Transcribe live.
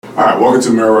All right, welcome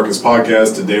to Mary Records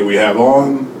Podcast. Today we have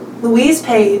on... Louise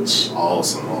Page.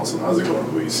 Awesome. How's it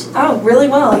going, Louise? Oh, really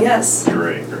well, yes.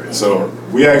 Great. So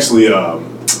we actually,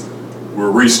 we're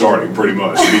restarting pretty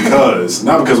much because,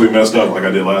 not because we messed up like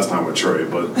I did last time with Trey,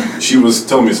 but she was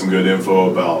telling me some good info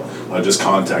about just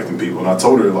contacting people. And I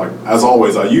told her, like, as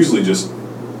always, I usually just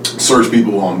search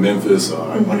people on Memphis,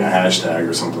 like a hashtag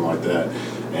or something like that.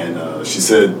 And she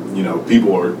said,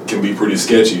 people can be pretty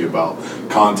sketchy about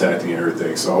contacting and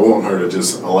everything. So I want her to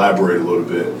just elaborate a little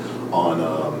bit on,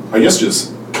 I guess,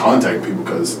 just contacting people,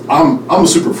 because I'm a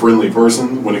super friendly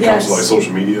person when it comes to like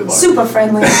social media. Like, super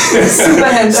friendly. super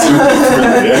hands. Super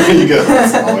friendly. Yeah, you go.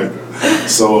 I like that.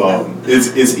 So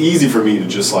it's easy for me to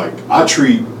just I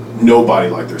treat nobody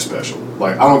like they're special.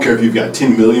 Like, I don't care if you've got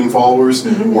 10 million followers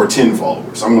or 10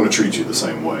 followers. I'm going to treat you the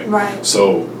same way. Right.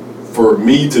 So for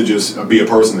me to just be a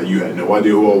person that you had no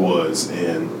idea who I was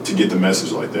and to get the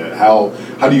message like that, how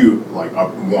do you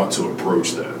want to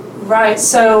approach that? Right.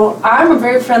 So I'm a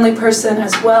very friendly person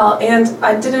as well, and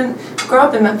I didn't grow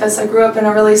up in Memphis. I grew up in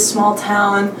a really small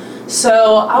town,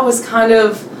 so I was kind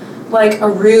of like a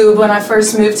rube when I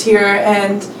first moved here,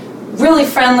 and really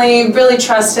friendly, really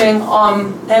trusting,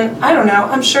 and I don't know,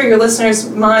 I'm sure your listeners'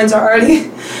 minds are already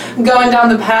going down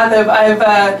the path of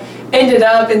I've ended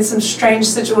up in some strange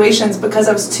situations because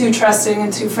I was too trusting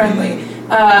and too friendly.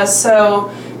 So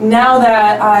now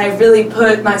that I really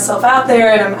put myself out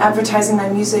there and I'm advertising my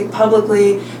music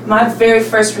publicly, my very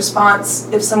first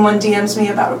response, if someone DMs me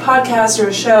about a podcast or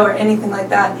a show or anything like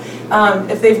that,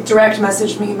 if they've direct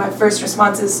messaged me, my first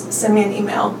response is send me an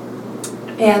email.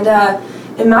 And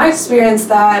in my experience,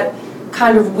 that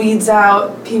kind of weeds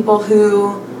out people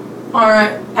who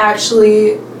aren't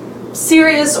actually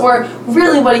serious, or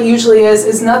really what it usually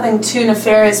is nothing too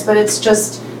nefarious, but it's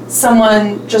just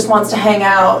someone just wants to hang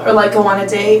out or go on a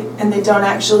date, and they don't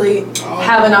actually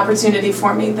have an opportunity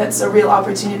for me that's a real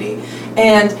opportunity.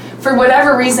 And for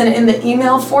whatever reason, in the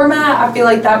email format, I feel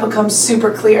like that becomes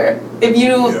super clear. If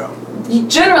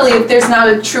generally, if there's not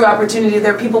a true opportunity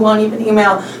there, people won't even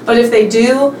email, but if they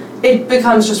do, it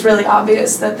becomes just really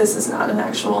obvious that this is not an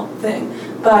actual thing.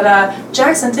 But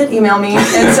Jackson did email me,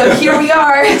 and so here we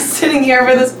are, sitting here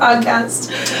for this podcast.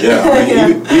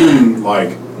 Yeah, even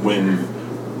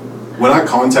when I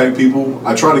contact people,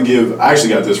 I try to give. I actually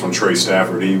got this from Trey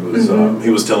Stafford. He was he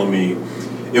was telling me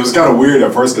it was kind of weird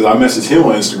at first because I messaged him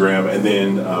on Instagram, and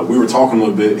then we were talking a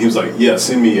little bit. He was like, "Yeah,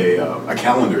 send me a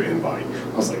calendar invite."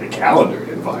 I was like, "A calendar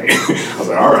invite?" I was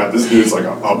like, "All right, this dude's like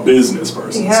a business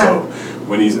person." Yeah. So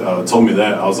when he told me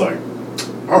that, I was like,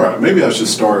 all right, maybe I should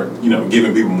start,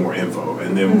 giving people more info.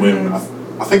 And then when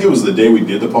I think it was the day we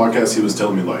did the podcast, he was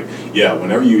telling me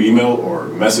whenever you email or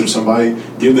message somebody,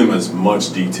 give them as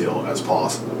much detail as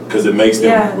possible, because it makes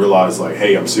them realize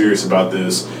hey, I'm serious about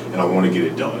this and I want to get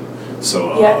it done.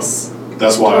 So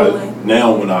that's why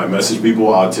now when I message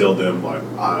people, I tell them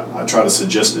I try to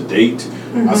suggest a date,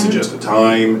 I suggest a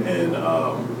time, and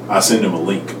I send them a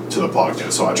link to the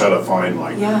podcast. So I try to find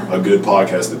a good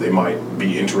podcast that they might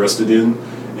be interested in.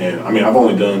 And I mean, I've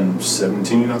only done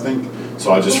 17, I think.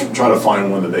 So I just try to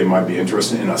find one that they might be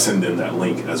interested in, and I send them that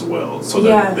link as well, so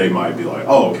that they might be like,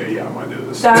 oh, okay, I might do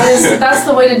this. That's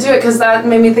the way to do it, because that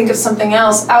made me think of something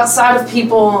else. Outside of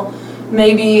people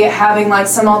maybe having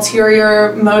some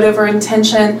ulterior motive or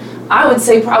intention, I would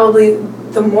say probably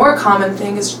the more common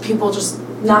thing is people just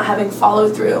not having follow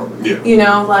through.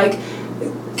 Yeah.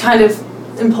 Kind of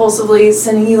impulsively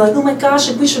sending you oh my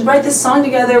gosh, we should write this song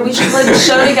together, we should play the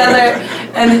show together,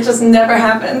 and it just never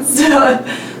happens. So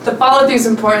the follow through is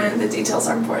important, the details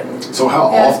are important. So how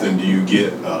often do you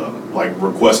get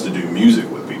requests to do music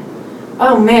with people?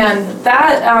 Oh man,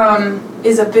 that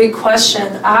is a big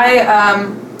question.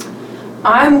 I'm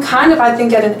kind of, I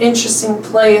think, at an interesting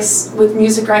place with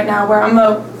music right now, where I'm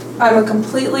a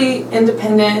completely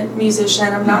independent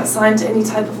musician. I'm not signed to any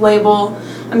type of label.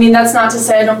 I mean, that's not to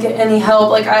say I don't get any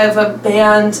help. I have a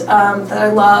band that I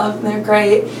love, and they're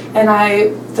great. And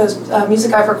the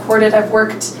music I've recorded, I've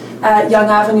worked at Young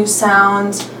Avenue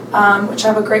Sound, which I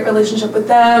have a great relationship with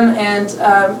them. And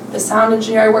the sound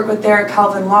engineer I work with there,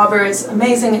 Calvin Lauber, is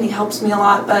amazing, and he helps me a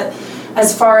lot. But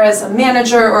as far as a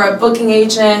manager or a booking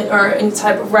agent or any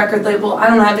type of record label, I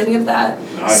don't have any of that.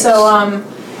 Nice. So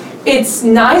it's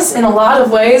nice in a lot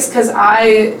of ways, because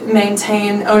I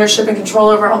maintain ownership and control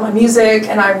over all my music,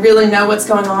 and I really know what's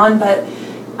going on, but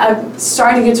I'm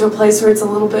starting to get to a place where it's a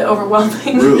little bit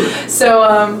overwhelming. Really? So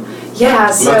well,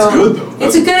 that's good, though.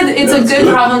 It's a good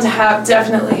problem to have,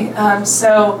 definitely.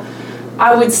 So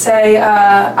I would say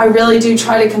I really do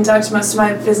try to conduct most of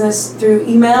my business through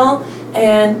email,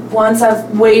 and once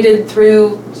I've waded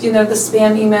through the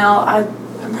spam email, I'm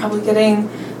probably getting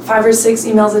 5 or 6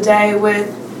 emails a day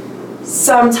with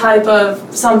some type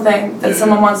of something that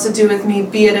someone wants to do with me,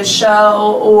 be it a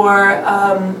show or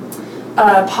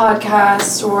a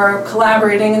podcast or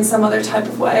collaborating in some other type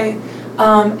of way.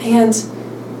 And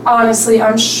honestly,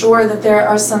 I'm sure that there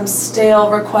are some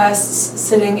stale requests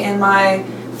sitting in my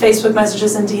Facebook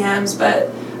messages and DMs,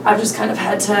 but I've just kind of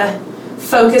had to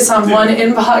focus on one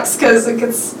inbox because it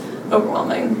gets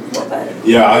overwhelming a little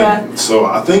bit. So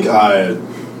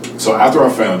after I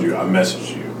found you, I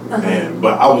messaged you,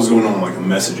 but I was going on like a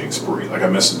messaging spree. Like I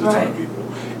messaged a ton of people.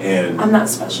 And I'm not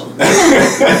special. Doesn't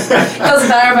matter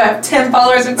if I have 10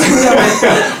 followers or 2 million.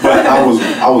 But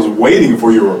I was waiting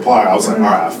for your reply. I was like, all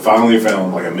right, I finally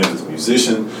found like a Memphis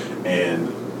musician,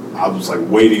 and I was like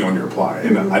waiting on your reply,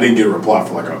 and I didn't get a reply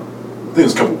for like I think it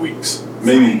was a couple weeks,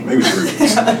 maybe 3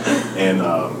 weeks, and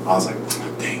I was like,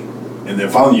 dang. And then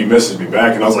finally you messaged me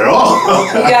back, and I was like,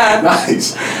 oh,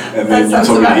 nice. And then you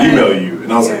told me to email you,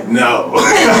 and I was like, no.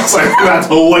 I was like, I have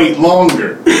to wait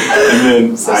longer. And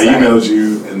then I emailed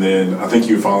you, and then I think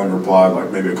you finally replied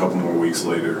like maybe a couple more weeks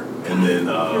later. And then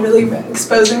you're really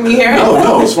exposing me here.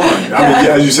 No, it's fine. I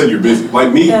mean, as you said, you're busy.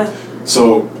 Like me.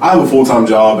 So I have a full-time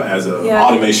job as an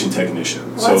automation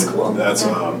technician. Well, that's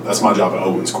cool. That's my job at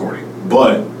Owens Corning.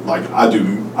 But like I do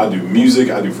music,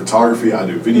 I do photography, I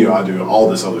do video, I do all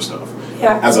this other stuff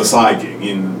as a side gig.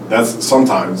 And that's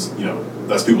sometimes,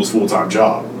 that's people's full-time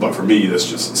job. But for me, that's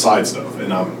just side stuff,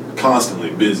 and I'm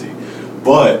constantly busy.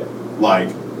 But like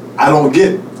I don't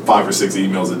get 5 or 6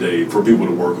 emails a day for people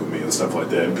to work with me and stuff like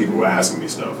that, and people asking me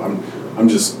stuff. I'm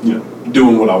just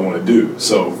doing what I want to do.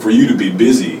 So for you to be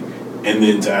busy and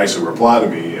then to actually reply to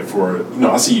me,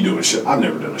 I see you doing a show. I've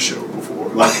never done a show before.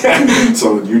 Like,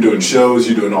 so you're doing shows,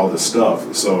 you're doing all this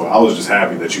stuff. So I was just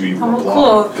happy that you even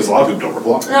replied. Because a lot of people don't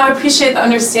reply. No, I appreciate the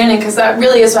understanding, because that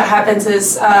really is what happens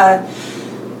is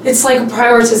it's like a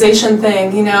prioritization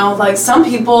thing, Like some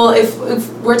people, if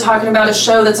we're talking about a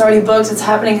show that's already booked, it's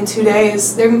happening in 2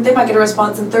 days, they might get a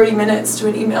response in 30 minutes to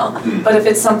an email. But if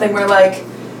it's something where like,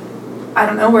 I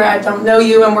don't know, where I don't know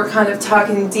you and we're kind of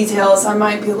talking details, I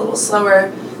might be a little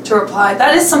slower to reply.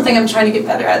 That is something I'm trying to get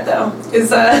better at, though,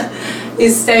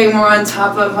 is staying more on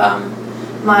top of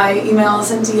my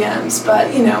emails and DMs, but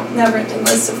never-ending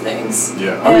list of things.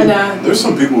 Yeah, I mean, there's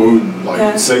some people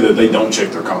who say that they don't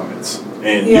check their comments,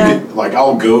 and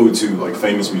I'll go to like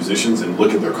famous musicians and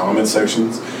look at their comment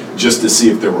sections just to see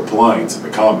if they're replying to the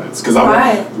comments, because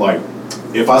like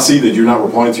if I see that you're not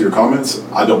replying to your comments,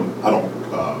 I don't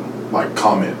like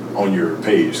comment on your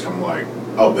page. I'm like,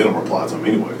 oh, they don't reply to them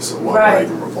anyway, so why would I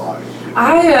even reply?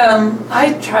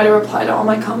 I try to reply to all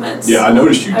my comments. Yeah, I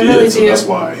noticed you did, really so that's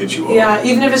why I hit you up. Yeah,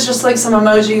 even if it's just like some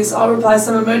emojis, I'll reply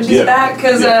some emojis back,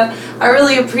 because I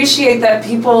really appreciate that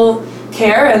people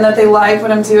care and that they like what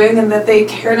I'm doing and that they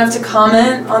care enough to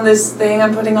comment on this thing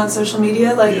I'm putting on social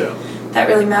media. That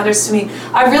really matters to me.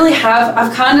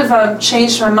 I've kind of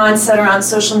changed my mindset around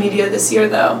social media this year,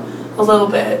 though, a little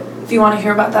bit. If you want to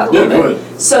hear about that a little bit. Go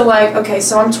ahead. So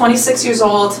so I'm 26 years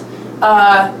old,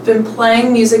 been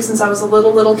playing music since I was a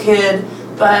little kid,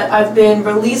 but I've been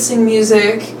releasing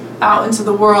music out into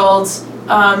the world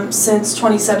since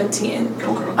 2017.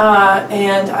 Okay.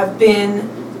 And I've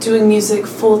been doing music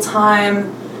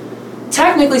full-time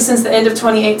technically since the end of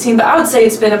 2018, but I would say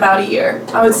it's been about a year.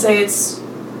 I would say it's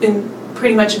been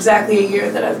pretty much exactly a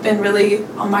year that I've been really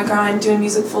on my grind doing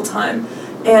music full-time.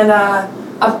 And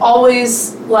I've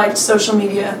always liked social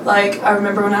media. Like, I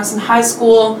remember when I was in high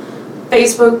school,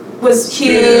 Facebook was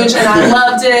huge, and I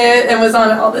loved it and was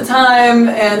on it all the time.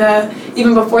 And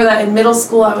even before that, in middle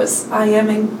school, I was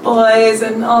IMing boys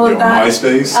and all of that.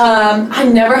 MySpace? I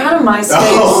never had a MySpace.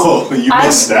 Oh, you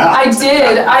missed out. I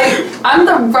did. I'm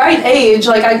the right age.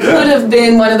 Like, I could have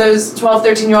been one of those 12,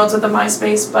 13-year-olds with a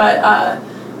MySpace, but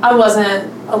I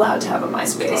wasn't allowed to have a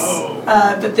MySpace. Oh.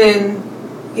 But then,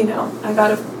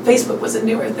 Facebook was a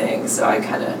newer thing, so I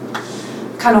kind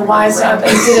of wised up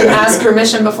and didn't ask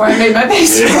permission before I made my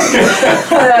Facebook.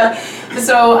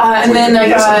 And then I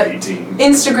got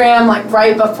Instagram like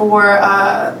right before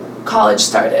college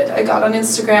started. I got on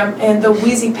Instagram, and the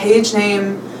Wheezy page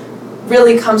name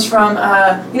really comes from,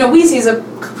 Wheezy is a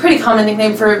pretty common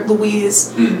nickname for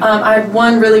Louise. I had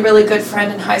one really, really good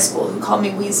friend in high school who called me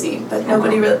Wheezy, but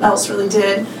nobody else really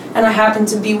did. And I happened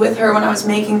to be with her when I was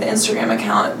making the Instagram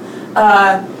account.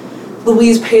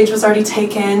 Louise page was already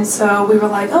taken, so we were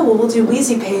like, oh, well, we'll do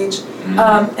Wheezy page.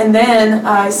 And then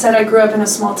I said I grew up in a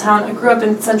small town. I grew up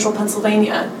in central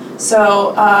Pennsylvania.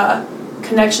 So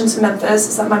connection to Memphis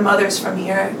is that my mother's from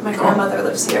here. My grandmother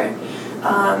lives here.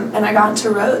 And I got into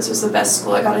Rhodes. It was the best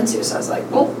school I got into. So I was like,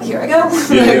 well, here I go.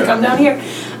 Come down here.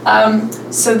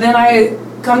 So then I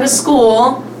come to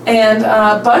school, And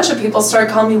a bunch of people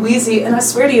started calling me Wheezy, and I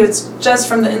swear to you, it's just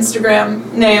from the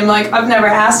Instagram name. Like, I've never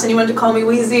asked anyone to call me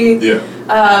Wheezy. Yeah.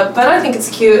 But I think it's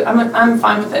cute. I'm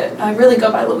fine with it. I really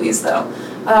go by Louise, though.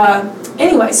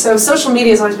 Anyway, so social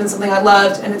media has always been something I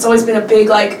loved, and it's always been a big,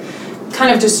 like,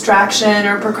 kind of distraction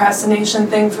or procrastination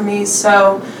thing for me.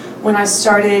 So when I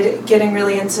started getting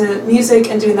really into music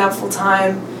and doing that full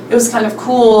time, it was kind of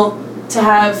cool to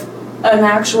have an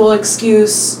actual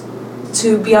excuse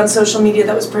to be on social media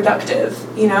that was productive,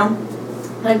 you know?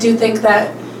 And I do think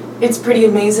that it's pretty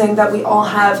amazing that we all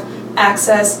have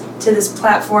access to this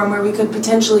platform where we could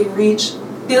potentially reach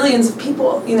billions of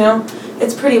people, you know?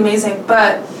 It's pretty amazing.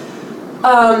 But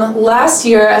last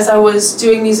year, as I was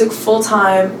doing music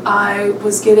full-time, I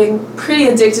was getting pretty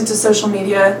addicted to social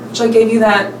media, which I gave you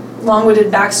that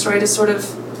long-winded backstory to sort of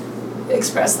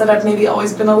express that I've maybe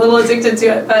always been a little addicted to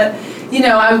it. But, you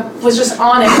know, I was just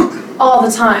on it all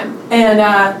the time, and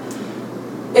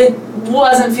it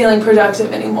wasn't feeling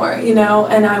productive anymore, you know,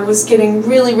 and I was getting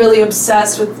really, really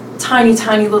obsessed with tiny,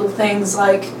 tiny little things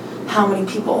like how many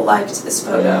people liked this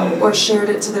photo or shared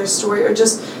it to their story, or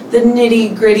just the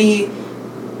nitty-gritty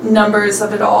numbers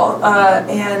of it all,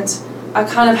 and I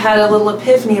kind of had a little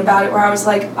epiphany about it where I was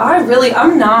like,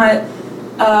 I'm not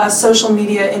a social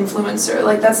media influencer.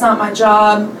 Like, that's not my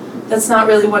job. That's not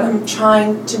really what I'm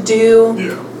trying to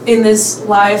do in this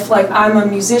life. Like, I'm a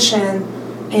musician,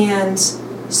 and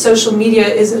social media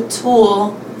is a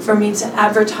tool for me to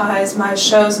advertise my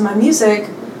shows and my music,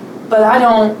 but I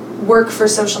don't work for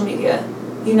social media.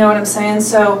 You know what I'm saying?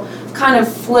 So I've kind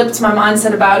of flipped my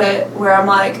mindset about it, where I'm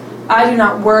like, I do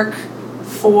not work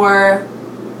for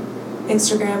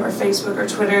Instagram or Facebook or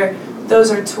Twitter.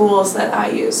 Those are tools that I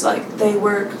use. Like, they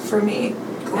work for me.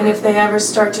 Correct. And if they ever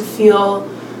start to feel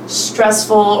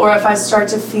stressful, or if I start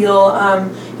to feel,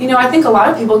 you know, I think a lot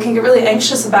of people can get really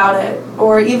anxious about it,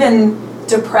 or even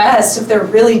depressed if they're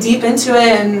really deep into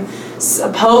it and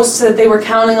a post that they were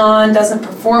counting on doesn't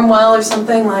perform well or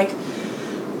something. Like,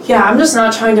 yeah, I'm just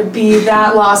not trying to be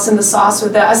that lost in the sauce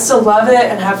with it. I still love it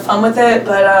and have fun with it,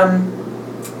 but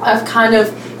I've kind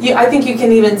of, I think you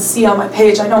can even see on my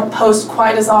page, I don't post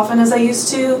quite as often as I used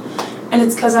to, and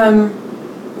it's because I'm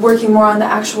working more on the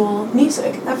actual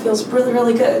music. That feels really,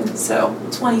 really good. So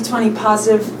 2020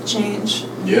 positive change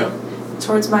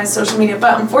towards my social media.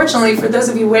 But unfortunately, for those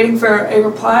of you waiting for a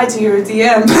reply to your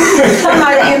DM, that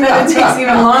might mean that it takes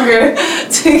even longer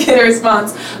to get a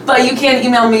response. But you can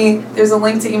email me. There's a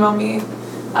link to email me.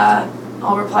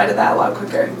 I'll reply to that a lot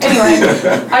quicker. Anyway,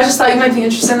 I just thought you might be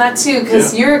interested in that too,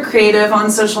 because you're creative on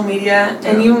social media,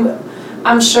 and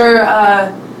I'm sure,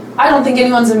 I don't think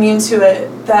anyone's immune to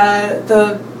it, that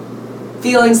the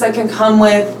feelings that can come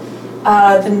with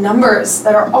the numbers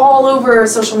that are all over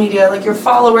social media, like your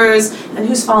followers and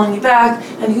who's following you back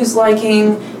and who's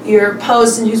liking your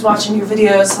posts and who's watching your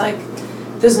videos. Like,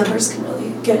 those numbers can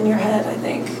really get in your head, I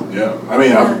think. Yeah, I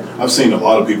mean, I've seen a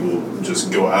lot of people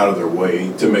just go out of their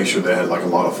way to make sure they had like a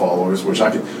lot of followers, which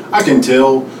I can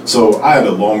tell. So I had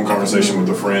a long conversation with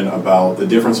a friend about the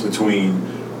difference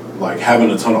between like having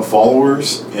a ton of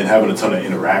followers and having a ton of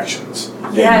interactions.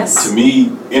 Yes. And to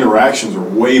me, interactions are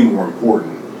way more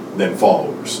important than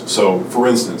followers. So, for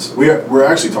instance, we're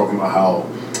actually talking about how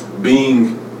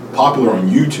being popular on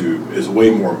YouTube is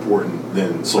way more important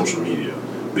than social media,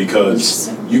 because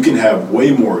you can have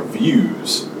way more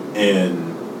views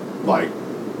and like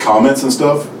comments and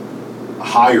stuff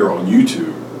higher on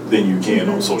YouTube than you can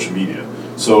on social media.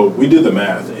 So we did the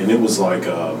math, and it was like,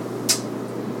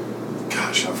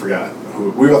 gosh, I forgot.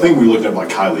 I think we looked at like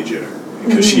Kylie Jenner,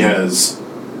 because she has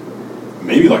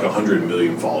maybe like 100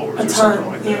 million followers or something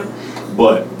like that.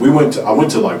 But I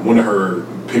went to like one of her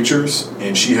pictures,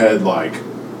 and she had like,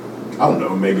 I don't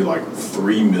know, maybe like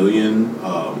 3 million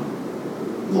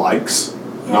likes,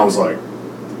 and I was like,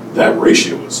 that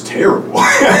ratio is terrible.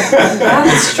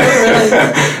 That's true,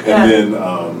 really.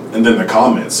 And then the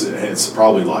comments, it's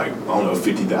probably like, I don't know,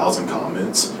 50,000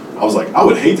 comments. I was like, I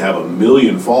would hate to have 1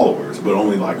 million followers, but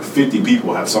only like 50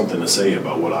 people have something to say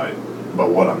about what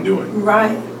I'm doing.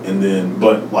 Right. And then,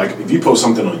 but like, if you post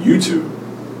something on YouTube,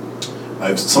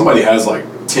 if somebody has like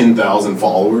 10,000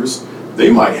 followers,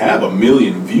 they might have 1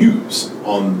 million views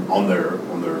on their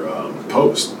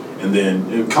post. And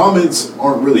then comments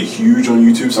aren't really huge on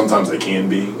YouTube. Sometimes they can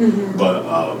be,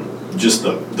 but just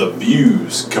the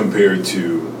views compared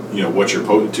to what you're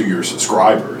posting to your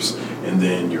subscribers, and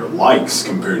then your likes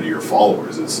compared to your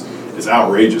followers is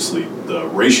outrageously, the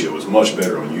ratio is much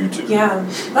better on YouTube. Yeah,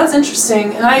 that's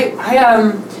interesting. And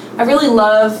I really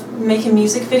love making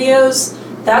music videos.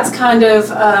 That's kind of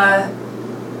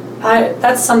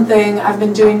That's something I've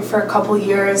been doing for a couple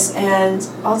years, and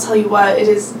I'll tell you what, it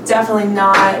is definitely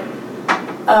not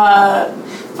a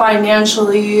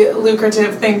financially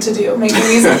lucrative thing to do, making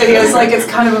music videos. Like, it's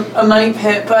kind of a money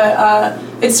pit, but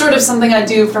it's sort of something I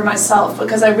do for myself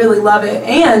because I really love it.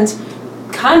 And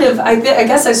kind of, I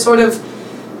guess I sort of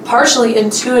partially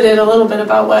intuited a little bit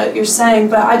about what you're saying,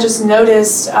 but I just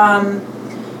noticed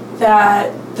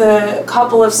that the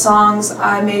couple of songs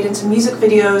I made into music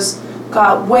videos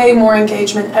got way more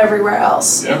engagement everywhere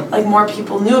else. Yeah. Like, more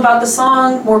people knew about the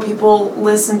song, more people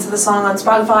listened to the song on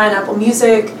Spotify and Apple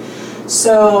Music.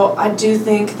 So I do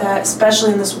think that,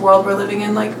 especially in this world we're living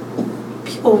in, like,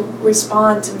 people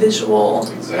respond to visual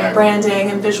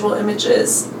branding and visual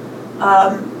images.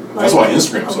 That's why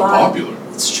Instagram's so popular.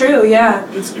 It's true, yeah.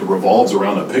 It revolves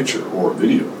around a picture or a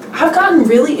video. I've gotten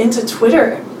really into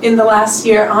Twitter in the last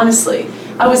year, honestly.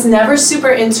 I was never super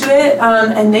into it,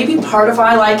 and maybe part of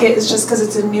why I like it is just because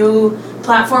it's a new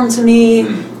platform to me,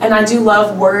 and I do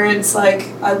love words. Like,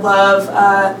 I love,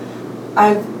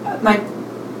 my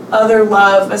other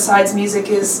love besides music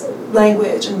is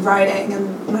language and writing,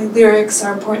 and my lyrics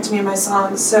are important to me in my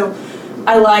songs. So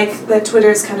I like that Twitter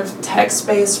is kind of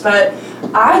text-based, but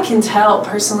I can tell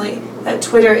personally that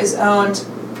Twitter is owned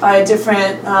by a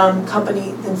different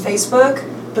company than Facebook,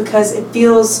 because it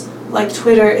feels like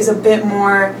Twitter is a bit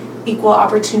more equal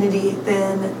opportunity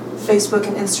than Facebook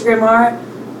and Instagram are,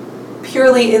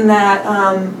 purely in that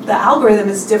the algorithm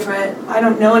is different. I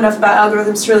don't know enough about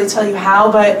algorithms to really tell you how,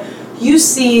 but you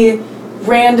see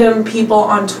random people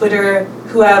on Twitter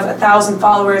who have 1,000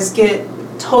 followers get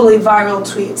totally viral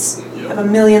tweets, have 1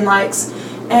 million likes.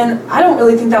 And I don't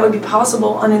really think that would be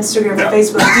possible on Instagram or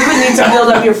Facebook. You would need to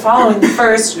build up your following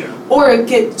first, or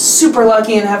get super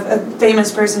lucky and have a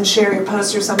famous person share your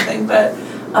post or something. But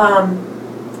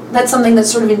that's something that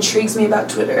sort of intrigues me about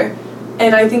Twitter.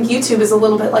 And I think YouTube is a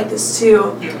little bit like this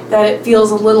too, that it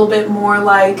feels a little bit more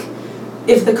like,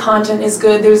 if the content is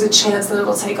good, there's a chance that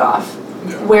it'll take off.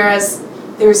 Whereas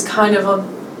there's kind of a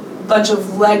bunch of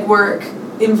legwork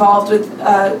involved with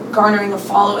garnering a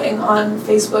following on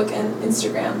Facebook and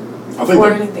Instagram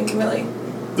before anything can really.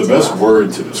 The best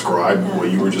word to describe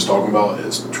what you were just talking about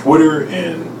is Twitter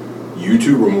and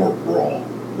YouTube are more raw.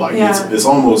 Like, it's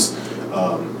almost,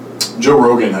 Joe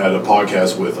Rogan had a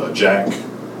podcast with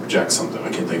Jack something,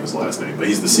 I can't think of his last name, but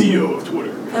he's the CEO of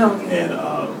Twitter. Oh, okay.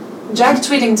 And Jack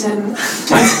Tweetington.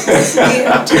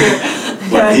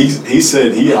 But he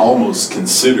said he almost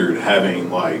considered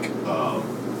having like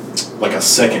a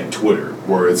second Twitter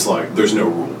where it's like there's no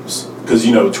rules, because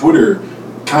Twitter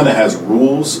kind of has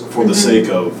rules for the sake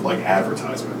of like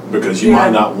advertisement, because you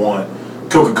might not want,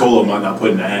 Coca-Cola might not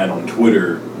put an ad on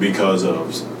Twitter because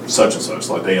of such and such,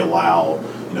 like they allow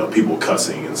people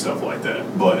cussing and stuff like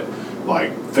that, but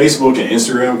like Facebook and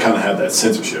Instagram kind of have that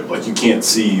censorship. Like, you can't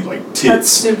see like tits. That's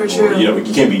super true. Or,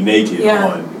 you can't be naked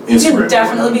on Instagram. You can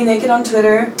definitely be naked on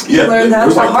Twitter. Yeah, learned that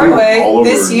the hard way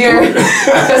this year,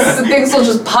 because the things will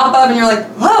just pop up and you're like,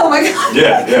 oh my god.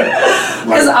 Yeah.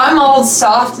 Because I'm all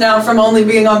soft now from only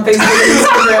being on Facebook and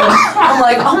Instagram. I'm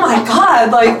like, oh my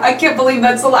god, like, I can't believe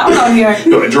that's allowed on here.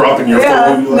 You're like dropping your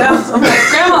phone. No, I'm like,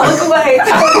 Grandma, look away. I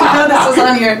didn't know this was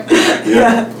on here.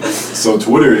 Yeah. So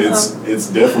Twitter, it's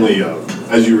definitely,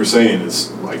 as you were saying,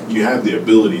 it's like you have the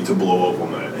ability to blow up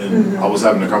on that. And I was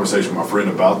having a conversation with my friend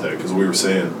about that, because we were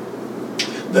saying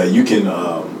that you can,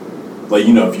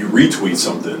 if you retweet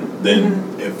something,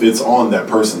 then if it's on that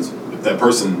if that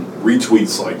person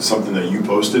retweets like something that you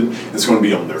posted, it's going to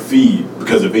be on their feed,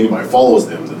 because if anybody follows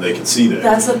them, then they can see that.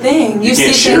 That's the thing. You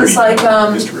see share things like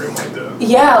Instagram like that.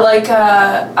 Yeah, like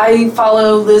I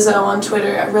follow Lizzo on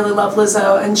Twitter. I really love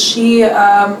Lizzo, and she,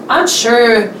 I'm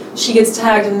sure she gets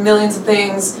tagged in millions of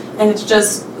things, and it's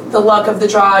just the luck of the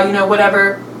draw,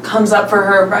 whatever comes up for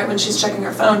her right when she's checking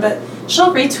her phone. But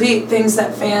she'll retweet things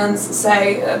that fans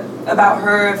say about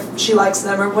her if she likes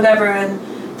them or whatever, and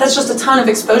that's just a ton of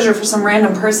exposure for some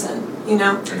random person,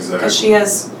 Exactly. Because she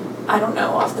has, I don't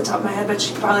know off the top of my head, but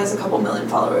she probably has a couple million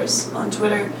followers on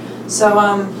Twitter. So,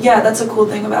 that's a cool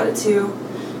thing about it, too.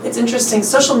 It's interesting.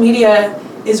 Social media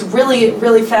is really,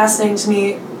 really fascinating to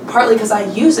me, partly because I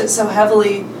use it so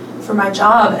heavily for my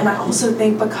job, and I also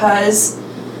think because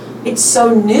it's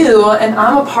so new, and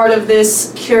I'm a part of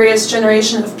this curious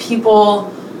generation of people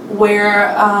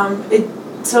where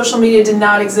social media did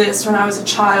not exist when I was a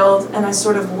child, and I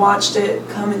sort of watched it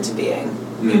come into being.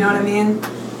 You know what I mean?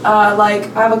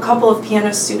 Like, I have a couple of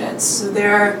piano students, so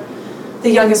the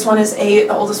youngest one is 8,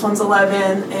 the oldest one's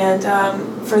 11, and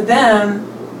for them,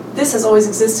 this has always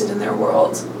existed in their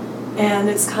world. And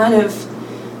it's kind of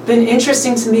been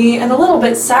interesting to me and a little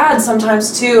bit sad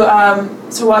sometimes too,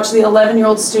 to watch the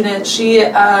 11-year-old student. She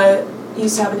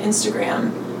used to have an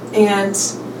Instagram, and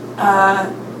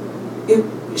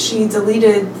she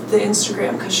deleted the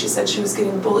Instagram because she said she was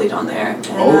getting bullied on there. And,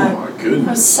 my goodness. It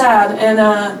was sad.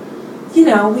 And,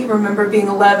 we remember being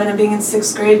 11 and being in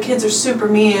 6th grade. Kids are super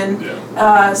mean.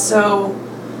 Yeah. So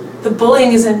the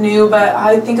bullying isn't new, but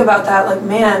I think about that like,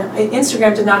 man,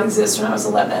 Instagram did not exist when I was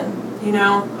 11,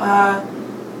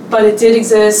 but it did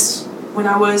exist when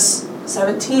I was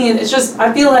 17. It's just,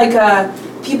 I feel like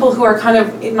people who are kind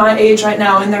of in my age right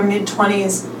now, in their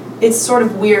mid-20s, it's sort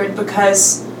of weird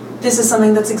because this is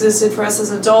something that's existed for us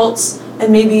as adults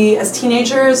and maybe as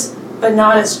teenagers, but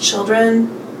not as children.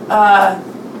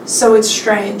 So it's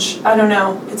strange. I don't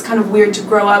know. It's kind of weird to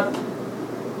grow up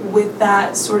with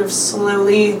that sort of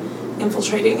slowly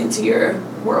infiltrating into your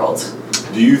world.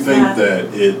 Do you think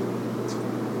that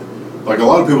like a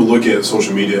lot of people look at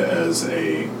social media as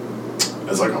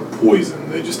like a poison?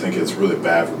 They just think it's really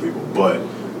bad for people. But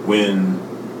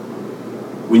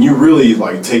when you really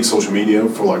like take social media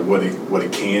for like what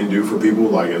it can do for people,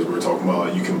 like as we were talking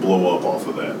about, you can blow up off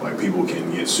of that. Like people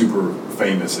can get super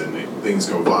famous and things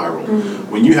go viral. Mm-hmm.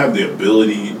 When you have the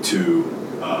ability to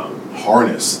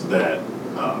harness that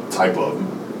type of,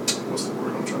 what's the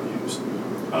word I'm trying to use?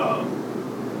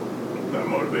 That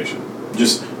motivation.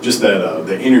 Just that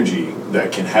the energy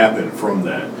that can happen from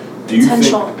that. Do you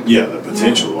potential. think? Yeah, the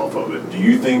potential off of it. Do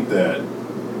you think that?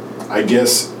 I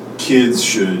guess kids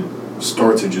should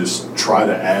start to just try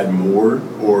to add more,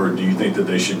 or do you think that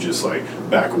they should just like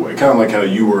back away? Kind of like how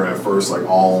you were at first, like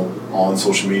all on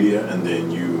social media, and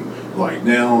then you like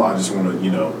now I just want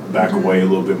to back away a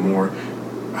little bit more.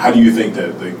 How do you think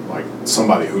that like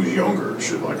somebody who's younger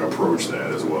should like approach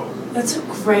that as well? That's a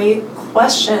great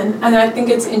question, and I think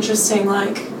it's interesting.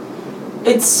 Like,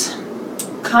 it's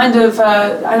kind of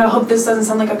I hope this doesn't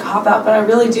sound like a cop-out, but I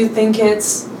really do think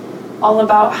it's all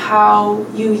about how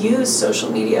you use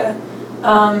social media.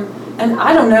 And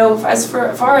I don't know, as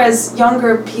far as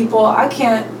younger people, I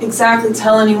can't exactly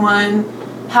tell anyone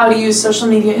how to use social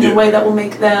media in a way that will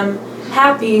make them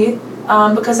happy,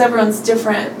 because everyone's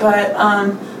different. But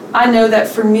I know that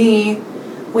for me,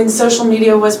 when social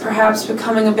media was perhaps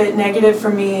becoming a bit negative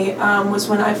for me, was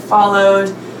when I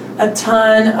followed a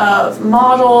ton of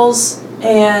models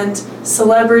and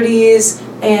celebrities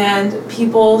and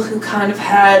people who kind of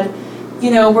had,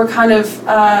 were kind of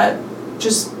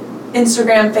just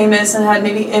Instagram famous and had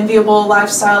maybe enviable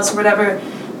lifestyles or whatever.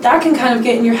 That can kind of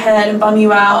get in your head and bum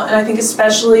you out. And I think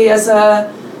especially as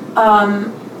a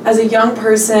young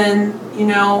person,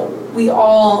 we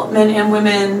all, men and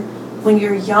women, when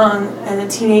you're young and a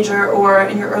teenager or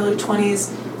in your early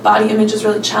 20s, body image is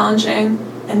really challenging.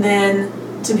 And then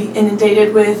to be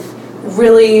inundated with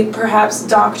really perhaps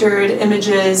doctored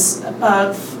images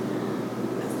of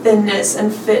thinness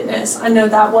and fitness. I know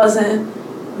that wasn't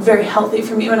very healthy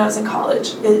for me when I was in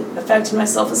college. It affected my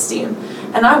self-esteem.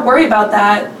 And I worry about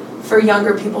that for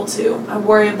younger people too. I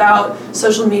worry about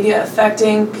social media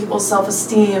affecting people's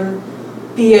self-esteem,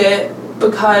 be it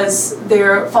because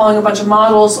they're following a bunch of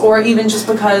models or even just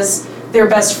because their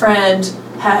best friend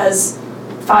has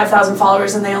 5,000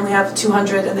 followers and they only have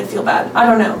 200 and they feel bad. I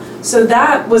don't know. So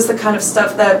that was the kind of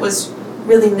stuff that was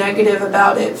really negative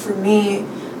about it for me.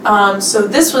 So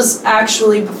this was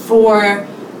actually before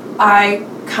I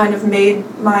kind of made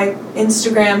my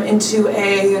Instagram into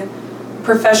a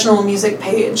professional music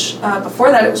page. Before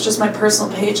that, it was just my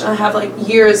personal page, and I have like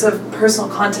years of personal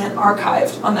content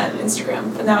archived on that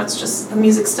Instagram, but now it's just the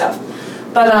music stuff.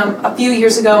 But a few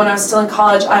years ago when I was still in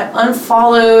college, I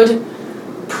unfollowed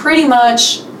pretty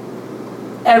much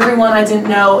everyone I didn't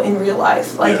know in real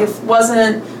life. Like if it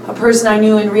wasn't a person I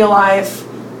knew in real life,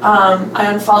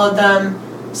 I unfollowed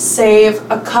them,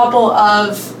 save a couple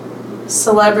of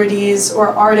celebrities or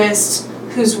artists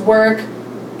whose work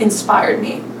inspired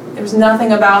me. There was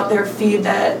nothing about their feed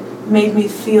that made me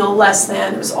feel less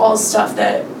than. It was all stuff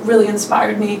that really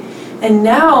inspired me. And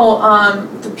now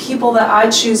the people that I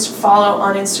choose to follow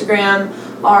on Instagram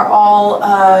are all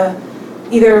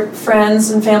either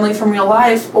friends and family from real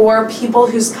life or people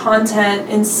whose content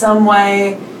in some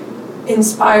way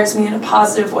inspires me in a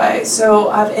positive way. So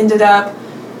I've ended up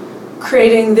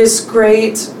creating this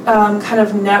great kind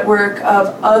of network of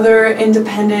other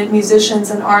independent musicians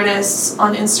and artists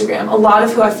on Instagram. A lot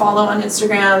of who I follow on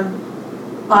Instagram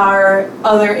are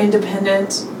other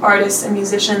independent artists and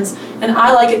musicians. And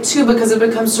I like it too because it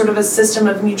becomes sort of a system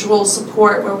of mutual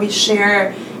support where we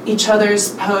share each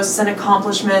other's posts and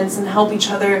accomplishments and help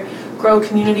each other grow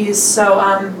communities. So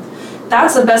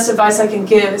that's the best advice I can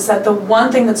give, is that the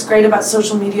one thing that's great about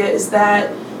social media is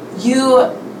that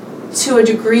you to a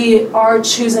degree, are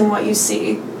choosing what you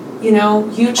see. You know,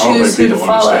 you choose who to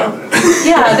follow.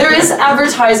 Yeah, there is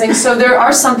advertising, so there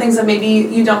are some things that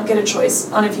maybe you don't get a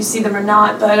choice on if you see them or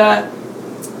not, but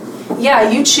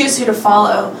yeah, you choose who to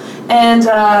follow. And,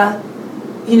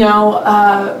 you know,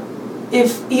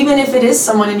 even if it is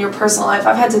someone in your personal life,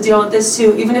 I've had to deal with this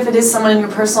too, even if it is someone in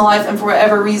your personal life and for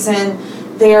whatever reason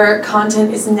their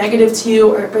content is negative to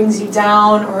you or it brings you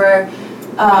down or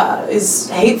is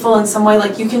hateful in some way,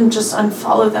 like you can just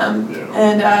unfollow them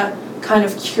and kind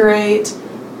of curate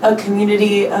a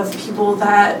community of people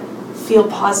that feel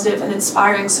positive and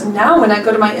inspiring. So now when I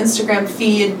go to my Instagram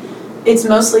feed, it's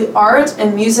mostly art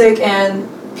and music and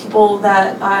people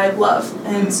that I love.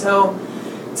 And so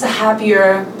it's a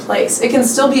happier place. It can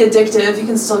still be addictive. You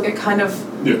can still get kind of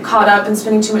caught up in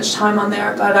spending too much time on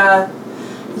there. But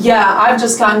yeah, I've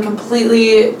just gotten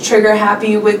completely trigger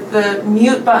happy with the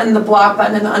mute button, the block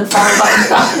button, and the unfollow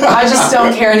button. I just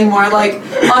don't care anymore. Like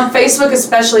on Facebook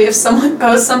especially, if someone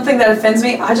posts something that offends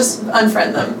me, I just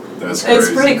unfriend them. That's crazy.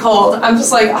 It's pretty cold. I'm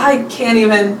just like, I can't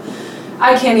even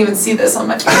see this on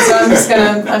my phone, so I'm just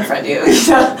gonna unfriend you.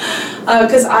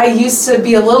 Because I used to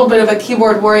be a little bit of a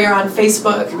keyboard warrior on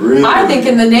Facebook. Really? I think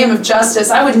in the name of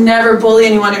justice, I would never bully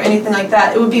anyone or anything like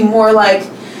that. It would be more like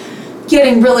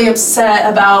getting really upset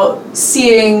about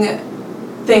seeing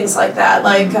things like that,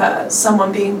 like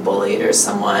someone being bullied or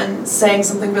someone saying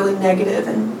something really negative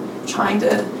and trying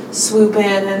to swoop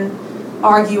in and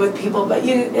argue with people. But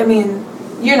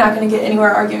you're not going to get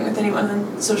anywhere arguing with anyone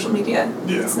on social media.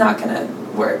 Yeah. It's not going to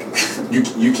work.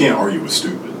 You can't argue with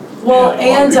stupid. Well,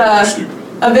 and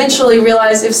eventually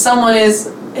realize if someone is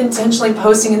intentionally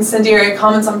posting incendiary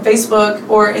comments on Facebook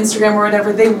or Instagram or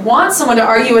whatever, they want someone to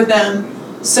argue with them.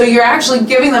 So you're actually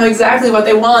giving them exactly what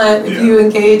they want if you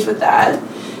engage with that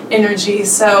energy.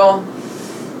 So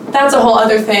that's a whole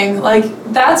other thing. Like,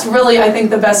 that's really, I think,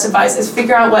 the best advice is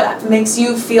figure out what makes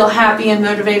you feel happy and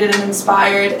motivated and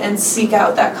inspired and seek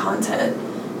out that content.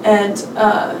 And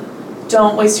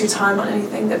don't waste your time on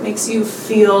anything that makes you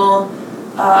feel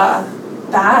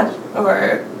bad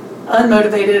or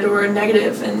unmotivated or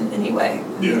negative in any way.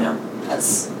 Yeah. You know,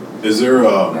 that's... Is there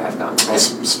I've gone. a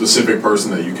specific person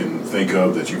that you can think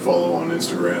of that you follow on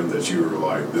Instagram that you are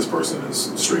like, this person is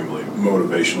extremely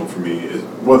motivational for me,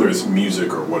 whether it's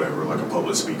music or whatever, like a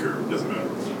public speaker, doesn't matter?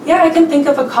 Yeah, I can think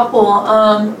of a couple.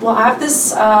 Well, I have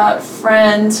this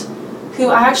friend who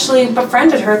I actually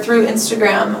befriended her through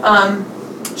Instagram.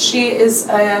 She is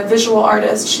a visual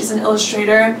artist. She's an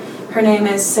illustrator. Her name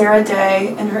is Sarah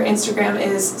Day, and her Instagram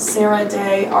is Sarah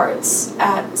Day Arts,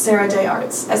 at Sarah Day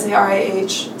Arts,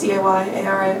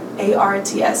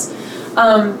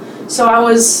 SarahDayArts. So I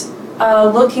was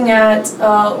looking at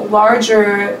a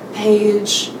larger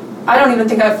page. I don't even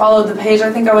think I followed the page.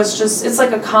 I think I was just, it's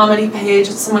like a comedy page.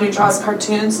 It's someone who draws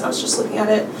cartoons. I was just looking at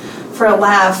it for a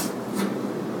laugh.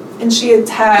 And she had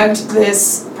tagged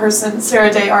this person,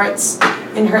 Sarah Day Arts,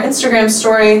 in her Instagram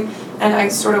story. And I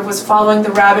sort of was following the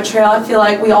rabbit trail. I feel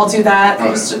like we all do that.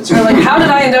 We're like, how did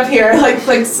I end up here?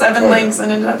 Like 7 links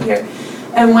and ended up here.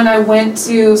 And when I went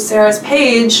to Sarah's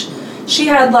page, she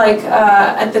had like,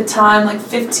 at the time, like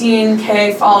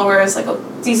 15K followers, like a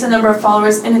decent number of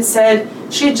followers. And it said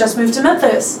she had just moved to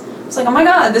Memphis. It's like, oh my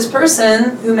God, this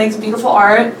person who makes beautiful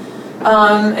art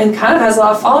and kind of has a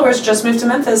lot of followers just moved to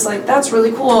Memphis. Like, that's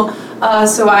really cool.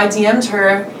 So I DM'd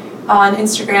her on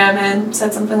Instagram and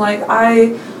said something like,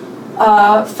 I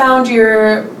found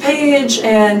your page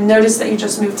and noticed that you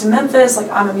just moved to Memphis.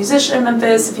 Like, I'm a musician in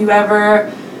Memphis. If you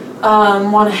ever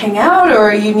want to hang out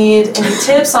or you need any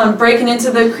tips on breaking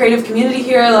into the creative community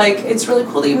here, like, it's really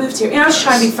cool that you moved here. You know, I was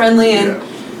trying to be friendly, and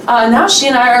now she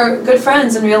and I are good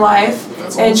friends in real life.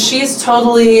 That's and awesome. She's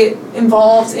totally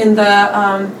involved in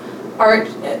the art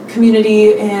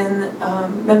community in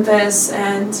Memphis,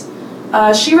 and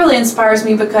she really inspires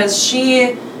me because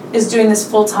she is doing this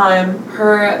full time.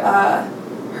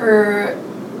 Her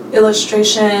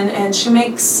illustration, and she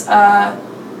makes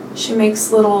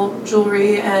little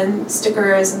jewelry and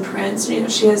stickers and prints. You know,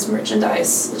 she has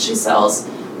merchandise that she sells,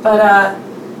 but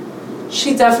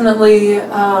she definitely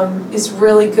is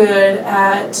really good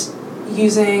at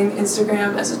using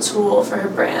Instagram as a tool for her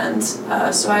brand.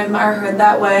 So I admire her in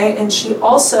that way, and she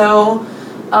also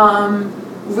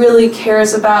really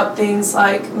cares about things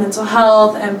like mental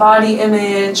health and body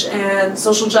image and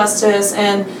social justice,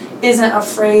 and isn't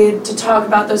afraid to talk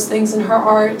about those things in her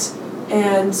art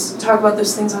and talk about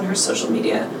those things on her social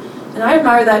media. And I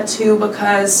admire that too,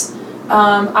 because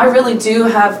I really do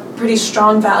have pretty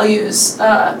strong values,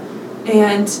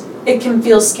 and it can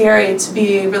feel scary to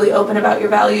be really open about your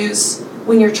values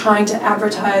when you're trying to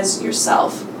advertise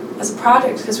yourself as a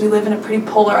product, because we live in a pretty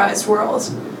polarized world.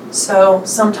 So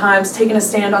sometimes taking a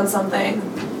stand on something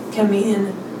can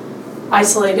mean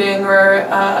isolating or,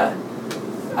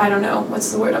 I don't know,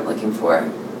 what's the word I'm looking for?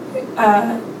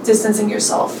 Distancing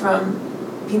yourself from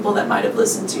people that might have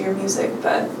listened to your music,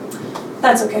 but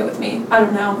that's okay with me. I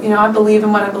don't know. I believe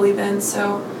in what I believe in,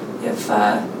 so if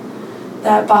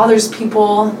that bothers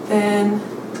people, then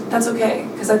that's okay,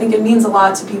 because I think it means a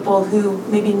lot to people who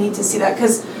maybe need to see that,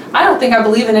 because I don't think I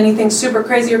believe in anything super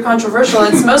crazy or controversial.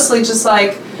 It's mostly just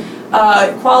like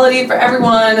equality for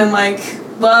everyone and like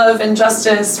love and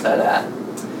justice, but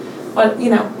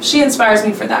she inspires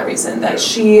me for that reason, that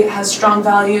she has strong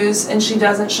values and she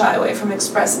doesn't shy away from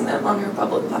expressing them on her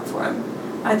public platform.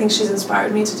 I think she's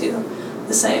inspired me to do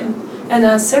the same.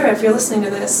 And Sarah, if you're listening to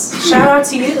this, shout out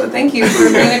to you. Thank you for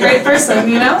being a great person,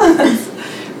 It's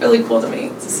really cool to me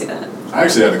to see that. I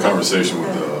actually had a conversation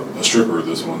with a stripper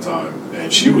this one time,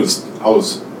 and I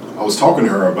was talking to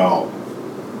her about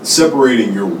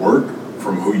separating your work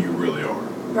from who you really are.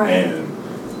 Right. And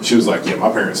she was like, yeah,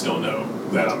 my parents don't know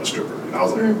that I'm a stripper. And I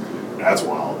was like, that's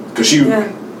wild. Because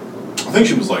I think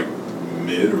she was like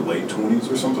mid or late 20s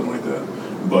or something like that.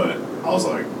 But I was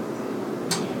like,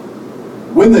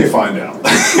 when they find out,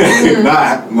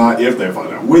 not if they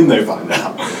find out, when they find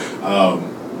out.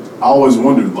 I always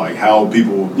wondered like how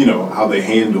people, how they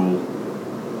handle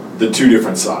the two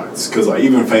different sides. Because like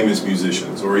even famous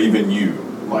musicians or even you,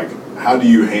 like how do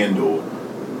you handle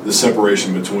the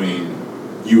separation between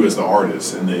you as the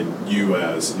artist and then you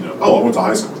as, I went to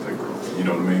high school with that girl. You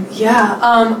know what I mean? Yeah,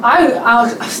 I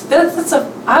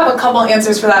have a couple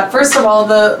answers for that. First of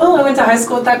all, I went to high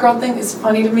school with that girl thing is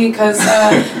funny to me because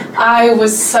I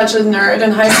was such a nerd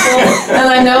in high school, and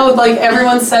I know like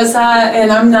everyone says that,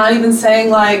 and I'm not even saying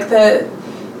like that.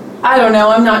 I don't know.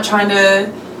 I'm not trying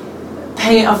to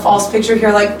paint a false picture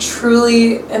here. Like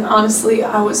truly and honestly,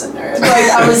 I was a nerd. Like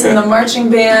I was in the marching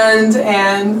band,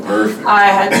 and I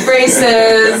had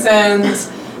braces, and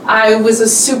I was a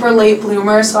super late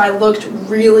bloomer, so I looked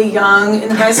really young in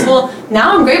high school.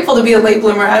 Now I'm grateful to be a late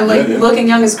bloomer. Looking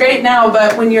young is great now,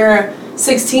 but when you're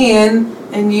 16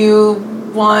 and you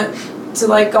want to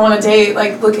like go on a date,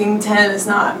 like looking 10 is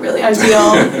not really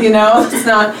ideal, It's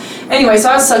not. Anyway, so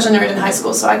I was such a nerd in high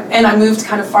school, I moved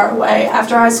kind of far away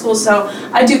after high school, so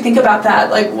I do think about that.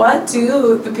 Like, what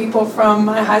do the people from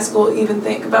my high school even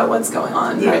think about what's going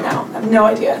on right now? I have no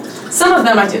idea. Some of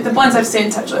them I do. The ones I've stayed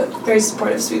in touch with, very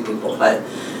supportive, sweet people. But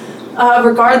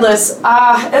regardless,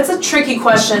 it's a tricky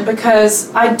question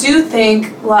because I do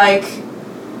think, like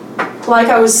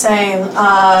I was saying,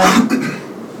 I'm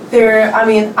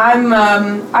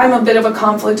a bit of a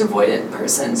conflict avoidant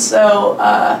person, so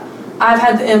I've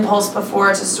had the impulse before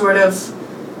to sort of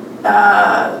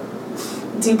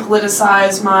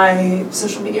depoliticize my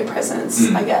social media presence,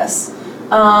 I guess.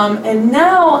 And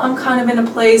now I'm kind of in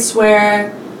a place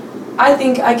where I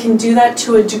think I can do that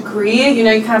to a degree. You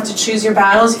kind of have to choose your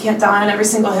battles. You can't die on every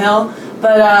single hill.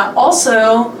 But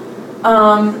also,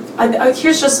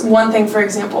 here's just one thing, for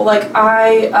example. Like,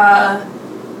 I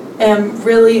am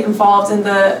really involved in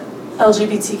the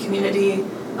LGBT community.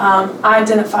 I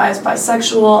identify as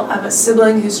bisexual. I have a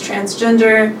sibling who's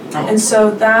transgender, and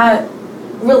so that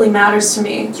really matters to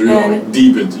me. So you're like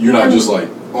deep into. You're not just like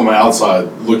on the outside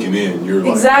looking in. You're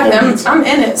like exactly. I'm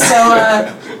in it. So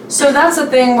so that's the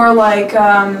thing where like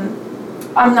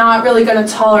I'm not really going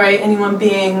to tolerate anyone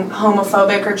being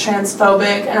homophobic or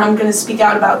transphobic, and I'm going to speak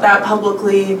out about that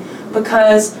publicly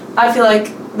because I feel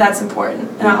like that's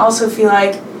important, and I also feel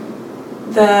like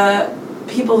the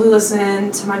people who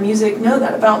listen to my music know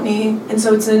that about me, and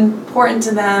so it's important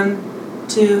to them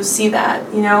to see that,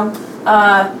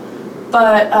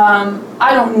 but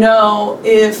I don't know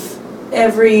if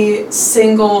every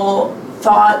single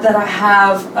thought that I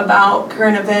have about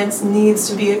current events needs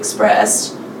to be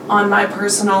expressed on my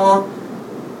personal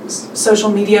social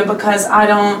media because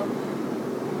I'm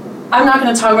not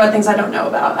going to talk about things I don't know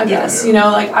about, I guess.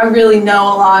 Like I really know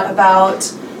a lot about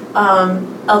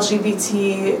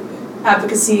LGBT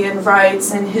advocacy and rights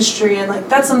and history, and like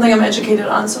that's something I'm educated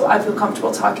on, so I feel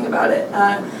comfortable talking about it.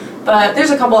 But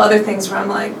there's a couple other things where I'm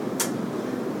like,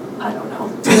 I don't know,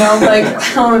 like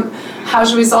how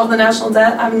should we solve the national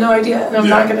debt? I have no idea, and I'm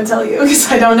not going to tell you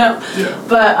because I don't know.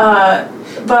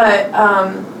 But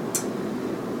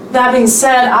that being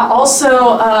said, I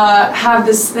also have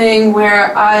this thing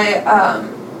where I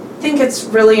think it's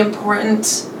really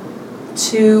important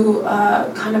to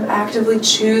kind of actively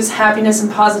choose happiness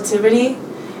and positivity.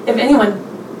 If anyone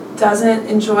doesn't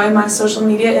enjoy my social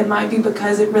media, it might be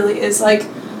because it really is like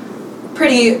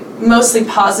pretty mostly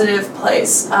positive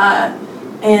place,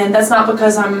 and that's not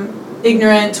because I'm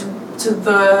ignorant to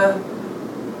the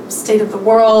state of the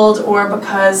world or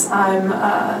because I'm,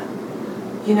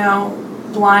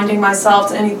 blinding myself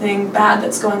to anything bad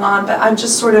that's going on. But I'm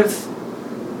just sort of,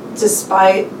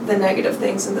 despite the negative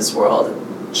things in this world,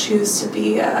 choose to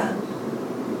be a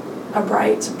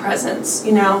bright presence,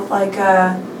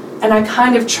 and I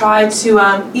kind of try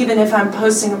to, even if I'm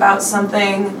posting about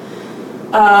something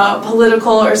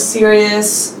political or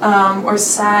serious or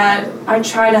sad, I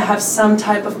try to have some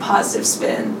type of positive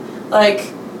spin.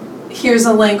 Like, here's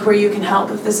a link where you can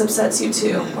help if this upsets you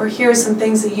too, or here are some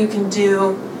things that you can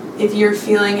do if you're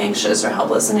feeling anxious or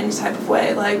helpless in any type of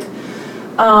way. Like,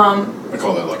 I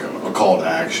call that like a call to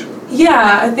action.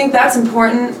 Yeah, I think that's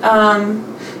important.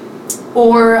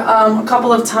 Or a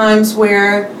couple of times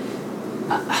where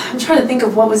I'm trying to think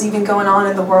of what was even going on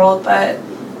in the world, but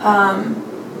I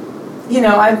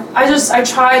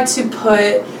try to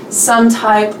put some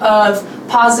type of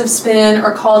positive spin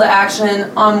or call to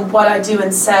action on what I do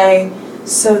and say,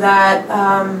 so that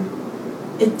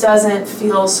it doesn't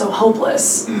feel so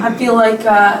hopeless. Mm-hmm. I feel like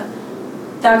that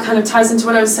kind of ties into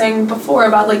what I was saying before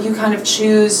about, like, you kind of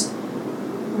choose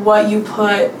what you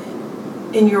put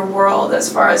in your world as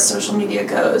far as social media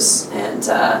goes, and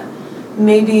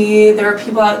maybe there are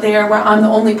people out there where I'm the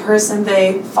only person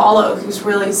they follow who's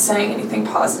really saying anything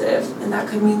positive, and that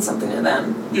could mean something to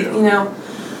them. Yeah.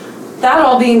 That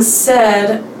all being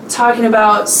said, talking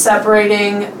about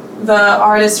separating the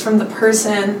artist from the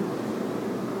person,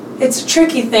 it's a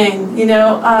tricky thing.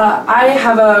 I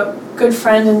have a good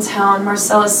friend in town,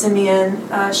 Marcella Simeon.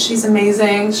 She's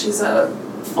amazing. She's a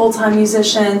full-time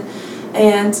musician,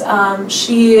 and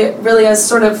she really has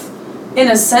sort of, in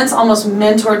a sense, almost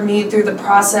mentored me through the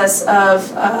process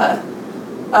of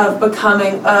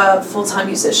becoming a full-time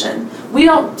musician. We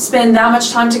don't spend that much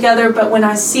time together, but when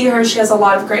I see her, she has a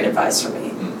lot of great advice for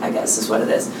me, I guess is what it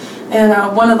is.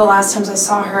 And one of the last times I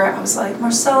saw her, I was like,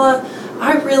 Marcella,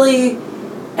 I really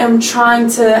am trying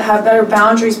to have better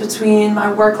boundaries between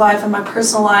my work life and my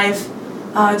personal life.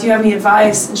 Do you have any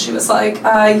advice? And she was like,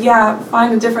 yeah,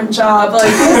 find a different job. Like,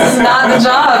 this is not the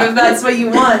job if that's what you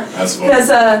want. That's funny. Because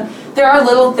there are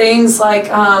little things like,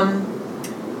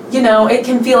 it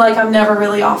can feel like I'm never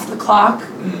really off the clock.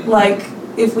 Mm-hmm. Like,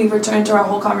 if we return to our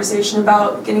whole conversation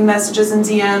about getting messages and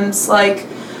DMs, like,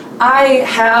 I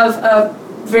have a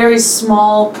very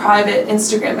small private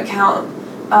Instagram account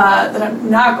that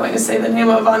I'm not going to say the name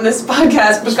of on this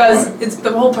podcast, because it's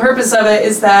the whole purpose of it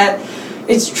is that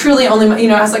it's truly only my, it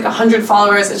has like 100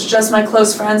 followers. It's just my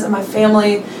close friends and my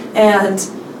family, and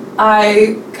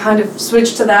I kind of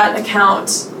switch to that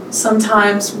account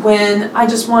sometimes when I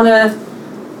just want to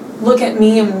look at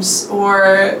memes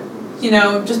or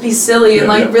just be silly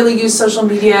and really use social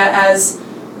media as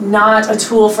not a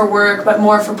tool for work but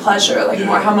more for pleasure,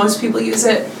 more how most people use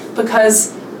it,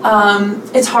 because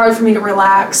it's hard for me to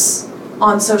relax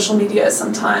on social media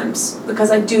sometimes, because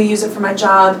I do use it for my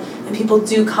job, and people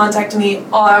do contact me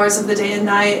all hours of the day and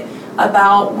night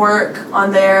about work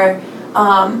on there.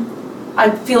 I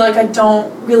feel like I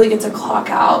don't really get to clock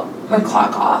out or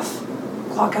clock off.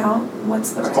 Clock out?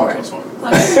 What's the right word?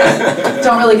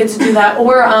 Don't really get to do that.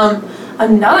 Or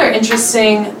another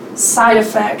interesting side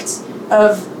effect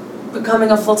of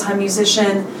becoming a full-time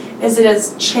musician is it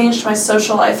has changed my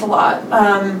social life a lot.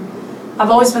 I've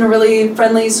always been a really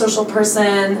friendly social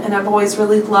person, and I've always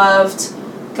really loved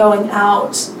going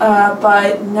out.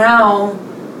 But now,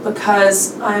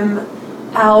 because I'm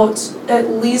out at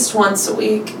least once a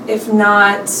week, if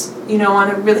not,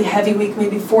 on a really heavy week,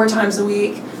 maybe 4 times a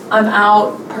week, I'm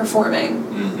out performing.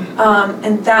 Mm-hmm.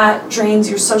 And that drains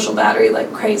your social battery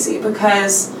like crazy,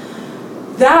 because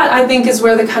that, I think, is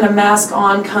where the kind of mask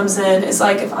on comes in, is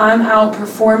like, if I'm out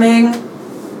performing,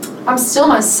 I'm still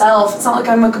myself. It's not like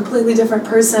I'm a completely different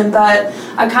person, but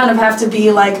I kind of have to be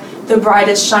like the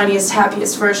brightest, shiniest,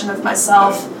 happiest version of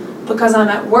myself, because I'm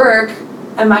at work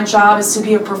and my job is to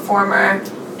be a performer,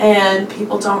 and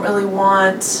people don't really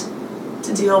want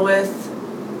to deal with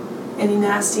any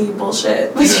nasty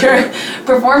bullshit when you're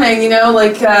performing, you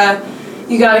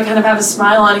gotta kind of have a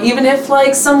smile on it, even if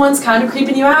like someone's kind of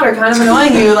creeping you out or kind of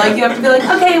annoying you, like you have to be like,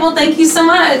 okay, well, thank you so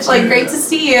much, like, great to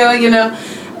see you,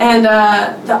 And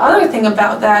the other thing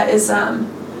about that is I'm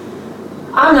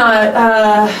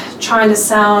not trying to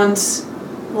sound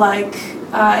like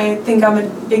I think I'm a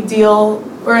big deal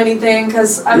or anything,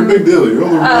 because I'm a big deal. You're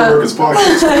only working this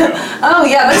podcast right now. Oh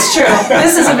yeah, that's true.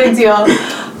 This is a big deal.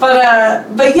 But I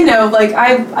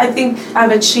think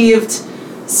I've achieved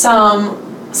some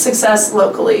success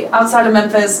locally. Outside of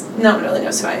Memphis, no one really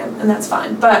knows who I am, and that's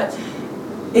fine. But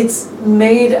it's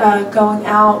made going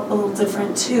out a little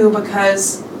different too,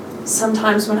 because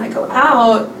sometimes when I go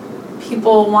out,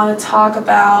 people want to talk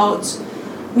about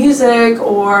music,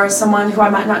 or someone who I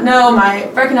might not know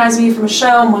might recognize me from a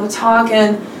show and want to talk,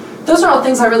 and those are all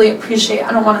things I really appreciate.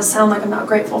 I don't want to sound like I'm not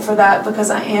grateful for that, because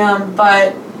I am,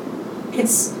 but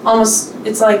it's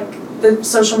like the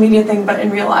social media thing, but in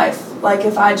real life. Like,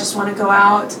 if I just want to go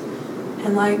out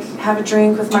and like have a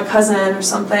drink with my cousin or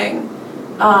something,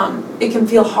 it can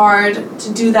feel hard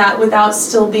to do that without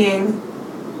still being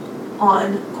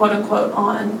on, quote unquote,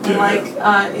 on, and like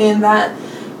in that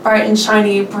bright and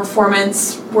shiny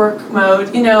performance work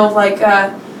mode, you know, like,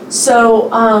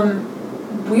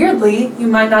 weirdly, you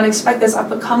might not expect this, I've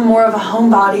become more of a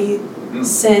homebody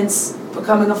since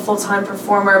becoming a full-time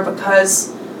performer,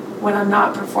 because when I'm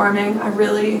not performing, I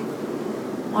really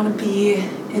want to be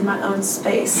in my own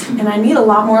space, and I need a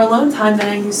lot more alone time than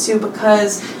I used to,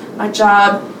 because my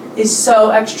job is so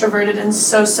extroverted and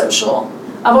so social.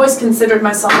 I've always considered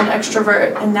myself an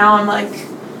extrovert, and now I'm like,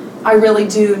 I really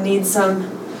do need some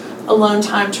alone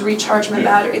time to recharge my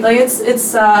battery. Like,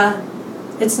 it's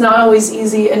not always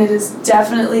easy, and it is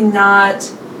definitely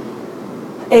not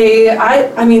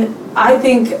I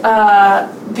think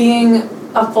being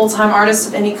a full-time artist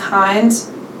of any kind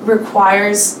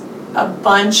requires a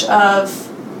bunch of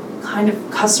kind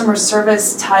of customer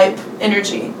service type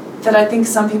energy that I think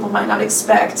some people might not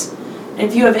expect. And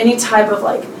if you have any type of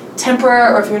like temper,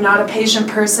 or if you're not a patient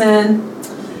person,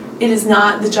 it is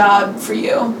not the job for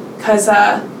you, because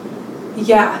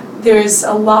there's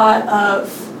a lot of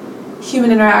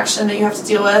human interaction that you have to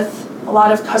deal with, a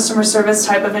lot of customer service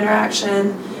type of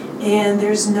interaction, and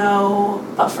there's no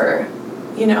buffer,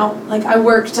 you know? Like, I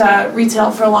worked retail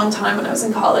for a long time when I was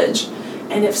in college,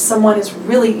 and if someone is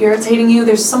really irritating you,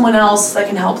 there's someone else that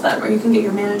can help them, or you can get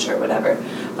your manager or whatever.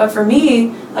 But for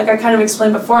me, like I kind of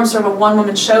explained before, I'm sort of a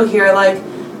one-woman show here. Like,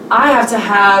 I have to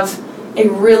have a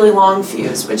really long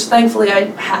fuse, which thankfully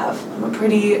I have. I'm a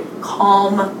pretty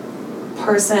calm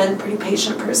person, pretty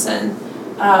patient person,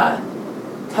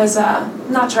 because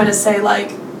I'm not trying to say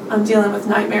like I'm dealing with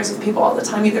nightmares with people all the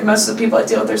time either. Most of the people I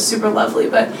deal with are super lovely,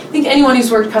 but I think anyone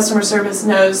who's worked customer service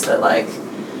knows that like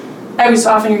every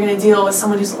so often you're going to deal with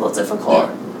someone who's a little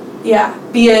difficult. Yeah,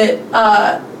 be it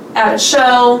at a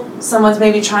show, someone's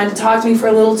maybe trying to talk to me for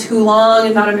a little too long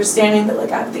and not understanding that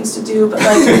like I have things to do, but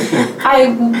like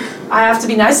I have to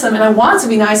be nice to them, and I want to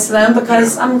be nice to them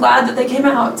because I'm glad that they came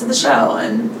out to the show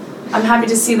and I'm happy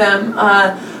to see them.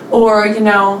 Or, you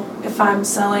know, if I'm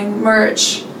selling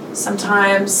merch,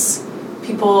 sometimes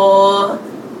people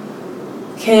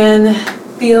can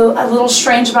be a little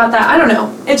strange about that. I don't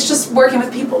know. It's just working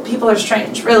with people. People are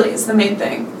strange, really, is the main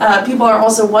thing. People are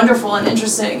also wonderful and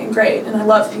interesting and great, and I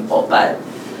love people, but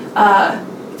I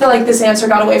feel like this answer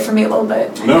got away from me a little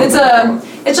bit. No.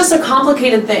 It's just a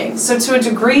complicated thing. So to a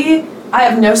degree, I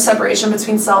have no separation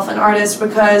between self and artist,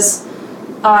 because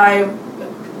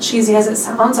cheesy as it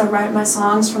sounds, I write my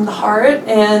songs from the heart,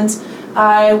 and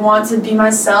I want to be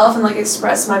myself and like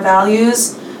express my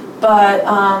values, but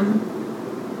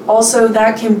also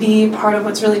that can be part of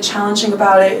what's really challenging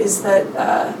about it, is that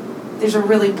there's a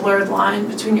really blurred line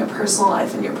between your personal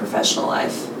life and your professional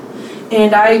life.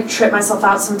 And I trip myself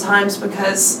out sometimes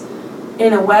because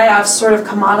in a way I've sort of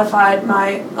commodified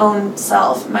my own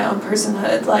self, my own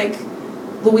personhood. Like,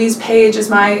 Louise Page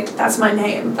that's my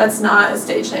name. That's not a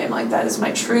stage name. Like, that is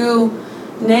my true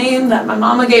name that my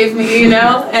mama gave me, you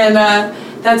know? And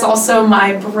that's also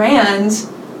my brand.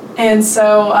 And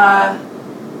so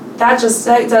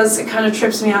it kind of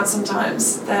trips me out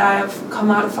sometimes that I have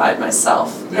commodified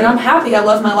myself. Yeah. And I'm happy, I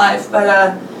love my life,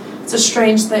 but it's a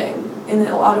strange thing in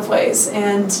a lot of ways.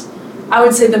 And I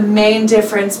would say the main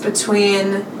difference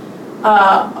between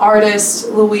artist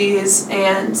Louise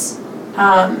and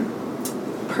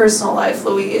personal life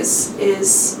Louise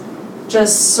is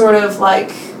just sort of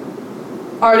like,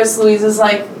 artist Louise is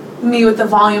like me with the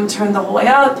volume turned the whole way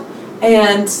up,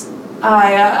 and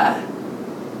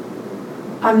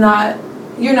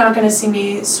you're not going to see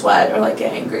me sweat or like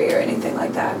get angry or anything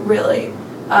like that, really.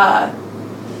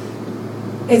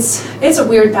 It's a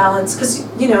weird balance, because,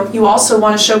 you know, you also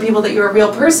want to show people that you're a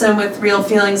real person with real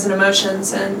feelings and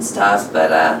emotions and stuff,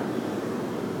 but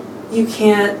you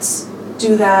can't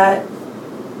do that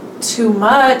too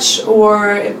much,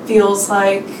 or it feels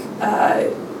like,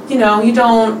 you know, you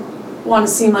don't want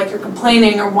to seem like you're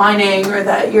complaining or whining, or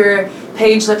that your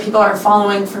page that people are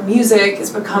following for music is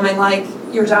becoming like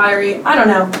your diary. I don't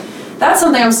know. That's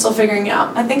something I'm still figuring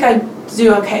out. I think I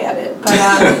do okay at it, but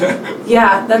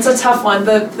yeah, that's a tough one.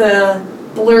 The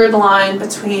blurred line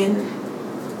between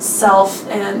self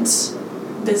and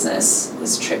business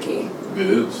is tricky. It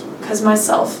is. Because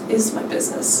myself is my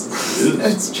business. It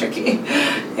is. It's tricky.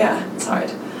 Yeah, it's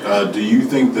hard. Do you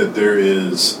think that there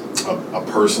is a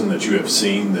person that you have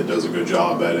seen that does a good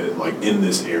job at it, like in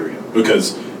this area?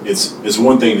 Because it's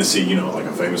one thing to see, like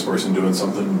a famous person doing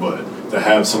something, but to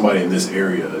have somebody in this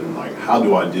area and like, how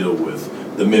do I deal with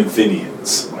the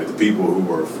Memphinians, like the people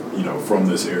who are, from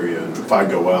this area? And if I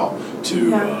go out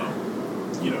to,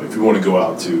 if you want to go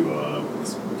out to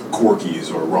Corky's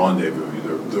or Rendezvous,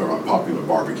 there are popular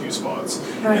barbecue spots.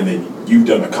 Right. And then you've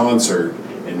done a concert,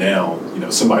 and now,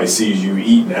 somebody sees you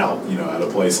eating out, at a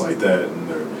place like that, and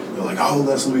they're like, oh,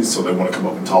 that's Louise, so they want to come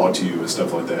up and talk to you and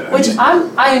stuff like that. Which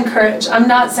I encourage. I'm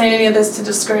not saying any of this to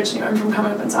discourage anyone from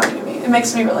coming up and talking to me. It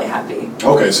makes me really happy.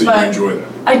 Okay, so you enjoy that.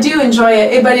 I do enjoy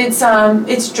it, but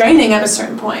it's draining at a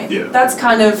certain point. Yeah. That's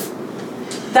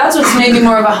what's made me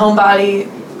more of a homebody.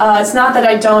 It's not that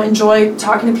I don't enjoy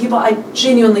talking to people. I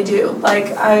genuinely do.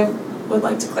 Like, I would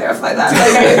like to clarify that.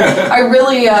 Like, I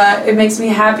really, it makes me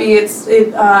happy. It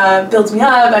builds me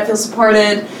up. I feel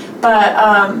supported.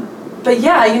 But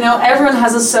yeah, everyone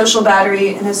has a social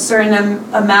battery and a certain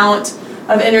amount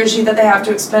of energy that they have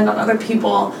to expend on other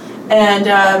people. And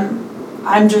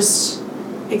I'm just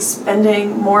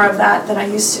expending more of that than I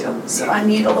used to. So I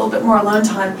need a little bit more alone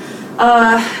time.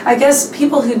 I guess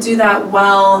people who do that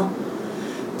well,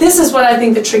 this is what I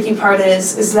think the tricky part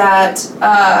is that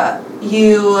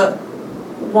you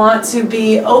want to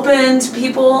be open to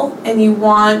people and you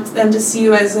want them to see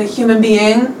you as a human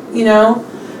being,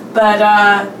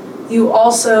 but you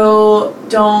also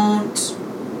don't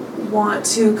want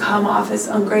to come off as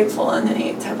ungrateful in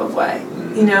any type of way,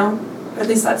 At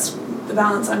least that's the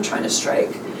balance I'm trying to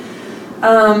strike.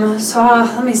 So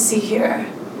let me see here.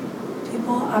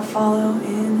 People I follow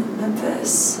in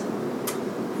Memphis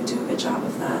who do a good job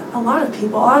of that. A lot of the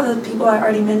people I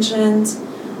already mentioned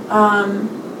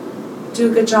do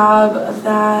a good job of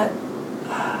that.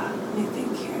 Let me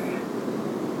think here.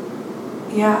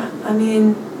 Yeah,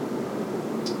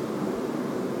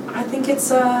 I think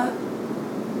it's a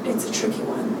tricky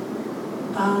one.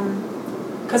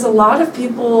 Because a lot of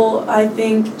people, I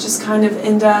think, just kind of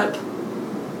end up,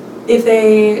 if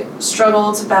they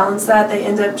struggle to balance that, they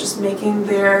end up just making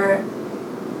their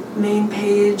main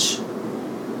page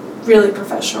really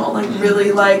professional, like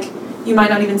really like, you might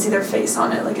not even see their face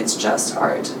on it, like it's just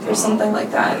art or something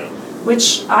like that,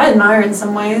 which I admire in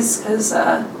some ways, because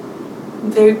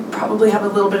they probably have a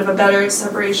little bit of a better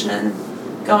separation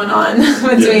going on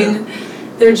between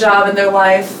their job and their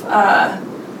life.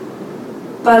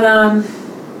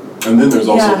 And then there's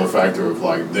also the factor of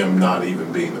like them not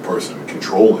even being the person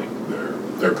controlling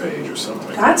their page or something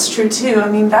like That's true too.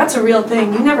 That's a real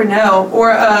thing. You never know.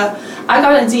 Or I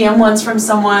got a DM once from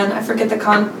someone, I forget the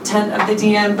content of the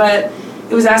DM, but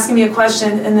it was asking me a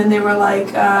question, and then they were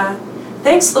like,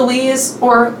 thanks Louise,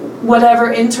 or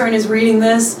whatever intern is reading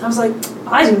this. I was like,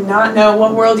 I do not know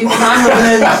what world you think I'm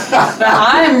living in, but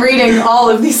I am reading all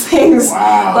of these things.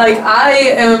 Wow. Like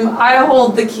I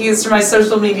hold the keys to my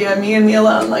social media, me and me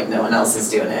alone, like no one else is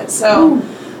doing it. So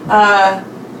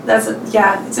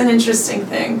it's an interesting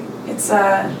thing. It's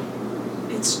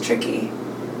tricky.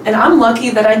 And I'm lucky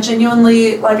that I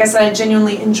genuinely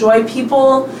enjoy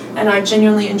people, and I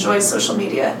genuinely enjoy social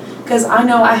media, because I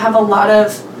know I have a lot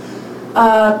of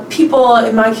people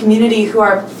in my community who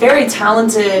are very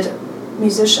talented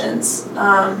musicians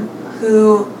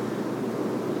who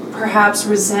perhaps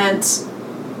resent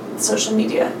social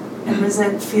media and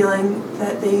resent feeling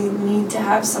that they need to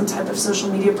have some type of social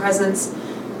media presence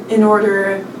in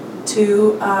order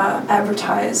to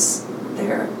advertise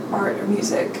their art or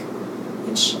music,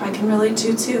 which I can relate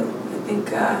to too. I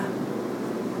think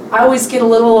I always get a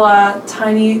little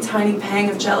tiny pang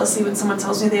of jealousy when someone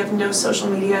tells me they have no social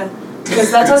media, because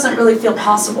that doesn't really feel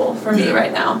possible for me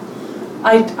right now.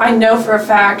 I know for a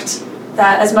fact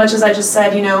that as much as I just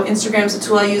said, Instagram's a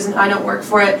tool I use and I don't work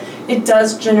for it, it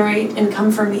does generate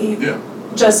income for me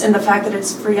just in the fact that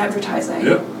it's free advertising.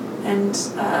 Yeah. And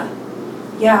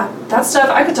that stuff,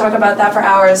 I could talk about that for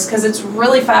hours, because it's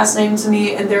really fascinating to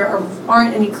me and there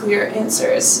aren't any clear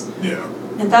answers. Yeah.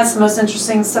 And that's the most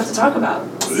interesting stuff to talk about.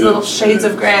 It's little shades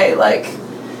of gray, like,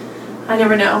 I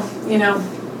never know,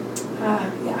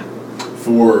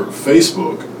 For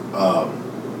Facebook,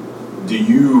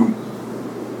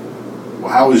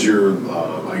 how is your,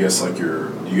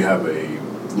 do you have a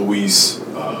Louise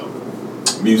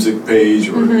music page,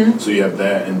 or so you have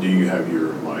that, and do you have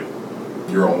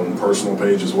your own personal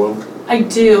page as well? I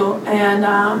do, and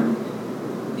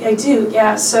I do,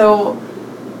 yeah. So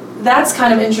that's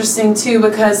kind of interesting too,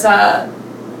 because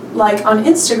like on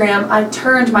Instagram, I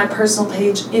turned my personal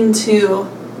page into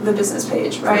the business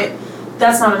page, right?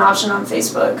 That's not an option on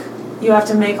Facebook. You have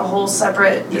to make a whole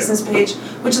separate business page,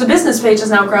 which the business page has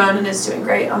now grown and is doing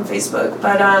great on Facebook.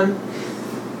 But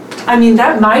I mean,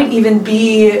 that might even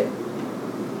be,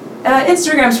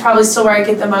 Instagram's probably still where I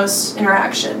get the most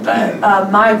interaction, but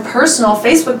my personal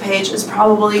Facebook page is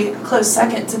probably a close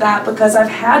second to that because I've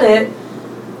had it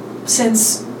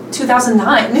since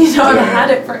 2009. You know, I've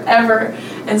had it forever.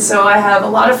 And so I have a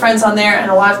lot of friends on there and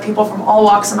a lot of people from all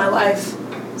walks of my life,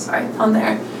 on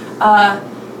there.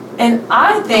 And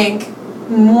I think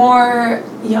more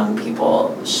young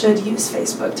people should use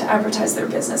Facebook to advertise their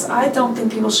business. I don't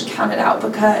think people should count it out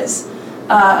because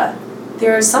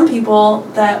there are some people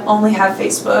that only have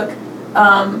Facebook.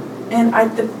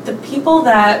 And the people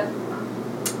that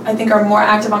I think are more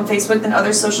active on Facebook than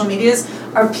other social medias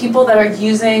are people that are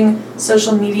using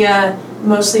social media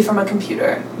mostly from a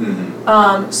computer.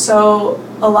 So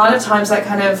a lot of times that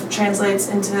kind of translates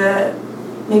into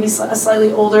maybe a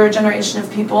slightly older generation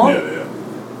of people.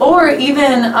 Or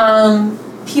even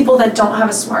people that don't have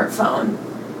a smartphone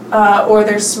or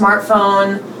their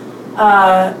smartphone.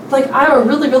 Like I have a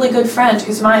really, really good friend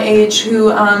who's my age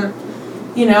who,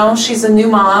 you know, she's a new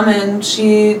mom and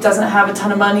she doesn't have a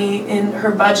ton of money in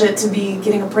her budget to be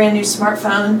getting a brand new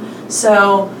smartphone.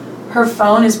 So her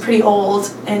phone is pretty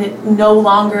old and it no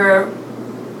longer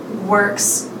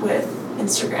works with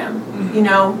Instagram. You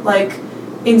know, like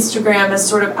Instagram has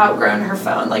sort of outgrown her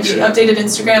phone. Like she updated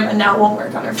Instagram and now it won't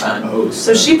work on her phone.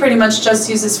 So she pretty much just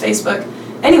uses Facebook.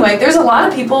 Anyway, there's a lot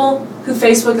of people who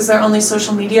Facebook is their only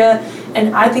social media,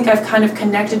 and I think I've kind of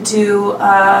connected to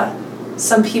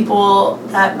some people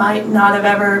that might not have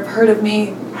ever heard of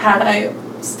me had I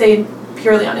stayed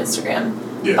purely on Instagram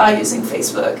by using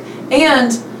Facebook.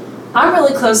 And I'm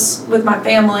really close with my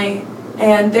family,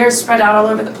 and they're spread out all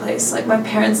over the place. Like my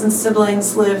parents and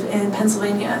siblings live in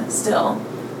Pennsylvania still.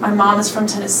 My mom is from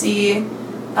Tennessee,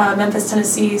 Memphis,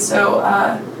 Tennessee, so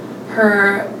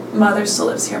her mother still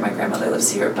lives here, my grandmother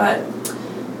lives here, but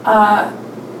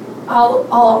I'll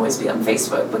always be on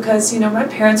Facebook because, you know, my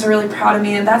parents are really proud of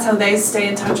me and that's how they stay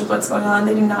in touch with what's going on.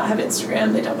 They do not have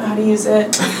Instagram, they don't know how to use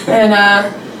it. And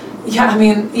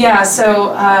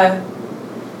so I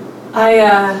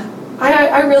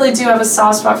really do have a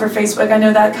soft spot for Facebook. I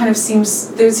know that there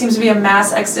seems to be a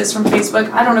mass exodus from Facebook.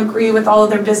 I don't agree with all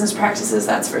of their business practices,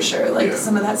 that's for sure. Like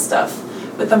some of that stuff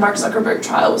with the Mark Zuckerberg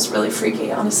trial was really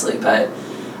freaky, honestly, but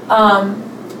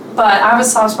I have a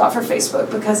soft spot for Facebook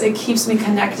because it keeps me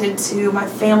connected to my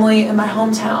family and my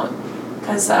hometown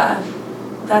because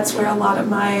that's where a lot of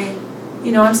my,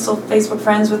 you know, I'm still Facebook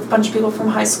friends with a bunch of people from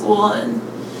high school and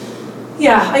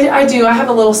I do. I have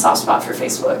a little soft spot for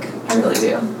Facebook. I really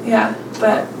do. Yeah,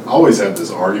 but I always have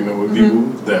this argument with people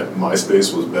that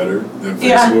MySpace was better than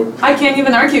Facebook. I can't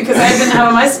even argue because I didn't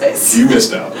have a MySpace. You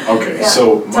missed out. Okay,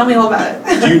 so tell me all about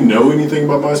it. Do you know anything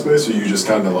about MySpace, or you just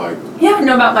kind of like? Yeah, I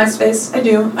know about MySpace. I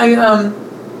do. I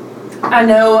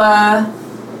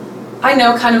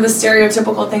know kind of the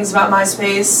stereotypical things about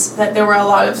MySpace. That there were a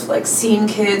lot of like scene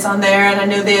kids on there, and I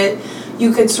know that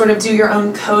you could sort of do your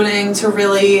own coding to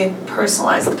really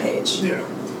personalize the page. Yeah,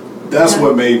 that's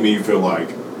what made me feel like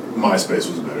MySpace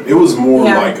was better. It was more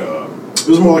like a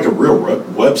real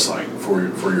website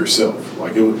for yourself.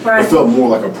 Like it felt more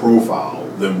like a profile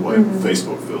than what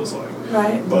Facebook feels like.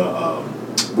 Right. But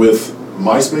with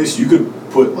MySpace, you could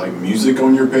put like music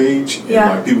on your page, and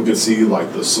like people could see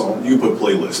like the song. You could put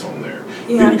playlists on there.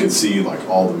 People could see like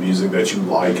all the music that you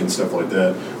like and stuff like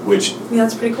that, which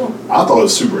that's pretty cool. I thought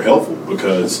was super helpful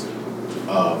because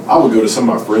I would go to some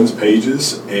of my friends'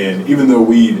 pages, and even though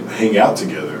we'd hang out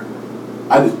together,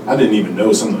 I didn't even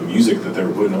know some of the music that they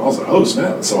were putting on. I was like, oh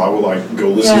snap! So I would like go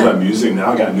listen to that music.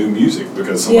 Now I got new music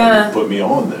because somebody put me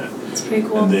on that. It's pretty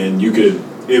cool. And then you could.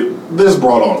 This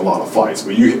brought on a lot of fights,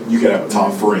 but you could have a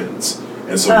top friends,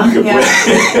 and so you could put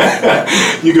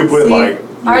you could put like.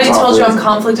 I already told you I'm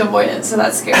conflict avoidant, so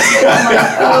that scares me. I'm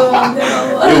like, oh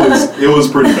no. It was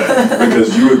pretty bad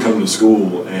because you would come to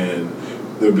school and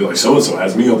they'd be like, so and so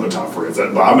has me on their top friends,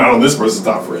 but I'm not on this person's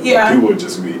top friends. Yeah. People would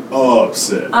just be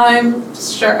upset. I'm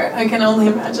sure. I can only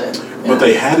imagine. But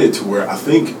they had it to where I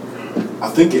think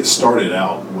it started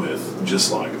out with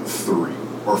just like 3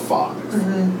 or 5,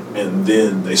 and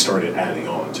then they started adding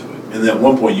on to it. And at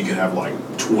one point you could have like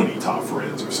 20 top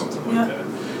friends or something like that.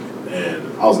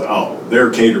 And I was like, oh,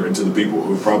 they're catering to the people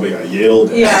who probably got yelled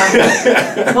at.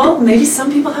 Yeah. Well, maybe some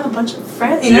people have a bunch of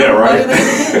friends, you know?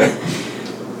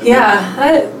 Yeah,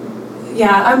 right.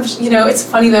 I'm, you know, it's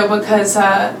funny though because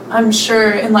I'm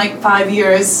sure in like 5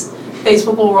 years,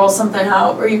 Facebook will roll something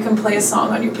out where you can play a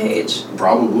song on your page.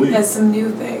 Probably. As some new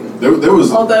thing. There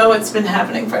was. Although it's been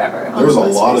happening forever. There was a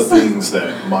lot of things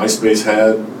that MySpace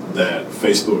had that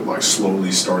Facebook like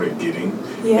slowly started getting.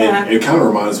 Yeah. And it kind of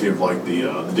reminds me of like the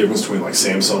difference between like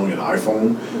Samsung and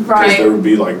iPhone. Right. Because there would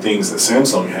be like things that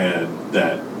Samsung had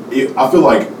that I feel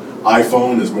like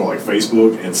iPhone is more like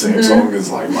Facebook and Samsung is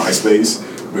like MySpace,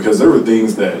 because there were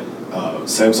things that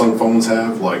Samsung phones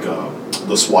have, like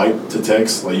the swipe to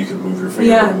text, like you can move your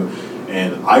finger over.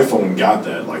 And iPhone got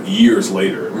that like years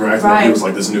later. Remember, acting like it was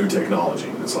like this new technology.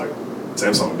 It's like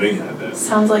Samsung Bing had that.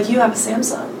 Sounds like you have a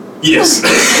Samsung. Yes.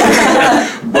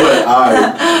 But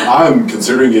I'm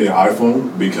considering getting an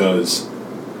iPhone because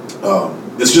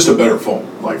it's just a better phone.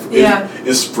 Like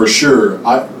it's for sure.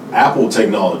 Apple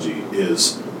technology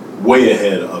is way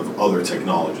ahead of other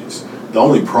technologies. The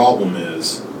only problem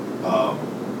is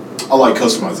I like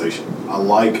customization. I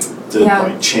like to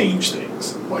like change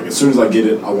things. Like as soon as I get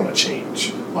it, I want to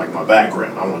change. Like my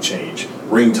background, I want to change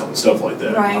ringtone, stuff like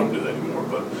that. I don't do that anymore.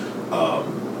 But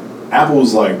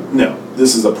Apple's like, no,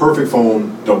 this is a perfect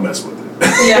phone. Don't mess with it.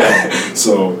 Yeah.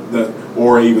 So that,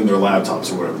 or even their laptops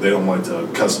or whatever, they don't like to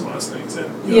customize things. And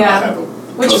I have a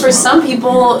which for some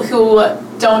people who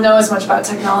don't know as much about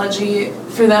technology,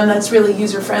 for them that's really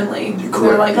user friendly.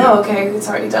 They're like, oh, okay, it's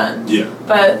already done. Yeah.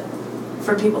 But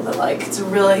for people that like to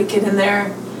really get in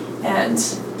there and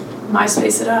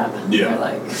MySpace it up, they're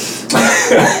like.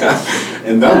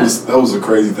 And that was a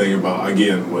crazy thing about,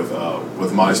 again, with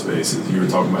MySpace, is you were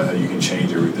talking about how you can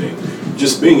change everything.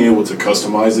 Just being able to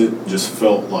customize it just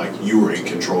felt like you were in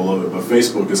control of it. But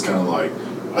Facebook is kind of like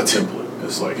a template.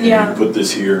 It's like, hey, you put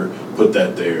this here, put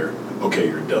that there, okay,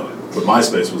 you're done. But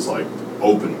MySpace was like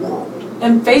open world.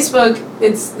 And Facebook,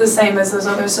 it's the same as those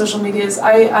other social medias.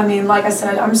 I mean, like I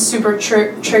said, I'm super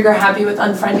trigger happy with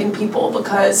unfriending people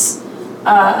because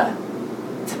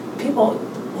people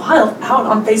wild out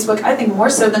on Facebook, I think more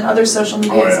so than other social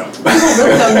medias. Oh, yeah. People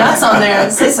really go nuts on there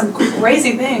and say some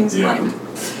crazy things. Yeah. Like,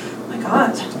 oh my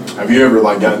God. Have you ever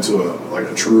like gotten into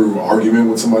a true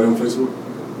argument with somebody on Facebook?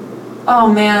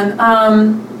 Oh man,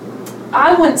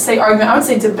 I wouldn't say argument. I would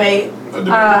say debate.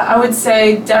 I would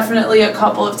say definitely a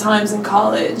couple of times in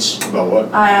college. About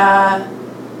what? I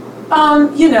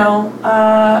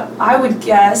would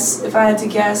guess, if I had to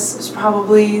guess, it's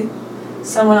probably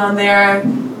someone on there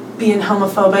being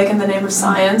homophobic in the name of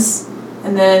science,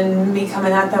 and then me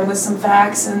coming at them with some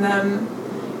facts, and them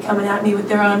coming at me with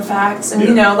their own facts, and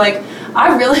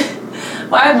I really.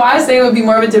 Why I say it would be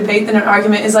more of a debate than an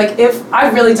argument is like, if I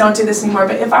really don't do this anymore,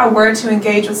 but if I were to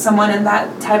engage with someone in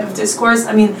that type of discourse,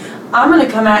 I mean, I'm going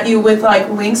to come at you with like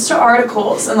links to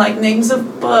articles and like names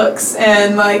of books,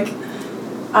 and like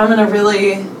I'm going to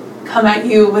really come at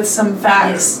you with some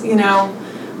facts,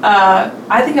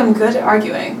 I think I'm good at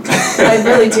arguing. I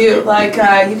really do. Like,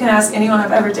 you can ask anyone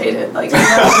I've ever dated. Like, you're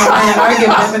not going to find an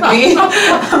argument with me.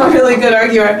 I'm a really good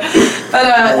arguer. But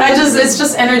it's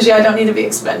just energy I don't need to be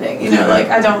expending. Like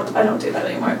I don't do that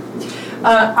anymore.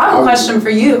 I have a question for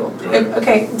you.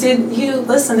 Okay, did you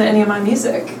listen to any of my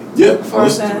music? Yeah.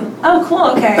 Oh,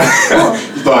 cool. Okay. Cool.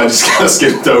 You thought I just kind of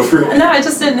skipped over it? No, I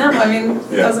just didn't know. I mean,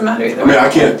 it doesn't matter either. I mean, I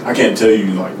can't tell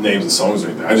you like names of songs or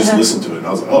anything. I just listened to it and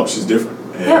I was like, oh, she's different.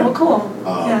 And, well, cool.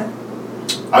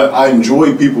 I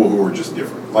enjoy people who are just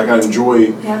different. Like I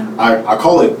enjoy. I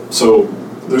call it. So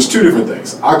there's two different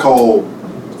things. I call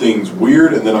things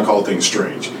weird and then I call things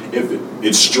strange. If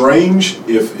it's strange,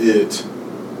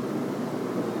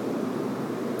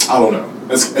 I don't know.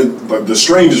 Like the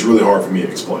strange is really hard for me to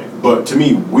explain. But to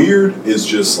me, weird is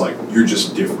just like you're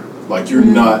just different. Like you're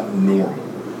not normal.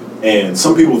 And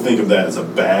some people think of that as a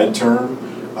bad term.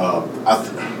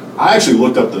 I actually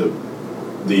looked up the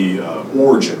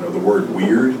origin of the word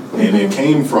weird, and it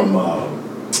came from.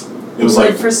 It was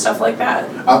like for stuff like that.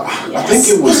 I think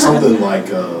it was something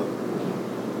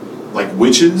like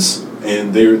witches.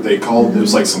 And they called, it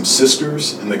was like some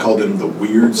sisters, and they called them the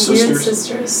Weird Sisters. Weird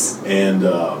Sisters. And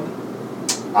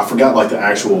I forgot like the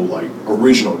actual like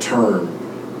original term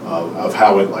of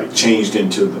how it like changed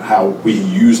into how we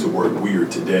use the word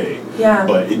weird today. Yeah.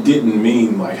 But it didn't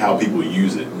mean like how people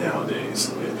use it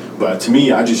nowadays. But to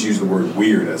me, I just use the word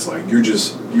weird as like you're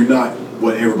not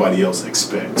what everybody else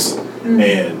expects.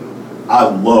 And I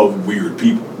love weird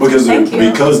people because they're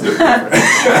different.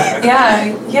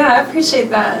 Yeah, I appreciate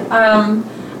that.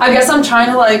 I guess I'm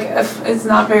trying to like, if it's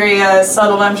not very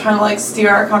subtle, but I'm trying to like steer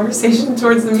our conversation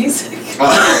towards the music a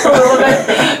little bit,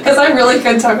 because I really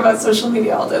could talk about social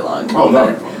media all day long. Oh,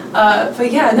 no.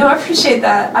 But yeah, no, I appreciate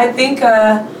that. I think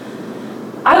I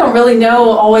don't really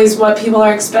know always what people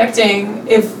are expecting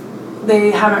if they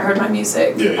haven't heard my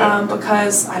music.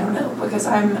 Because I don't know, because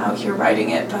I'm out here writing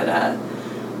it, but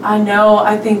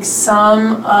I think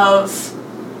some of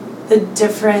the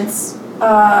difference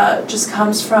just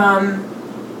comes from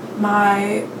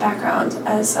my background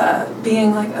as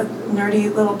being like a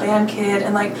nerdy little band kid,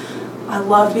 and like I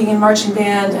loved being in marching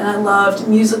band, and I loved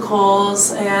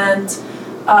musicals, and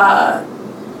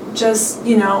just,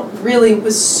 you know, really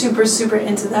was super, super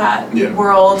into that Yeah.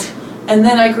 world. And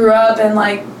then I grew up and,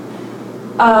 like,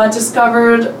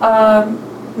 discovered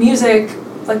music,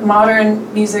 like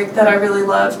modern music that I really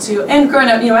love too. And growing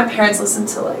up, you know, my parents listened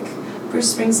to, like,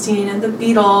 Bruce Springsteen and the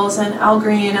Beatles and Al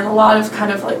Green and a lot of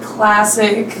kind of, like,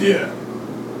 classic, Yeah.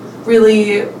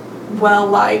 really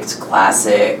well-liked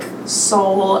classic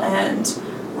soul and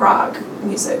rock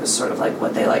music was sort of like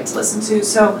what they like to listen to.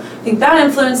 So I think that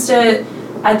influenced it.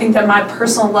 I think that my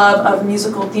personal love of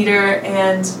musical theater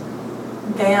and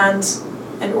band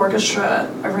and orchestra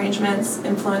arrangements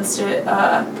influenced it.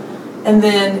 And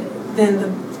then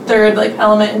the third like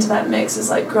element into that mix is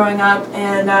like growing up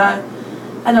and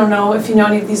I don't know if you know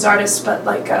any of these artists, but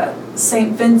like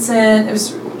St. Vincent,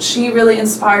 she really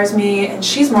inspires me, and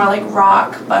she's more like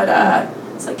rock, but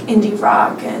it's like indie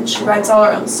rock, and she writes all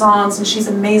her own songs, and she's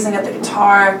amazing at the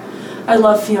guitar. I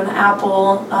love Fiona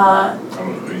Apple. I don't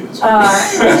know who he is.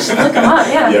 You should look them up,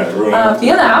 yeah. Yeah, really.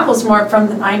 Fiona Apple's more from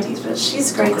the 90s, but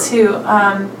she's great too.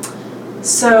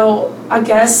 So I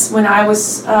guess when I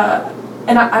was,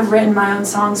 and I've written my own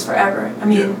songs forever. I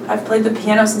mean, I've played the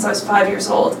piano since I was 5 years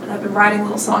old, and I've been writing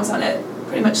little songs on it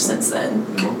pretty much since then.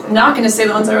 Okay. I'm not going to say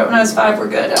the ones I wrote when I was 5 were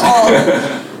good at all.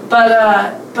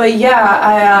 But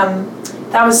yeah,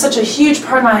 that was such a huge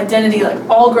part of my identity. Like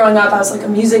all growing up, I was like a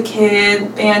music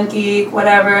kid, band geek,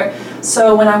 whatever.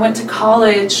 So when I went to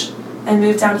college and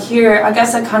moved down here, I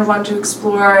guess I kind of wanted to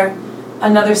explore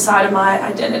another side of my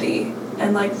identity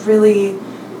and like really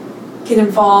get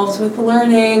involved with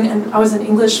learning. And I was an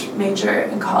English major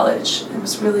in college and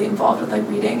was really involved with like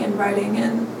reading and writing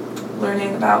and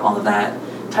learning about all of that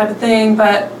type of thing.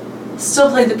 But still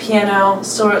played the piano,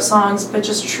 still wrote songs, but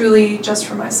just truly just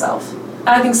for myself. And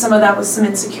I think some of that was some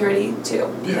insecurity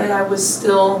too, that I was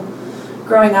still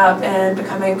growing up and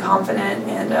becoming confident,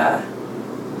 and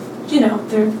you know,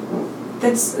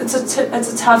 it's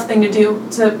a tough thing to do,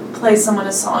 to play someone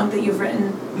a song that you've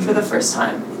written for the first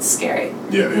time. It's scary.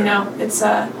 You know, it's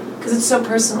because it's so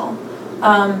personal.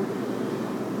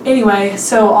 Anyway,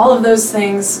 so all of those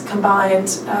things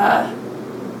combined,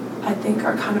 I think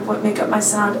are kind of what make up my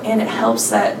sound, and it helps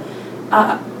that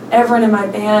everyone in my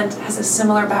band has a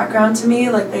similar background to me.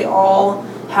 Like they all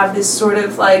have this sort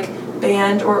of like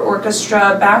band or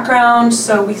orchestra background,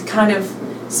 so we kind of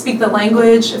speak the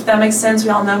language, if that makes sense. We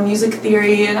all know music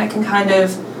theory, and I can kind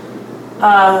of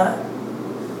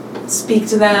speak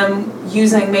to them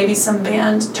using maybe some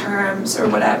band terms or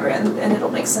whatever, and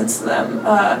it'll make sense to them.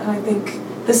 And I think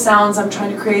the sounds I'm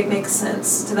trying to create make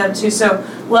sense to them too. So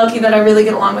lucky that I really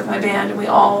get along with my band, and we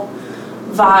all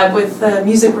vibe with the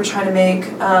music we're trying to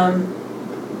make.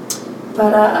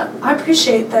 But I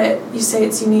appreciate that you say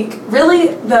it's unique.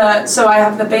 Really, so I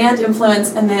have the band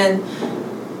influence, and then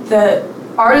the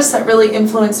artists that really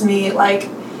influence me, like,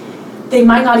 they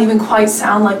might not even quite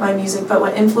sound like my music, but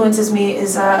what influences me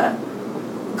is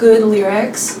good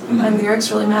lyrics. Mm-hmm. My lyrics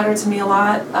really matter to me a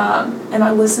lot, and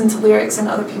I listen to lyrics in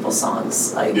other people's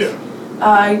songs. Like,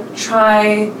 I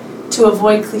try to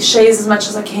avoid cliches as much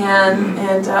as I can,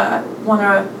 and want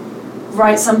to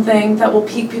write something that will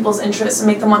pique people's interest and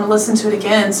make them want to listen to it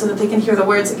again so that they can hear the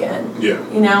words again.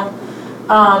 You know?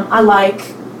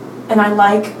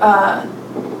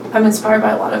 I'm inspired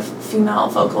by a lot of female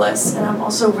vocalists, and I'm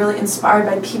also really inspired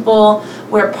by people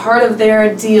where part of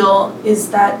their deal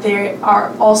is that they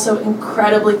are also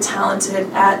incredibly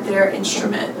talented at their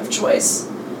instrument of choice.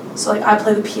 So like I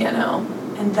play the piano,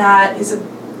 and that is a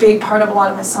big part of a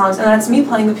lot of my songs, and that's me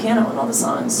playing the piano in all the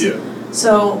songs.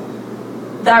 So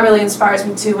that really inspires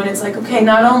me too, when it's like, okay,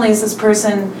 not only is this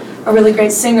person a really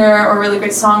great singer or a really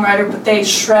great songwriter, but they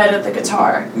shred at the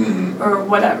guitar, or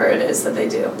whatever it is that they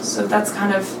do. So that's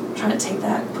kind of trying to take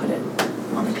that and put it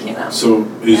on the piano. So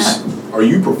are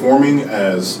you performing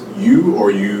as you,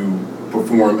 or you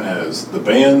perform as the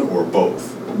band, or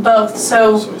both? Both.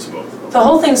 So it's both. The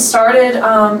whole thing started,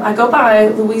 I go by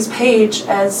Louise Page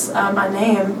as my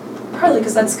name, partly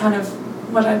because that's kind of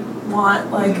what I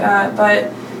want, like,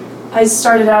 but I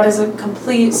started out as a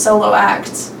complete solo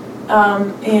act. I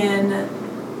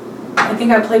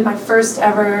think I played my first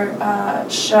ever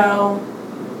show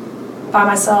by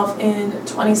myself in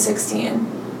 2016.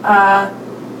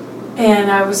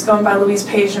 And I was going by Louise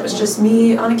Page, and it was just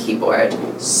me on a keyboard.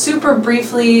 Super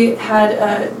briefly had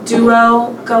a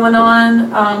duo going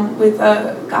on with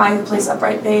a guy who plays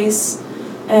upright bass,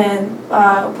 and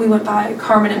we went by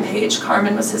Carmen and Page.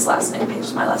 Carmen was his last name, Page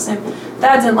was my last name.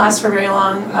 That didn't last for very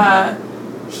long.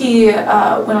 He went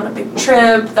on a big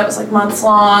trip that was like months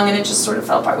long, and it just sort of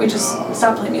fell apart. We just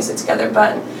stopped playing music together.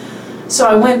 But so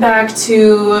I went back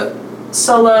to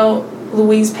solo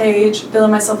Louise Page,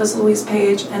 billing myself as Louise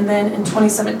Page, and then in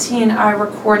 2017 I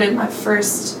recorded my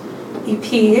first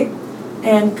EP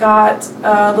and got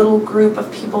a little group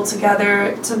of people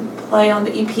together to play on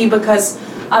the EP because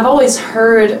I've always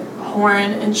heard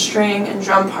horn and string and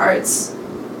drum parts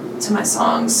to my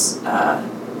songs,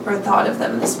 or thought of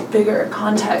them in this bigger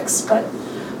context, but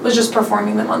was just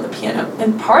performing them on the piano.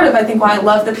 And part of, I think, why I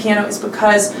love the piano is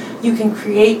because you can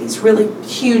create these really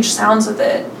huge sounds with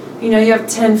it. You know, you have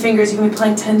 10 fingers, you can be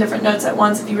playing 10 different notes at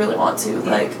once if you really want to.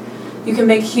 Like, you can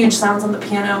make huge sounds on the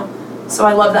piano, so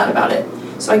I love that about it.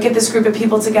 So I get this group of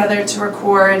people together to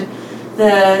record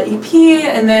the EP,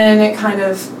 and then it kind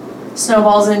of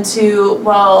snowballs into,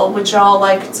 well, would y'all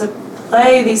like to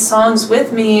play these songs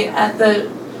with me at the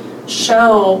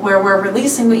show where we're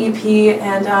releasing the EP?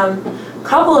 And a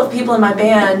couple of people in my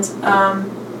band,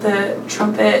 the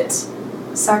trumpet,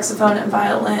 saxophone, and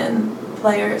violin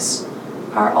players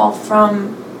are all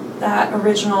from that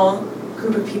original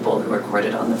group of people who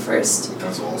recorded on the first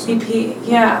That's awesome. EP.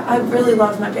 Yeah, I really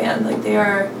love my band. Like, they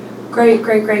are great,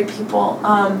 great, great people.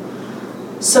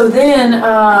 So then,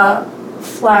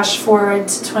 flash forward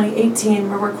to 2018,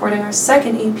 we're recording our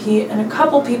second EP, and a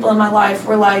couple people in my life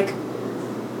were like,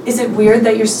 is it weird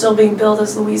that you're still being billed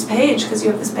as Louise Page because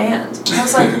you have this band? And I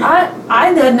was like, I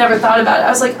had never thought about it. I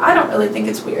was like, I don't really think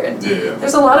it's weird. Yeah.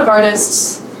 There's a lot of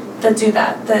artists that do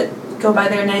that go by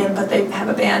their name, but they have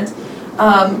a band.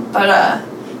 But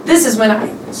this is when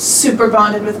I super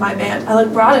bonded with my band. I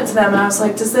like brought it to them, and I was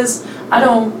like, I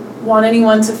don't want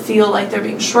anyone to feel like they're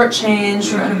being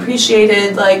shortchanged or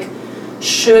unappreciated. Like,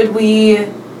 should we,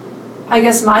 I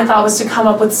guess my thought was to come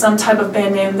up with some type of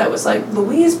band name that was like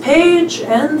Louise Page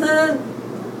and the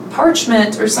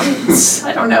Parchment or some,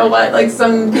 I don't know what, like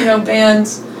some, band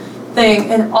thing.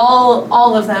 And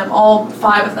all of them, all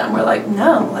 5 of them were like,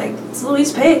 no, like, it's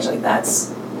Louise Page, like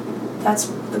that's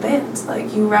the band.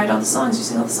 Like, you write all the songs, you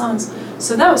sing all the songs.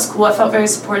 So that was cool. I felt very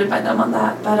supported by them on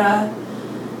that. But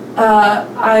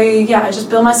I just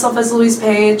bill myself as Louise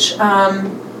Page.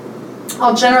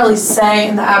 I'll generally say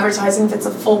in the advertising if it's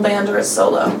a full band or a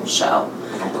solo show.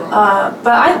 But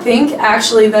I think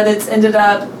actually that it's ended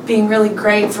up being really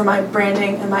great for my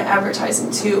branding and my advertising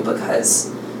too,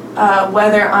 because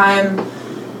whether I'm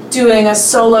doing a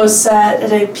solo set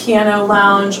at a piano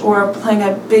lounge or playing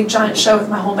a big giant show with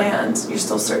my whole band, you're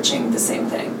still searching the same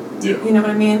thing. Yeah. You know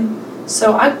what I mean?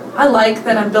 So I like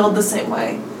that I'm billed the same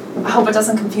way. I hope it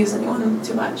doesn't confuse anyone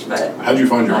too much, but... How'd you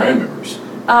find your band members?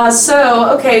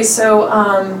 So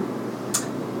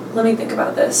let me think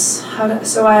about this.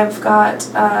 I've got,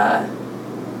 I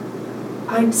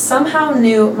somehow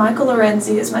knew Michael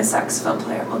Lorenzi is my saxophone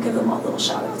player. I'll give them all little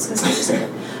shout outs because he's just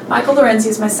Michael Lorenzi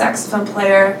is my saxophone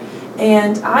player,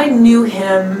 and I knew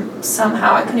him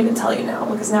somehow. I couldn't even tell you now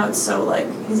because now it's so like,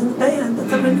 he's in the band,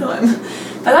 that's how I know him.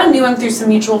 But I knew him through some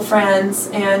mutual friends,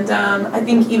 and I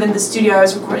think even the studio I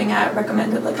was recording at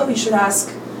recommended, like, oh, you should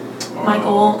ask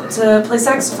Michael to play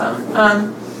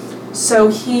saxophone. So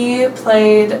he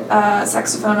played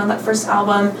saxophone on that first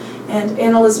album, and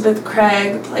Anne Elizabeth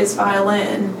Craig plays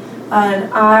violin. And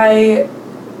I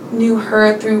knew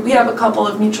her through, we have a couple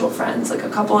of mutual friends, like a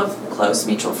couple of close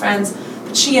mutual friends,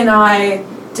 but she and I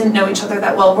didn't know each other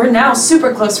that well. We're now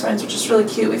super close friends, which is really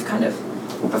cute. We've kind of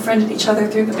befriended each other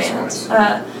through the band. Nice.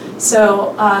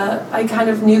 So I kind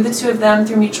of knew the two of them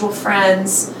through mutual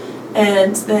friends.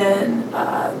 And then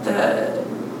the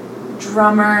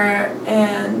drummer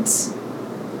and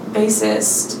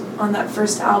bassist on that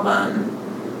first album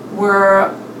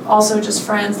were also just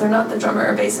friends. They're not the drummer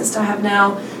or bassist I have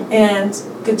now. And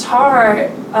guitar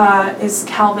is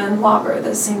Calvin Lauber,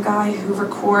 the same guy who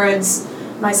records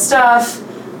my stuff.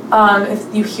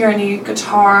 If you hear any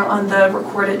guitar on the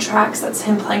recorded tracks, that's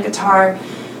him playing guitar.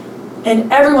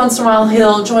 And every once in a while,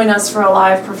 he'll join us for a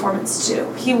live performance,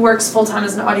 too. He works full-time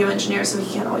as an audio engineer, so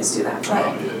he can't always do that.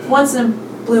 But once in a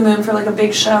blue moon for, like, a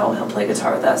big show, he'll play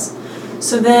guitar with us.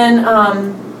 So then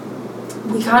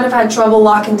we kind of had trouble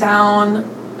locking down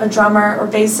a drummer or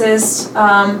bassist.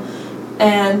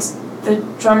 And the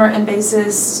drummer and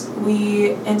bassist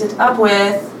we ended up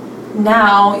with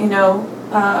now,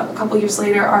 a couple years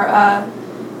later, are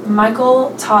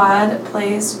Michael Todd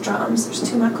plays drums. There's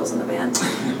 2 Michaels in the band.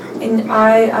 And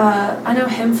I know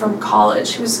him from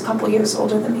college. He was a couple years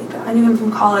older than me, but I knew him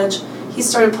from college. He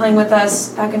started playing with us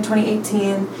back in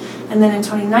 2018. And then in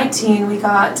 2019, we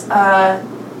got a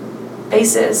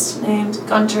bassist named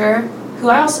Gunter, who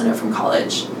I also know from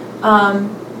college.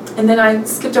 And then I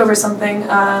skipped over something.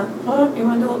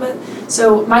 Rewind a little bit.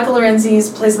 So Michael Lorenzi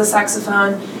plays the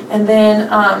saxophone, and then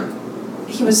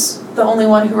he was the only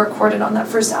one who recorded on that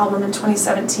first album in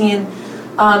 2017.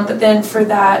 But then for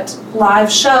that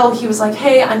live show, he was like,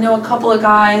 hey, I know a couple of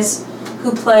guys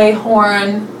who play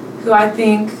horn who I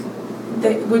think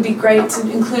that would be great to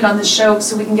include on the show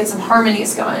so we can get some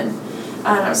harmonies going. And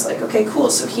I was like, okay, cool.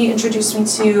 So he introduced me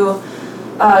to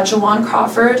Jawan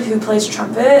Crawford, who plays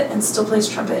trumpet and still plays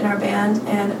trumpet in our band,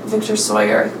 and Victor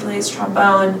Sawyer, who plays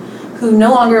trombone, who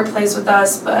no longer plays with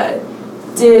us, but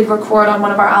did record on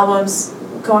one of our albums,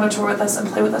 go on a tour with us, and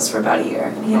play with us for about a year.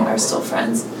 And he and I are still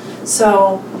friends.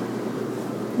 So,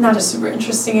 not a super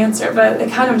interesting answer, but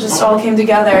it kind of just all came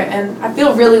together. And I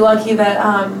feel really lucky that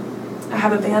I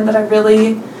have a band that I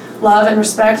really love and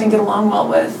respect and get along well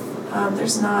with.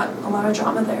 There's not a lot of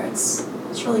drama there. It's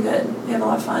really good. We have a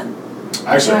lot of fun.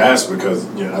 I actually asked because,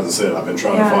 as I said, I've been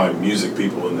trying to find music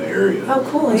people in the area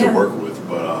to work with.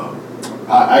 But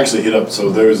I actually hit up, so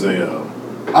there's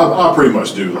I pretty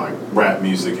much do like rap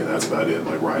music and that's about it,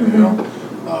 like right now.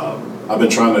 I've been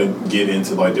trying to get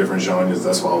into like different genres.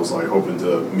 That's why I was like hoping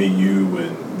to meet you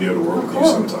and be able to work with you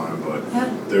sometime.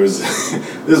 But there's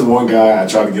this one guy, I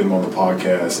tried to get him on the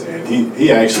podcast, and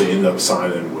he actually ended up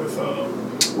signing with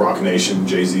Rock Nation,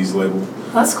 Jay-Z's label.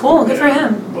 That's cool. Good for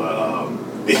him. But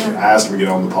I asked him to get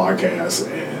on the podcast,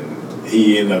 and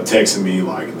he ended up texting me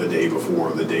like the day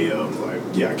before, the day of, like,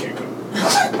 I can't come.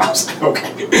 I was like,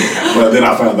 okay. But then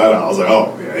I found that out. I was like,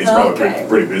 oh, yeah, he's probably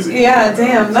pretty busy. Yeah,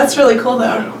 damn. That's really cool,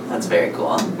 though. Yeah. That's very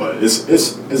cool. But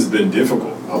it's been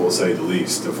difficult, I will say the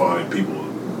least, to find people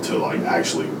to like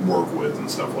actually work with and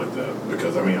stuff like that.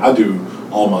 Because, I mean, I do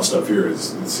all my stuff here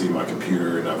is see my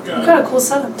computer, and I've got... You've got a cool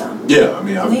setup, though. Yeah, I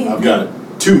mean, I've got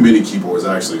 2 MIDI keyboards,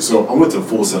 actually. So I went to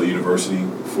Full Sail University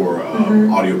for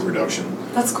audio production.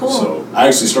 That's cool. So I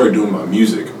actually started doing my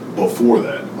music before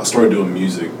that. I started doing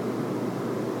music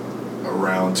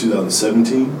around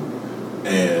 2017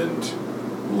 and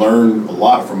learned a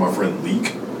lot from my friend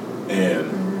Leek. And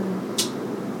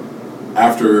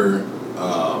after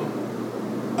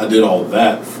I did all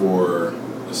that for,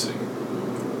 let's see,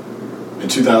 in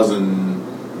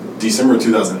December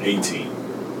 2018,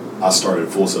 I started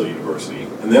Full Sail University.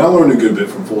 And then I learned a good bit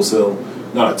from Full Sail,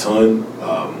 not a ton.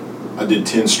 I did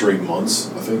 10 straight months,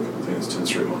 I think it's 10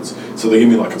 straight months. So they gave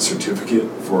me like a certificate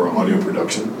for audio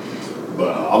production.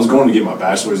 But I was going to get my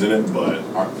bachelor's in it, but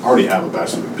I already have a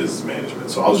bachelor's in business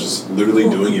management. So I was just literally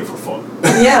doing it for fun.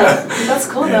 Yeah, that's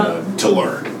cool though. To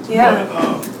learn. Yeah.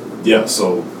 But,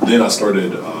 so then I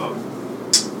started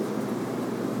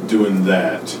doing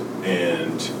that,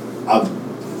 and I've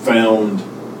found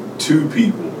 2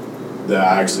 people that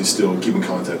I actually still keep in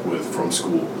contact with from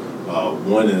school.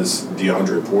 One is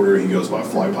DeAndre Porter. He goes by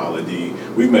Flight Pilot D.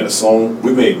 We've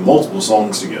made multiple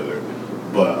songs together,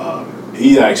 but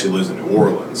he actually lives in New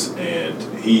Orleans, and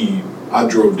I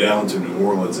drove down to New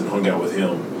Orleans and hung out with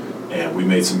him, and we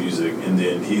made some music, and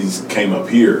then he's came up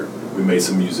here, we made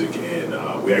some music, and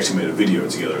we actually made a video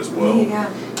together as well. Yeah.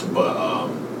 But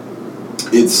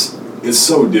it's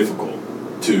so difficult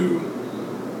to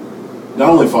not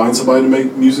only find somebody to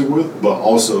make music with, but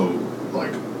also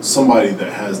like somebody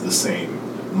that has the same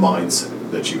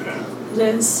mindset that you have. It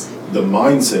is. The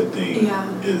mindset thing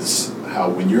is how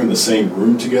when you're in the same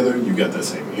room together, you got that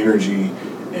same energy,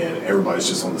 and everybody's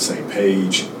just on the same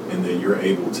page, and then you're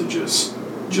able to just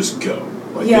go.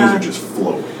 Like things are just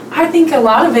flowing. I think a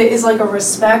lot of it is like a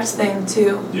respect thing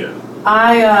too. Yeah.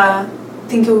 I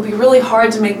think it would be really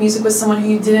hard to make music with someone who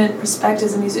you didn't respect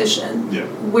as a musician. Yeah.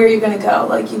 Where are you gonna go?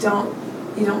 Like you don't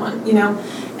want,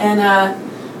 and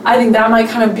I think that might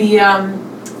kind of be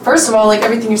first of all, like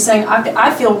everything you're saying,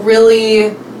 I feel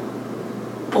really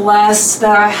blessed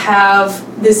that I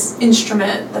have this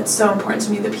instrument that's so important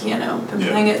to me, the piano. I've been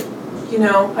playing it,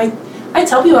 I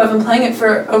tell people I've been playing it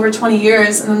for over 20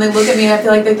 years, and then they look at me and I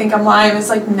feel like they think I'm lying. It's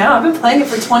like, no, I've been playing it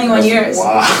for 21 years.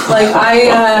 Wow. Like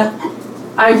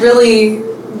I really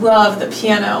love the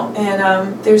piano, and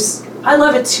I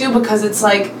love it too because it's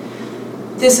like,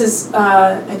 this is,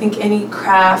 I think any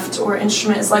craft or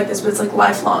instrument is like this, but it's like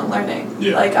lifelong learning.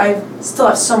 Yeah. Like I still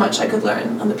have so much I could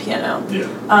learn on the piano. Yeah.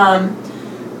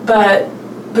 But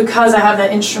because I have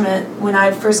that instrument, when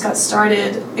I first got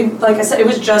started, like I said, it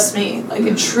was just me. Like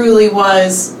it truly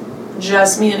was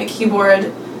just me and a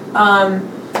keyboard.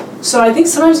 So I think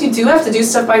sometimes you do have to do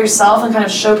stuff by yourself and kind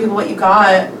of show people what you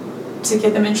got to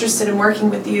get them interested in working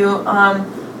with you.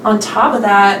 On top of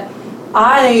that,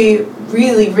 I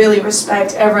really, really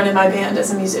respect everyone in my band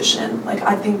as a musician. Like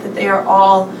I think that they are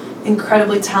all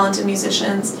incredibly talented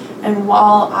musicians. And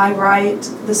while I write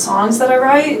the songs that I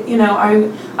write,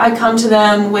 I come to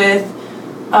them with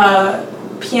a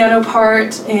piano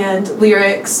part and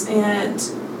lyrics and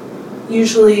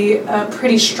usually a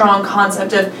pretty strong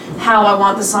concept of how I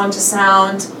want the song to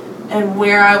sound and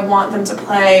where I want them to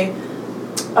play.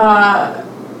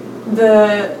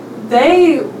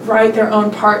 they write their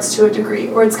own parts to a degree,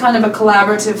 or it's kind of a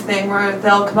collaborative thing where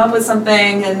they'll come up with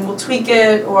something and we'll tweak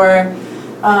it, or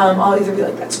I'll either be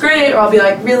like, that's great, or I'll be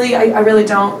like, really, I really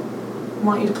don't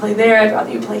want you to play there, I'd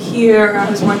rather you play here, or I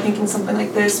was more thinking something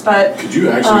like this, but... Could you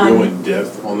actually go in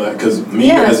depth on that? Because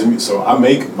so I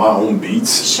make my own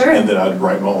beats, sure. And then I'd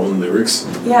write my own lyrics,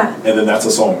 yeah, and then that's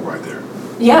a song right there.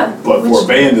 Yeah. But for a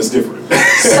band, it's different.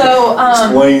 So,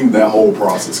 explain that whole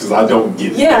process, because I don't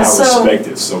get it, and I respect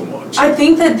it so much. I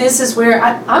think that this is where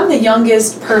I'm the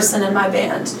youngest person in my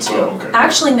band, too. Oh, okay.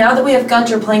 Actually, now that we have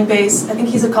Gunter playing bass, I think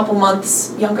he's a couple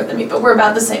months younger than me, but we're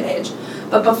about the same age.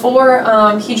 But before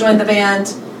he joined the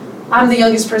band, I'm the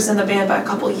youngest person in the band by a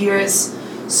couple years.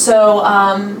 So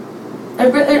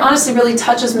it honestly really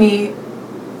touches me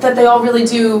that they all really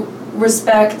do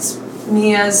respect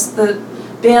me as the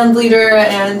band leader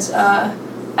and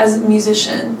as a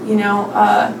musician, you know.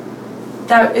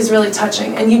 That is really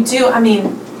touching. And you do, I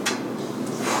mean,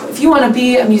 if you want to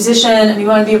be a musician and you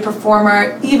want to be a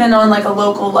performer, even on like a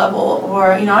local level,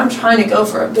 or, you know, I'm trying to go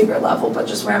for a bigger level, but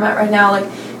just where I'm at right now, like,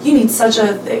 you need such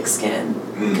a thick skin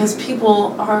because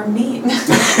people are mean.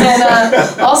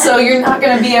 And also, you're not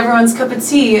going to be everyone's cup of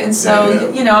tea. And so,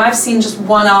 you know, I've seen just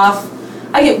one-off,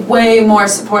 I get way more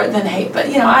support than hate, but,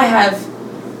 you know, I have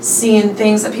seen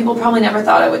things that people probably never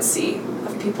thought I would see,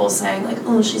 of people saying, like,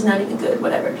 oh, she's not even good,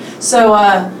 whatever. So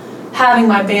having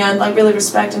my band, like, really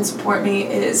respect and support me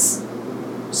is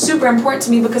super important to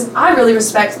me because I really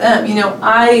respect them. You know,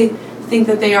 I think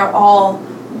that they are all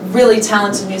really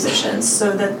talented musicians,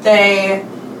 so that they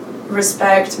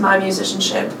respect my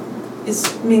musicianship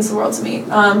means the world to me.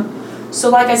 So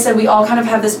like I said, we all kind of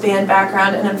have this band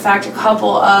background, and in fact a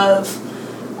couple of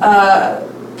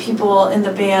people in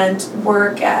the band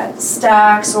work at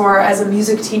Stax or as a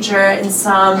music teacher in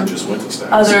some I just went to Stax.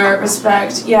 Other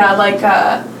respect. Yeah, like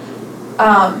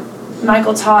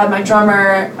Michael Todd, my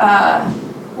drummer,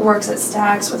 works at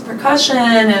Stax with percussion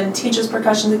and teaches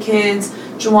percussion to kids.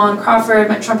 Jawan Crawford,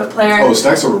 my trumpet player. Oh,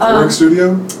 Stax a recording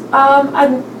studio?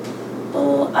 I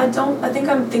think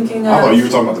I'm thinking of... I thought you were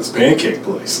talking about this pancake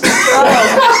place. No,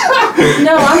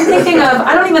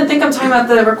 I don't even think I'm talking about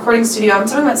the recording studio. I'm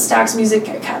talking about Stax Music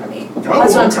Academy.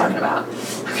 That's what I'm talking about.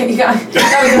 Okay, you got me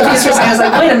confused for a second. I was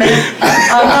like, wait a minute.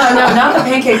 No, not the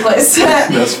pancake place.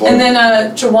 That's funny. And then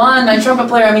Jawan, my trumpet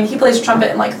player, I mean, he plays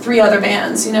trumpet in like 3 other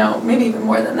bands, you know, maybe even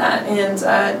more than that,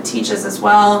 and teaches as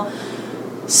well.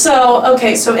 So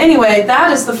anyway,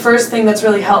 that is the first thing that's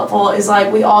really helpful, is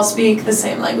like we all speak the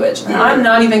same language. And I'm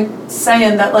not even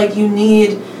saying that like you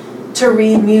need to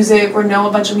read music or know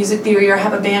a bunch of music theory or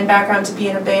have a band background to be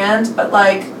in a band, but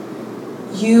like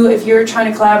if you're trying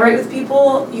to collaborate with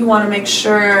people, you want to make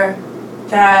sure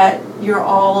that you're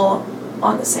all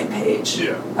on the same page.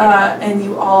 And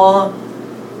you all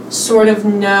sort of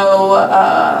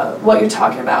know what you're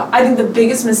talking about. I think the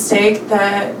biggest mistake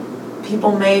that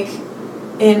people make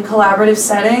in collaborative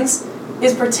settings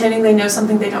is pretending they know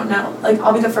something they don't know. Like,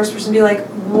 I'll be the first person to be like,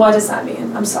 what does that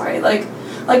mean? I'm sorry. Like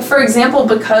for example,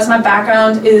 because my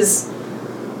background is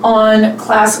on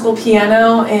classical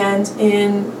piano and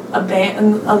in a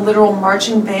band, a literal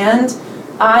marching band,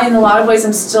 I, in a lot of ways,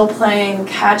 am still playing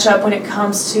catch up when it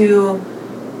comes to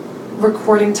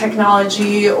recording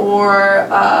technology or,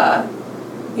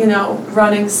 you know,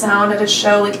 running sound at a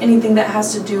show, like anything that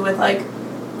has to do with like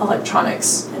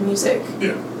electronics and music.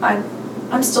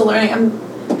 I'm still learning.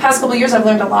 Past couple of years I've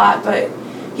learned a lot, but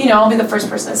you know, I'll be the first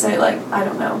person to say like, I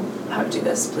don't know how to do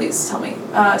this, please tell me.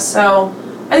 So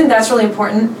I think that's really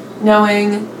important,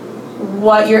 knowing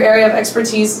what your area of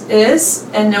expertise is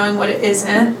and knowing what it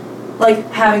isn't. Like,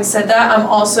 having said that, I'm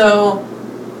also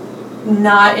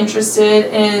not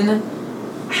interested in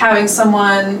having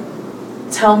someone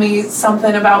tell me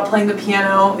something about playing the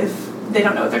piano if they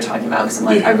don't know what they're talking about, because I'm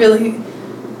like, I really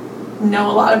know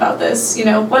a lot about this, you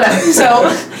know, whatever. So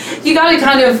you got to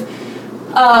kind of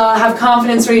have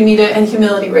confidence where you need it and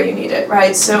humility where you need it,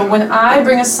 right? So when I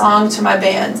bring a song to my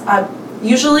band, I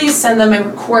usually send them a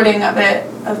recording of it,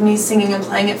 of me singing and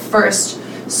playing it first,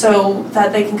 so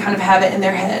that they can kind of have it in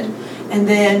their head. And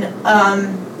then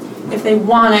if they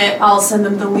want it, I'll send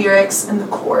them the lyrics and the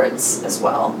chords as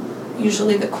well.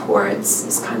 Usually the chords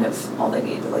is kind of all they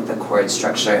need, like the chord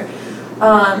structure.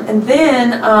 And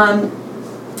then I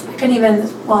can even,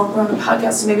 well, we're on a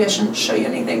podcast, so maybe I shouldn't show you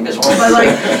anything visual, but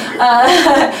like,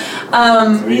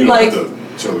 you don't have to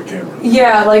show the camera.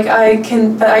 Yeah, like I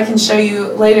can show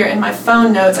you later in my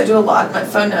phone notes. I do a lot in my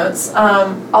phone notes.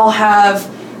 I'll have,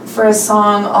 for a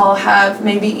song, I'll have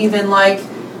maybe even like,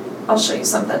 I'll show you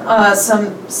something.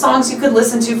 Some songs you could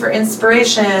listen to for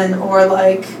inspiration, or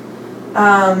like,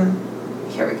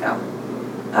 here we go.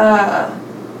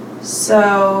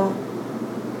 So.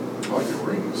 I like your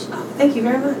rings. Oh, thank you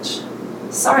very much.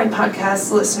 Sorry,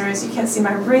 podcast listeners, you can't see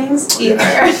my rings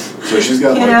either. So she's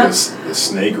got like this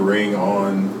snake ring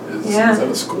on. Is that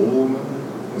a skull?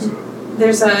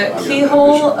 There's a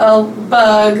keyhole, a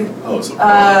bug, it's a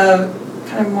bug.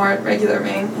 kind of more regular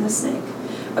ring, and a snake.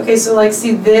 Okay, so like,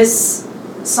 see this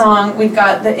song, we've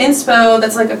got the inspo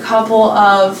that's like a couple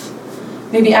of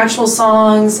maybe actual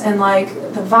songs and like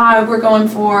the vibe we're going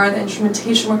for, the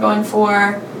instrumentation we're going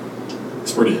for.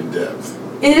 It's pretty in depth.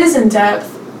 It is in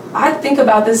depth. I think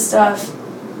about this stuff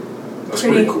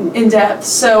pretty cool. in depth.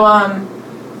 So,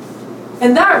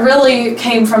 and that really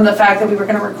came from the fact that we were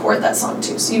going to record that song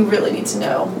too. So you really need to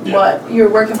know what you're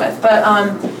working with. But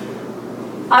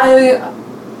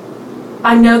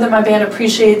I know that my band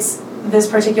appreciates this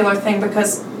particular thing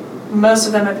because most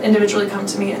of them have individually come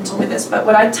to me and told me this. But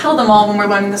what I tell them all when we're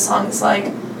learning the song is like,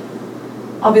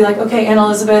 I'll be like, okay, Anna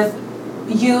Elizabeth,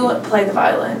 you play the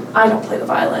violin. I don't play the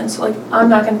violin. So like, I'm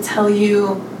not going to tell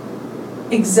you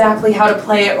exactly how to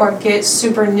play it or get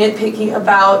super nitpicky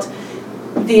about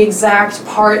the exact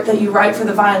part that you write for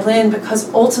the violin,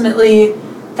 because ultimately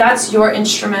that's your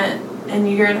instrument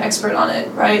and you're an expert on it,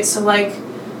 right? So like,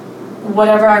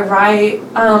 whatever I write,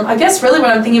 I guess really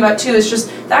what I'm thinking about too is just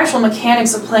the actual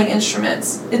mechanics of playing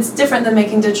instruments. It's different than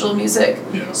making digital music.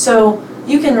 Yeah. So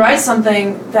you can write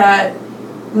something that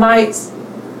might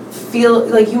feel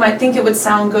like you might think it would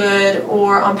sound good,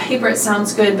 or on paper it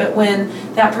sounds good, but when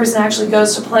that person actually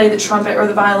goes to play the trumpet or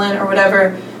the violin or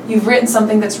whatever, you've written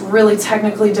something that's really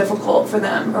technically difficult for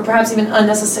them, or perhaps even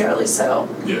unnecessarily so.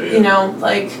 You know,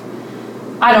 like,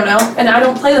 I don't know, and I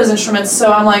don't play those instruments,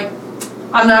 so I'm like,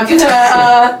 I'm not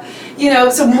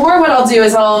gonna, so more what I'll do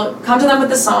is I'll come to them with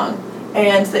the song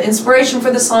and the inspiration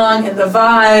for the song and the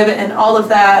vibe and all of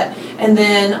that, and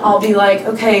then I'll be like,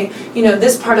 okay,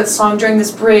 this part of the song during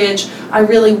this bridge, I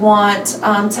really want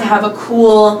to have a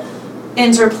cool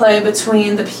interplay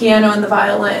between the piano and the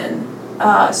violin.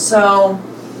 So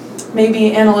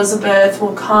maybe Anna Elizabeth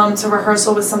will come to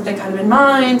rehearsal with something kind of in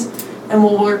mind, and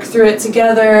we'll work through it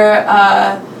together,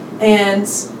 and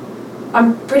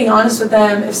I'm pretty honest with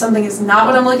them. If something is not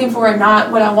what I'm looking for and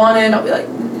not what I wanted, I'll be like,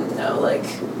 no, like,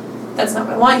 that's not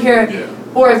what I want here. Yeah.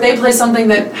 Or if they play something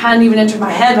that hadn't even entered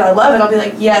my head but I love it, I'll be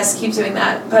like, yes, keep doing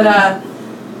that. But, I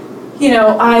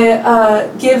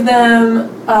give them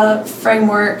a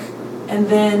framework, and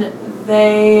then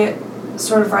they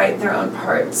sort of write their own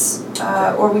parts,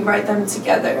 or we write them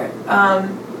together.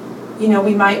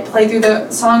 We might play through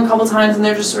the song a couple times and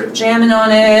they're just sort of jamming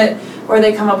on it, or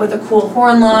they come up with a cool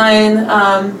horn line.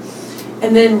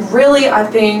 And then really, I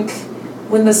think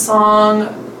when the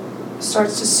song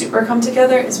starts to super come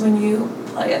together is when you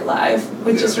play it live,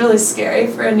 which is really scary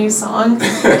for a new song,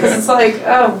 because it's like,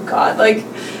 oh God, like,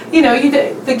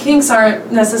 the kinks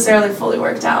aren't necessarily fully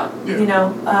worked out,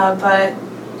 but...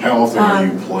 How often are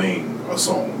you playing a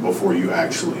song before you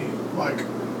actually, like,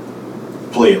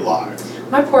 play it live?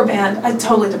 My poor band, it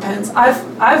totally depends.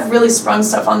 I've really sprung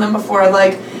stuff on them before,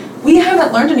 like, we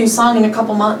haven't learned a new song in a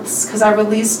couple months, because I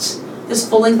released this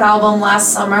full-length album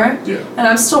last summer, and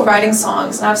I'm still writing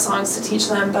songs, and I have songs to teach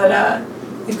them, but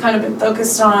we've kind of been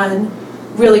focused on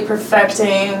really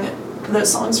perfecting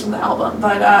those songs from the album.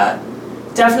 But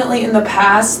definitely in the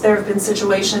past, there have been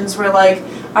situations where, like,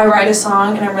 I write a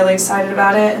song, and I'm really excited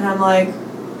about it, and I'm like,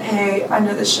 hey, I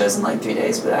know this show's in, like, 3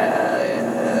 days, but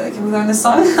can we learn this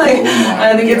song? Like,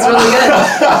 I think it's really good.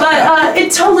 But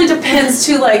it totally depends,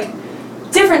 too, like,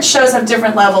 different shows have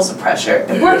different levels of pressure.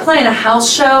 If we're playing a house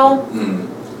show,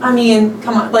 I mean,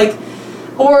 come on, like,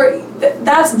 or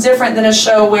that's different than a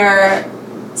show where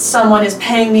someone is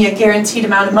paying me a guaranteed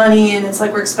amount of money and it's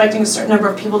like we're expecting a certain number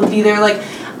of people to be there. Like,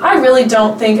 I really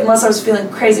don't think, unless I was feeling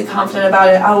crazy confident about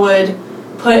it, I would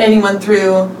put anyone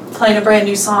through playing a brand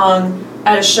new song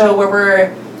at a show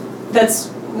where that's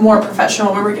more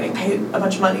professional, where we're getting paid a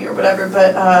bunch of money or whatever.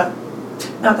 But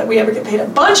not that we ever get paid a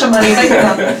bunch of money,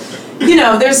 but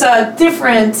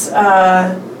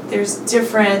there's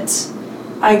different,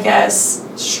 I guess,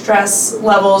 stress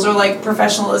levels or like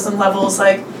professionalism levels.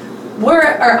 Like,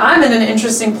 I'm in an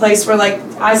interesting place where, like,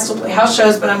 I still play house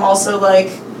shows, but I'm also like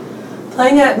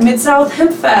playing at Mid-South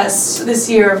Hemp Fest this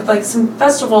year, like some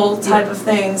festival type of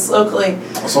things locally.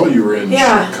 I saw you were in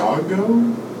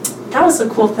Chicago. That was a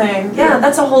cool thing. Yeah,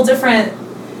 that's a whole different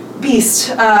beast.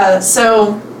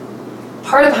 So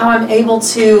part of how I'm able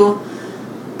to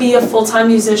be a full-time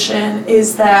musician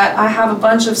is that I have a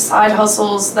bunch of side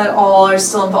hustles that all are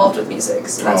still involved with music.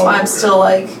 So that's why I'm still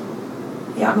like,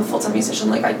 I'm a full-time musician.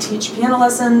 Like, I teach piano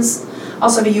lessons. I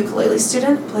also have a ukulele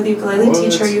student. Play the ukulele,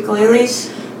 teach her ukulele. Nice.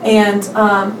 And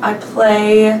I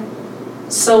play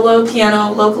solo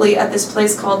piano locally at this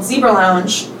place called Zebra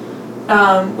Lounge,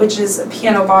 which is a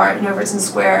piano bar in Overton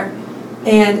Square.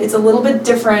 And it's a little bit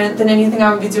different than anything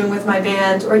I would be doing with my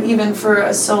band or even for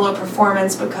a solo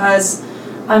performance because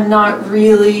I'm not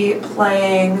really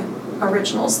playing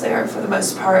originals there for the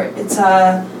most part. It's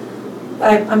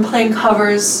I'm playing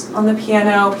covers on the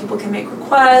piano. People can make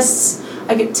requests.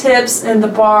 I get tips, and the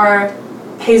bar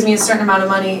pays me a certain amount of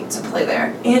money to play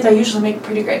there. And I usually make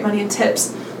pretty great money in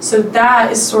tips. So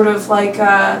that is sort of like,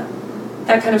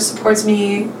 that kind of supports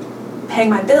me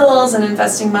paying my bills and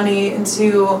investing money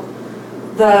into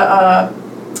the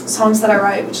songs that I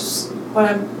write, which is what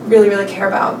I really, really care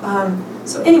about.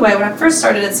 So anyway, when I first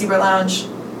started at Zebra Lounge,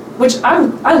 which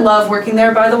I love working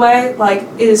there, by the way, like,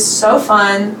 it is so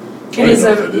fun. It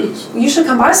is. You should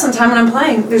come by sometime when I'm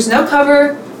playing. There's no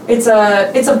cover. It's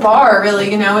a bar, really,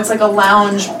 you know. It's like a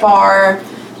lounge bar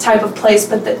type of place,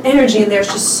 but the energy in there is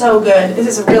just so good. It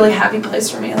is a really happy place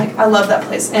for me. Like, I love that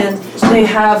place. And they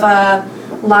have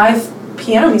live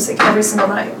piano music every single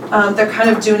night. They're kind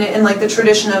of doing it in like the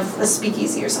tradition of a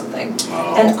speakeasy or something.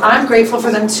 Oh, and I'm grateful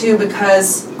for them too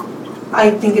because I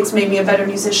think it's made me a better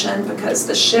musician because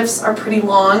the shifts are pretty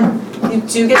long. You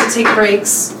do get to take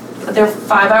breaks, but they're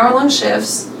 5-hour-long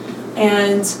shifts,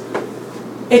 and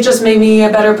it just made me a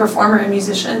better performer and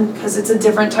musician because it's a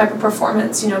different type of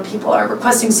performance. You know, people are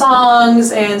requesting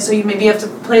songs, and so you maybe have to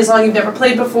play a song you've never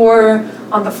played before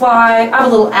on the fly. I have a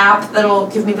little app that'll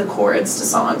give me the chords to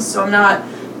songs, so I'm not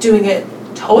doing it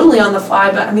totally on the fly,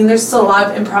 but I mean, there's still a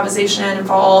lot of improvisation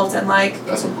involved, and like...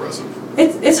 That's impressive.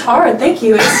 It's hard, thank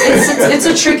you. It's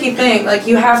a tricky thing. Like,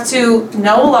 you have to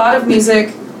know a lot of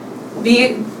music,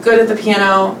 be good at the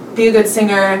piano, be a good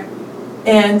singer,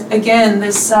 and again,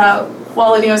 this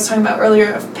quality I was talking about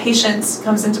earlier of patience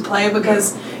comes into play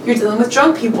because you're dealing with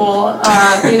drunk people,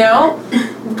 you know?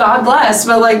 God bless,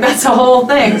 but like, that's a whole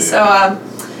thing. So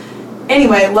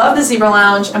anyway, love the Zebra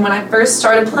Lounge, and when I first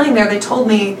started playing there, they told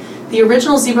me the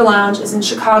original Zebra Lounge is in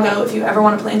Chicago. If you ever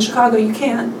want to play in Chicago, you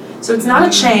can. So it's not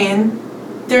a chain.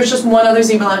 There's just one other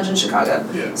Zebra Lounge in Chicago.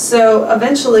 Yeah. So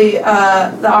eventually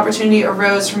the opportunity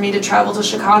arose for me to travel to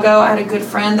Chicago. I had a good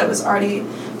friend that was already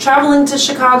traveling to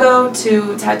Chicago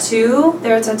to tattoo.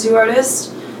 They're a tattoo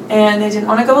artist, and they didn't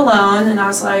want to go alone. And I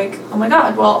was like, oh my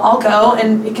God, well, I'll go,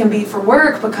 and it can be for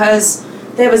work because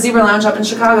they have a Zebra Lounge up in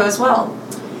Chicago as well.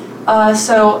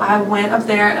 So I went up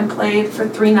there and played for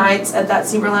 3 nights at that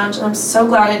Zebra Lounge, and I'm so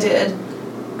glad I did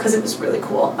because it was really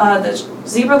cool. The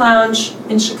Zebra Lounge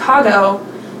in Chicago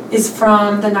is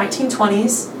from the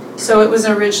 1920s, so it was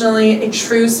originally a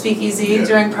true speakeasy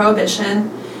during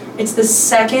Prohibition. It's the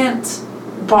second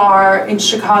bar in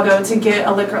Chicago to get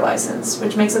a liquor license,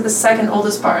 which makes it the second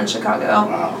oldest bar in Chicago.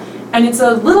 Wow. And it's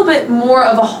a little bit more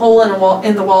of a hole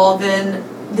in the wall than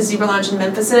the Zebra Lounge in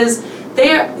Memphis is.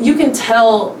 You can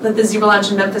tell that the Zebra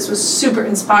Lounge in Memphis was super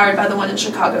inspired by the one in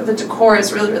Chicago. The decor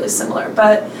is really, really similar,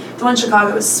 but the one in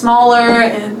Chicago is smaller,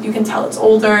 and you can tell it's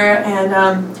older,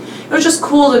 and it was just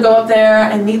cool to go up there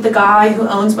and meet the guy who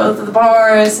owns both of the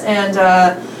bars and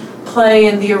play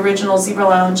in the original Zebra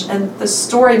Lounge. And the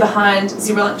story behind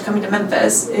Zebra Lounge coming to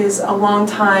Memphis is a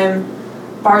longtime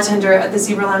bartender at the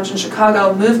Zebra Lounge in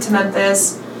Chicago moved to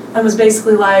Memphis and was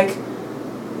basically like,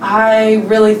 I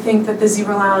really think that the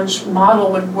Zebra Lounge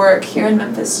model would work here in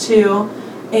Memphis too.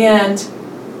 And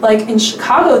like in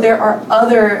Chicago, there are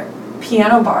other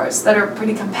piano bars that are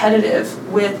pretty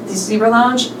competitive with the Zebra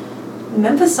Lounge.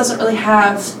 Memphis doesn't really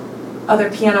have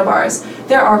other piano bars.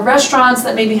 There are restaurants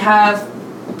that maybe have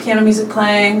piano music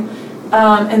playing,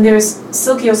 and there's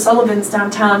Silky O'Sullivan's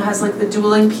downtown has like the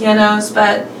dueling pianos,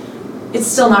 but it's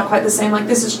still not quite the same. Like,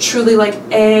 this is truly like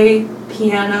a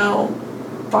piano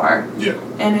bar. Yeah.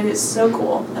 And it is so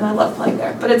cool, and I love playing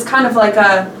there. But it's kind of like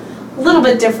a little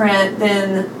bit different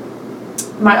than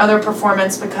my other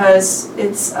performance because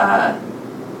it's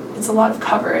a lot of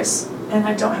covers, and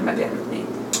I don't have my band with me.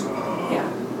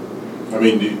 I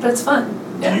mean, but it's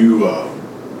fun.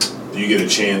 Do you get a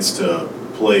chance to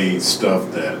play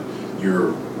stuff that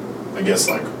you're, I guess,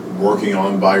 like working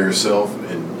on by yourself,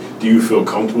 and do you feel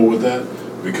comfortable with that?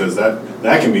 Because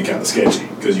that can be kind of sketchy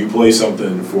because you play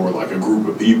something for like a group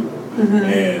of people,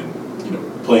 and you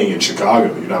know, playing in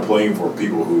Chicago, you're not playing for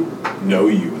people who know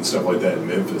you and stuff like that in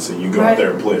Memphis, and you go out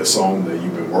there and play a song that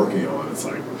you've been working on. It's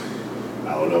like,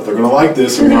 I don't know if they're gonna like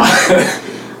this or not.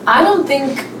 I don't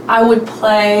think I would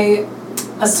play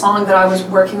a song that I was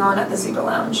working on at the Zebra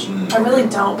Lounge. I really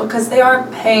don't, because they are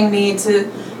paying me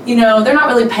to, you know, they're not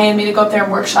really paying me to go up there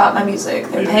and workshop my music.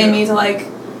 They're paying me to like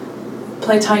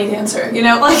play Tiny Dancer, you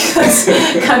know, like that's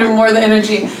kind of more the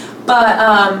energy. But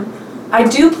I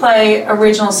do play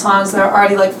original songs that are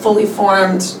already like fully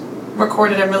formed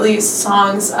recorded and released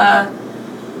songs. I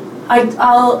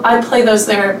play those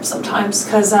there sometimes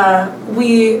because I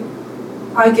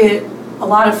get a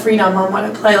lot of freedom on what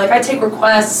I play. Like, I take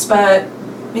requests, but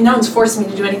I mean, no one's forcing me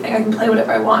to do anything. I can play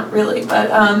whatever I want, really. But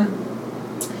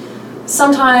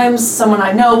sometimes someone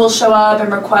I know will show up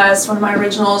and request one of my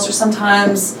originals, or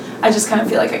sometimes I just kind of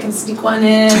feel like I can sneak one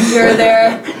in here or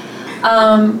there.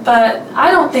 But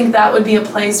I don't think that would be a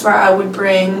place where I would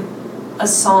bring a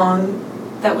song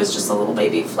that was just a little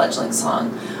baby fledgling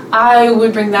song. I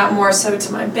would bring that more so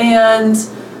to my band,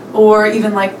 or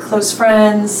even like close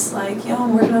friends, like, yo,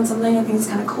 I'm working on something, I think it's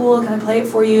kind of cool, can I play it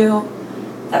for you?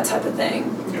 That type of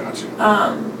thing. Gotcha.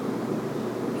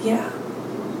 Yeah.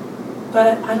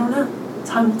 But I don't know.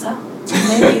 Time will tell.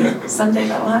 Maybe someday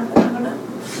that'll happen. I don't know.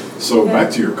 So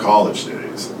back to your college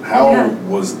days. How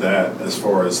was that as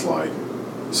far as like,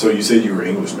 so you said you were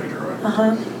English major, right?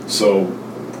 Uh-huh. So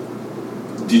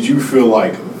did you feel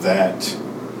like that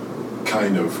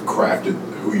kind of crafted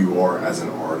who you are as an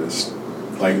artist?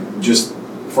 Like, just,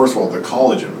 first of all, the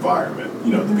college environment,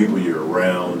 you know, the people you're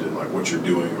around and like what you're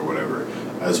doing or whatever,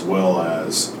 as well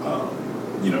as,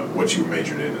 you know, what you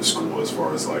majored in school as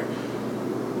far as like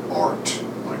art.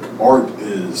 Like, art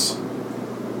is,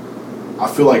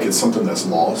 I feel like it's something that's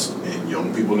lost in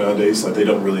young people nowadays. Like, they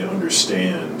don't really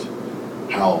understand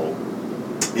how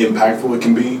impactful it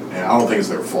can be, and I don't think it's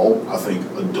their fault. I think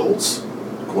adults,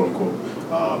 quote unquote,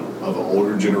 of the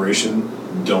older generation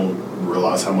don't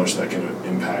realize how much that can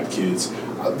impact kids.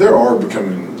 There are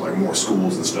becoming like more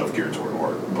schools and stuff geared toward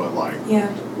art, but like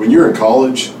when you're in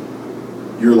college,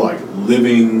 you're like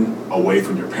living away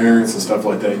from your parents and stuff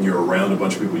like that, and you're around a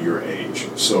bunch of people your age,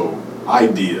 so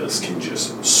ideas can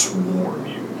just swarm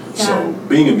you. So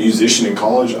being a musician in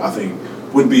college, I think,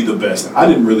 would be the best. I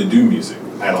didn't really do music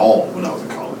at all when I was in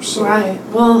college. So. Right.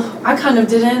 Well, I kind of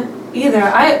didn't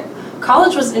either.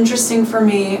 College was interesting for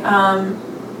me.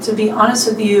 To be honest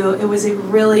with you, it was a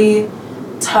really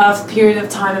tough period of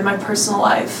time in my personal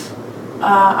life.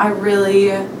 I really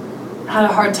had a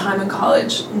hard time in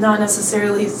college, not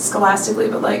necessarily scholastically,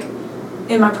 but like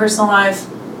in my personal life,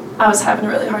 I was having a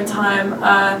really hard time.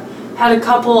 Had a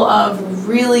couple of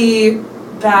really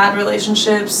bad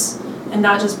relationships, and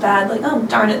not just bad, like, oh,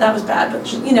 darn it, that was bad,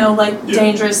 but, you know, like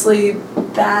dangerously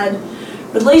bad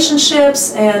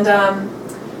relationships. And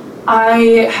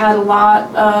I had a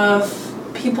lot of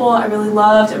people I really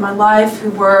loved in my life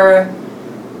who were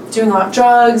doing a lot of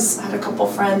drugs. I had a couple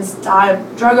friends die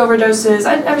of drug overdoses.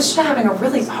 I was just having a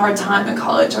really hard time in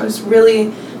college. I was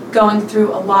really going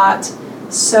through a lot.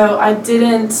 So I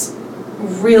didn't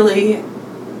really,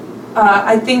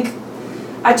 I think,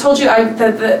 I told you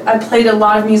that I played a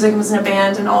lot of music and was in a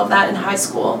band and all of that in high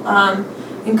school.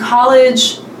 In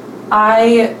college,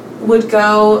 I would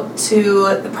go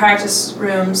to the practice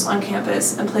rooms on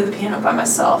campus and play the piano by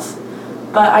myself.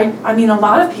 But I mean, a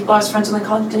lot of people I was friends with in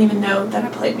college didn't even know that I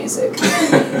played music.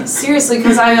 Seriously,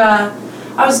 because I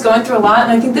was going through a lot,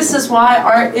 and I think this is why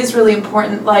art is really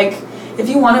important. Like, if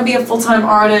you want to be a full-time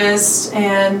artist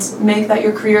and make that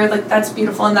your career, like, that's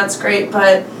beautiful and that's great.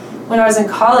 But when I was in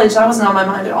college, that wasn't on my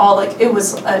mind at all. Like, it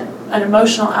was an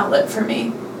emotional outlet for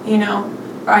me, you know,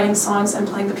 writing songs and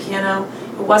playing the piano.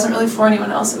 It wasn't really for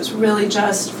anyone else. It was really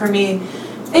just for me.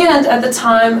 And at the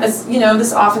time, as you know,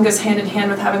 this often goes hand in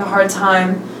hand with having a hard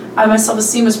time, my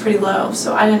self-esteem was pretty low,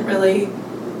 so I didn't really,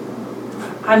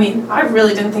 I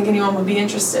really didn't think anyone would be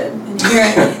interested in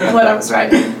hearing what I was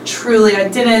writing. Truly, I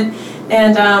didn't.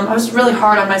 And I was really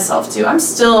hard on myself, too. I'm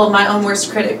still my own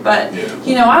worst critic, but,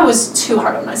 you know, I was too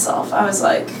hard on myself. I was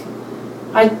like,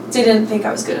 I didn't think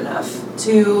I was good enough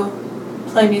to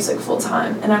play music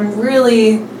full-time. And I'm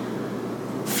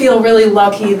feel really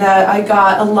lucky that I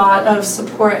got a lot of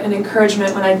support and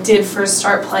encouragement when I did first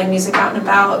start playing music out and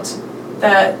about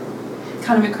that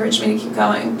kind of encouraged me to keep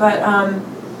going. But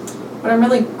what I'm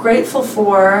really grateful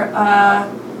for,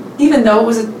 even though it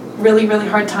was a really, really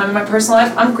hard time in my personal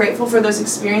life, I'm grateful for those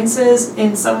experiences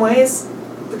in some ways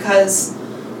because,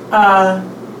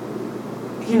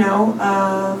 you know,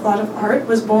 a lot of art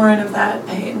was born of that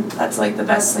pain. That's like the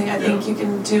best thing I think you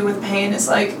can do with pain is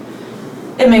like,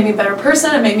 it made me a better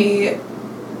person, it made me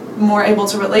more able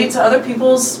to relate to other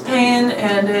people's pain,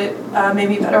 and it made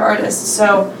me a better artist.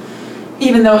 So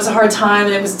even though it was a hard time,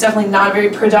 and it was definitely not a very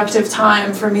productive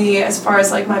time for me as far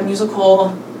as like my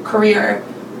musical career,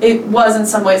 it was in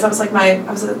some ways. I was like I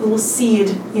was a little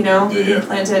seed, you know,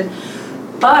 planted.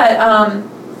 But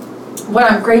what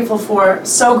I'm grateful for,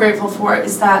 so grateful for,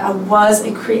 is that I was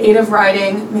a creative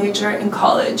writing major in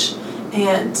college.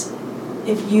 And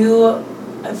if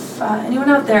anyone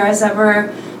out there has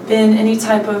ever been any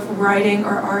type of writing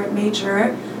or art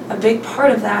major, a big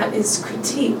part of that is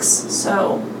critiques.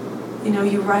 So,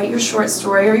 you write your short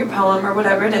story or your poem or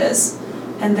whatever it is,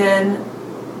 and then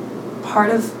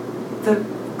part of the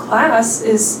class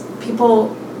is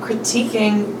people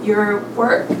critiquing your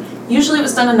work. Usually it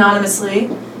was done anonymously,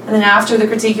 and then after the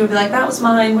critique you would be like, that was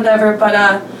mine, whatever, but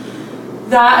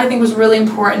that I think was really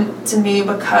important to me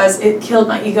because it killed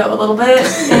my ego a little bit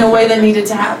in a way that needed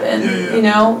to happen.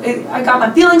 I got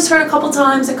my feelings hurt a couple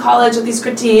times in college with these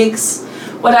critiques,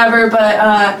 whatever,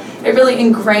 but it really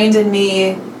ingrained in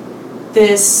me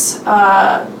this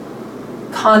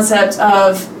concept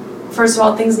of, first of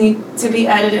all, things need to be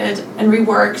edited and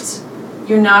reworked.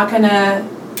 You're not going to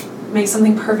make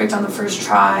something perfect on the first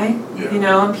try,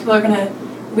 and people are going to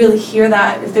really hear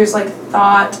that if there's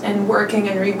thought and working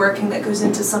and reworking that goes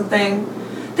into something.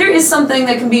 There is something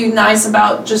that can be nice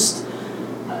about just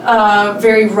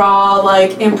very raw,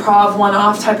 improv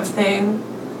one-off type of thing.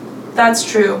 That's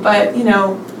true, but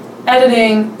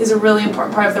editing is a really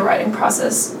important part of the writing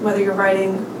process, whether you're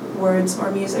writing words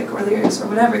or music or lyrics or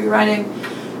whatever you're writing.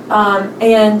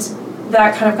 And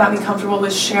that kind of got me comfortable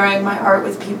with sharing my art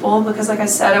with people because, like I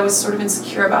said, I was sort of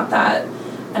insecure about that.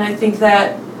 And I think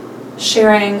that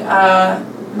sharing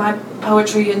my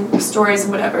poetry and stories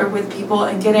and whatever with people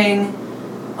and getting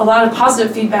a lot of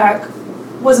positive feedback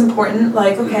was important.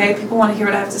 Okay, people want to hear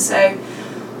what I have to say.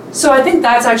 So I think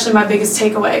that's actually my biggest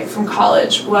takeaway from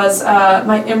college was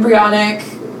my embryonic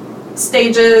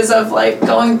stages of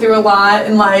going through a lot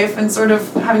in life and sort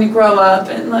of having to grow up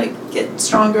and get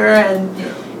stronger and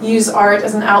use art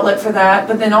as an outlet for that.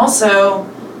 But then also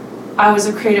I was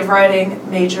a creative writing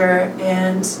major,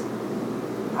 and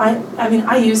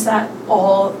I use that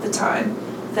all the time.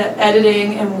 The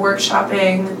editing and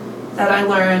workshopping that I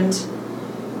learned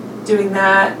doing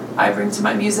that, I bring to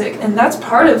my music. And that's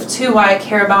part of, too, why I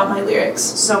care about my lyrics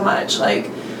so much.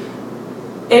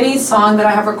 Any song that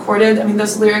I have recorded,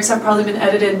 those lyrics have probably been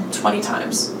edited 20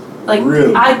 times.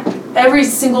 Really? Every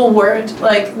single word,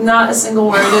 not a single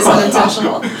word is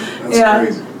unintentional. That's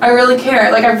crazy. I really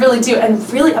care. I really do. And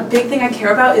really a big thing I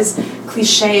care about is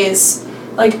cliches.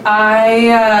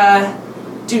 I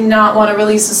do not want to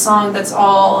release a song that's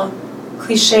all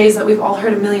cliches that we've all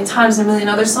heard a million times in a million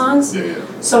other songs.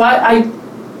 So I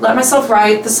let myself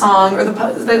write the song, or a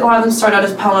lot of them start out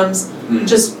as poems,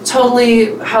 just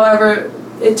totally however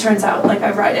it turns out,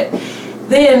 I write it.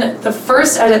 Then the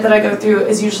first edit that I go through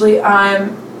is usually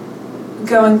I'm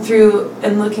going through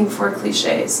and looking for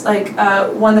cliches.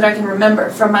 One that I can remember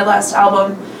from my last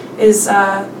album is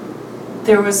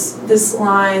there was this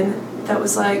line that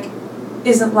was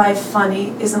isn't life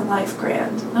funny, isn't life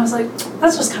grand? And I was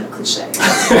that's just kind of cliche.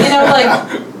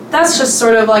 That's just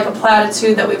sort of a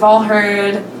platitude that we've all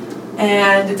heard,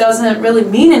 and it doesn't really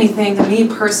mean anything to me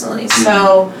personally.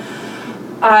 So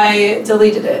I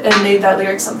deleted it and made that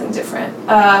lyric something different.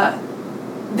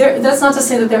 That's not to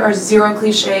say that there are zero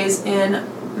cliches in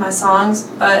my songs,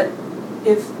 but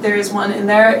if there is one in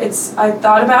there, I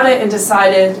thought about it and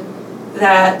decided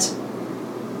that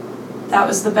that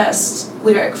was the best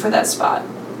lyric for that spot.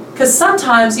 Because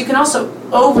sometimes you can also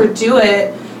overdo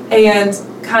it and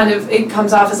kind of it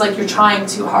comes off as you're trying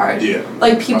too hard.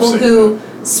 People who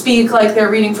speak they're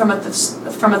reading from a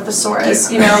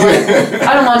thesaurus.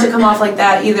 I don't want to come off like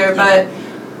that either. But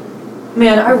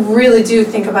man, I really do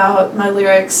think about my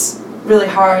lyrics really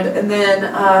hard, and then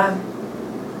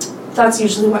that's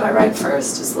usually what I write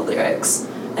first is the lyrics,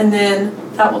 and then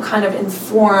that will kind of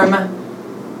inform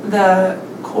the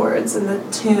chords and the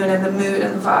tune and the mood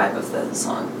and the vibe of the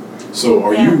song. So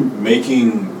are you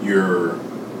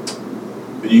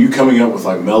coming up with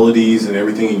melodies and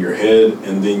everything in your head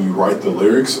and then you write the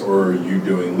lyrics, or are you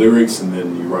doing lyrics and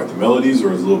then you write the melodies,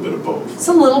 or is it a little bit of both? It's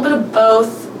a little bit of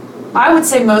both. I would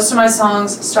say most of my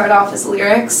songs start off as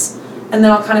lyrics, and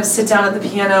then I'll kind of sit down at the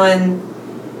piano and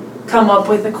come up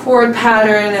with a chord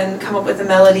pattern and come up with a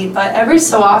melody. But every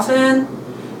so often,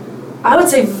 I would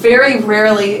say very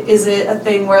rarely is it a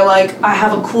thing where I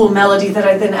have a cool melody that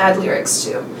I then add lyrics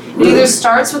to. It either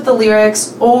starts with the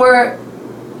lyrics or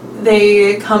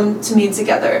they come to me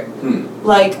together.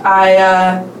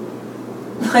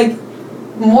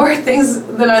 More things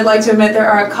than I'd like to admit. There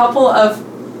are a couple of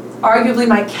arguably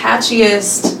my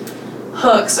catchiest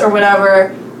hooks or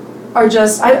whatever are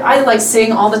just, I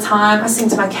sing all the time. I sing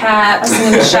to my cat, I sing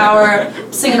in the shower,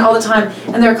 singing all the time.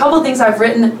 And there are a couple of things I've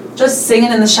written just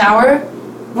singing in the shower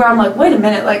where I'm wait a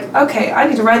minute, okay, I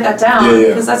need to write that down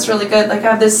because that's really good. I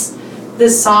have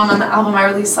this song on the album I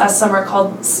released last summer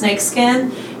called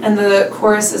Snakeskin, and the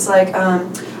chorus is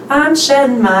I'm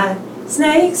shedding my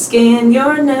snakeskin,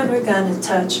 you're never gonna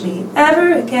touch me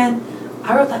ever again.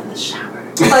 I wrote that in the shower.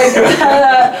 Like,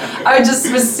 I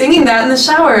just was singing that in the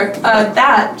shower.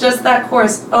 Just that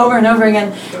chorus over and over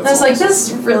again. And I was like, this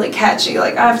is really catchy.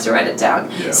 Like, I have to write it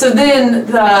down. Yeah. So then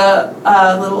the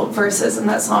little verses in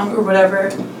that song or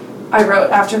whatever I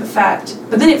wrote after the fact.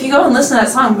 But then if you go and listen to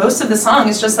that song, most of the song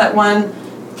is just that one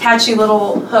catchy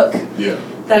little hook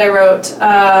that I wrote.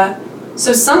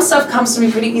 So some stuff comes to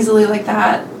me pretty easily like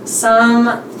that.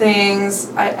 Some things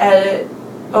I edit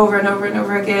over and over and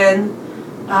over again.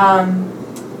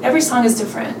 Every song is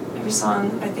different. Every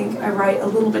song I think I write a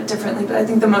little bit differently, but I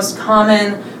think the most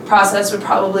common process would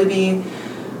probably be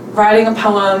writing a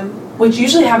poem, which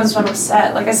usually happens when I'm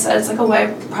upset. Like I said, it's like a way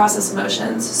to process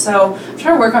emotions. So I'm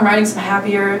trying to work on writing some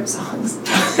happier songs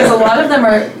because a lot of them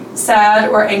are sad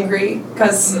or angry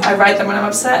because I write them when I'm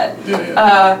upset.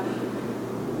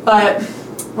 But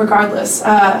regardless,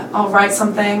 I'll write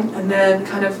something and then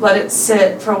kind of let it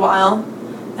sit for a while,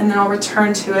 and then I'll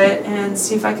return to it and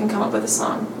see if I can come up with a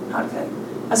song out of it.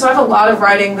 And so I have a lot of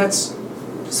writing that's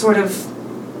sort of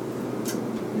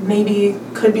maybe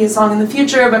could be a song in the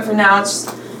future, but for now it's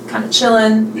just kind of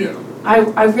chilling. Yeah.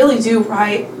 I really do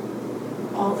write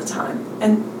all the time,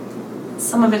 and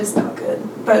some of it is not good.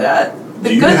 But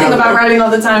the good thing about writing all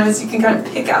the time is you can kind of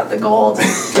pick out the gold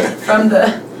from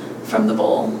the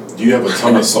bowl. Do you have a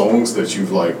ton of songs that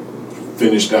you've like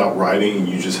finished out writing and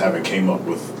you just haven't came up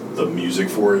with the music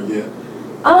for it yet?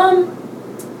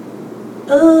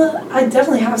 I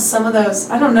definitely have some of those.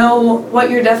 I don't know what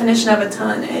your definition of a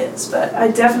ton is, but I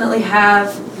definitely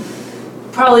have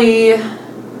probably,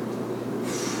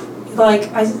 like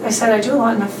I said, I do a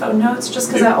lot in my phone notes just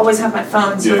because I always have my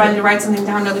phone. So if I need to write something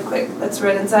down really quick, that's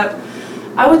where it ends up.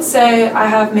 I would say I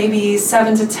have maybe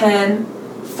 7 to 10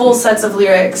 full sets of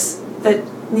lyrics that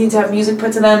need to have music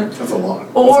put to them. That's a lot.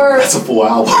 Or that's a full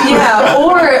album. Yeah,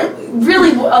 or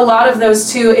really a lot of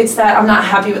those too, it's that I'm not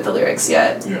happy with the lyrics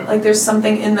yet. Yeah. Like there's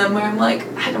something in them where I'm like,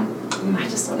 I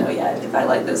just don't know yet if I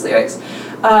like those lyrics.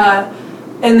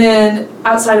 And then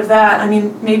outside of that, I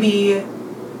mean, maybe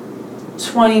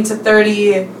 20 to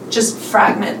 30 just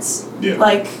fragments. Yeah.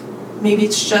 Like maybe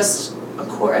it's just a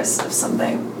chorus of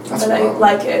something. That's but wild. I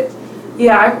like it.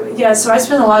 Yeah, so I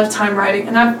spend a lot of time writing,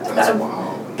 and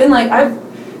I've been like, I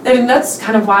mean, that's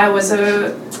kind of why I was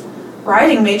a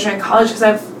writing major in college, because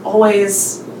I've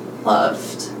always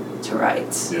loved to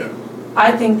write. Yeah.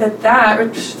 I think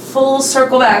that full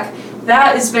circle back,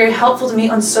 that is very helpful to me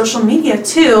on social media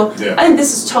too. Yeah. I think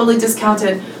this is totally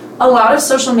discounted. A lot of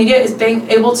social media is being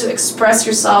able to express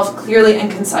yourself clearly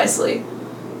and concisely.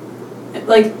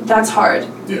 Like, that's hard.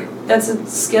 Yeah. That's a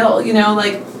skill, you know,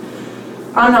 like,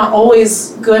 I'm not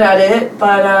always good at it,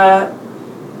 but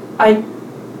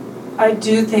I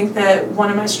do think that one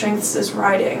of my strengths is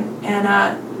writing, and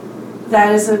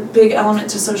that is a big element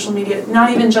to social media.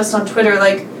 Not even just on Twitter,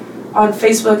 like on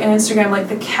Facebook and Instagram, like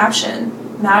the caption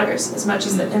matters as much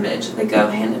as the image. They go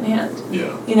hand in hand.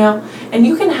 Yeah. You know? And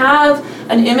you can have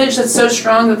an image that's so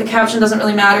strong that the caption doesn't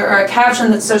really matter, or a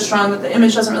caption that's so strong that the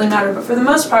image doesn't really matter, but for the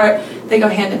most part, they go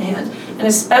hand in hand. And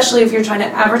especially if you're trying to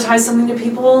advertise something to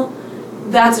people,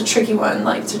 that's a tricky one,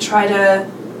 like to try to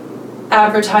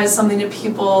advertise something to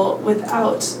people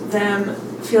without them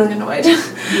feeling annoyed.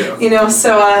 Yeah. You know,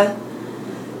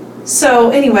 so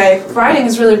anyway, writing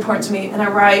is really important to me, and I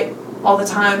write all the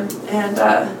time, and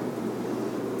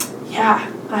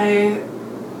yeah, I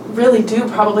really do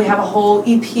probably have a whole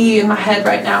EP in my head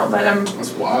right now, but I'm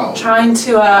That's wild. trying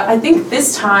to, I think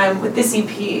this time with this EP,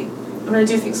 I'm going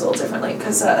to do things a little differently,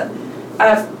 because I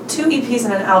have 2 EPs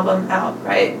and an album out,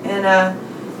 right? And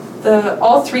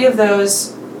all 3 of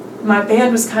those, my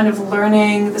band was kind of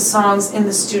learning the songs in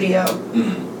the studio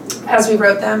as we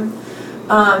wrote them.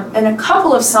 And a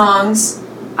couple of songs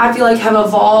I feel like have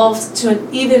evolved to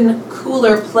an even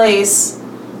cooler place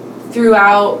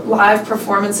throughout live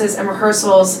performances and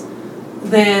rehearsals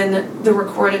than the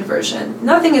recorded version.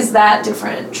 Nothing is that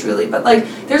different, truly, but like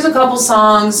there's a couple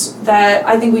songs that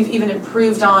I think we've even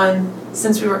improved on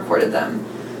since we recorded them.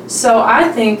 So I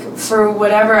think for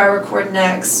whatever I record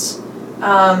next,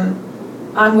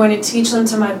 I'm going to teach them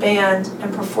to my band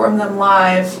and perform them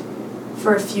live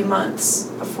for a few months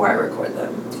before I record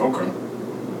them. Okay.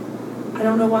 I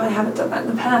don't know why I haven't done that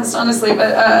in the past, honestly,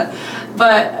 but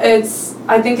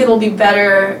I think it'll be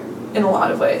better in a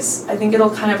lot of ways. I think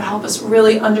it'll kind of help us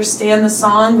really understand the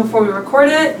song before we record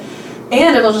it,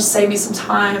 and it'll just save me some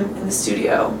time in the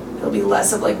studio. It'll be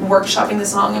less of like workshopping the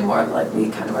song and more of like we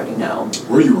kind of already know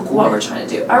Where are you recording? what we're trying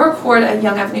to do. I record at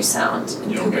Young Avenue Sound in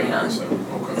Young Cooper Avenue Young.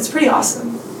 Sound. Okay. It's pretty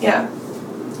awesome. Yeah,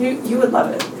 you would love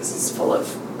it because it's full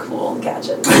of cool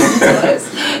gadgets.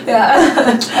 Yeah.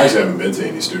 I actually haven't been to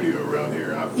any studio around here.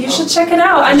 You should check it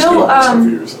out. I know.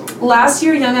 last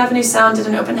year Young Avenue Sound did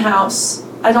an open house.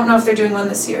 I don't know if they're doing one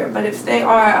this year, but if they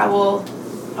are, I will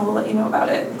let you know about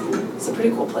it. It's a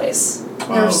pretty cool place.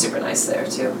 They're super nice there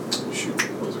too. Shoot,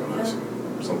 I was going to ask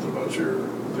you something about your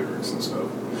lyrics and stuff.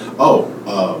 Oh,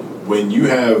 when you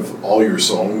have all your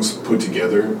songs put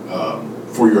together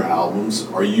for your albums,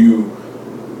 are you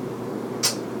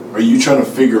trying to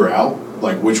figure out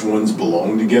like which ones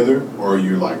belong together, or are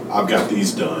you like, I've got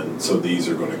these done, so these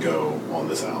are going to go on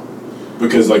this album?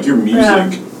 Because like your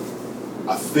music,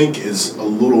 I think is a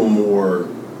little more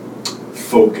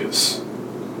focus,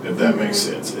 if that makes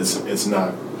sense. It's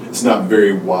not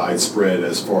very widespread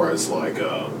as far as like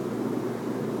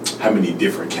how many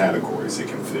different categories it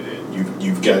can fit in.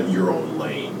 You've got your own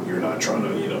lane. You're not trying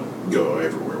to go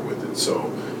everywhere with it.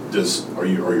 So are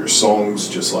your songs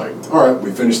just like, all right, we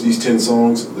finished these 10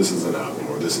 songs, this is an album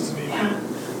or this is an EP? Yeah.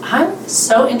 I'm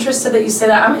so interested that you say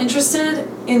that. I'm interested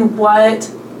in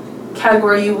what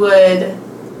category you would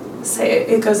say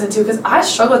it goes into, because I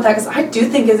struggle with that, because I do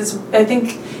think I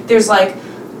think there's like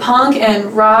punk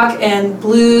and rock and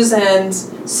blues and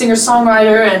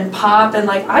singer-songwriter and pop, and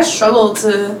like I struggle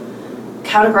to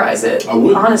categorize it. I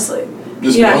would, honestly.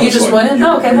 Just you just wouldn't?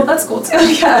 Oh, okay, well that's cool too.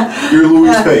 Yeah. You're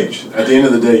Louise Page. At the end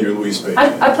of the day, you're Louise Page.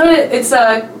 I put it, it's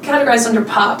categorized under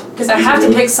pop, because I have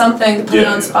to pick something to put it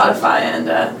on Spotify and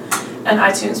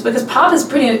iTunes, because pop is a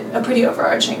pretty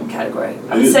overarching category.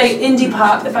 I would say indie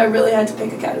pop if I really had to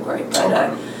pick a category.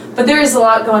 But there is a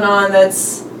lot going on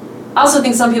that's, I also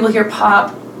think some people hear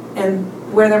pop and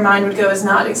where their mind would go is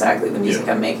not exactly the music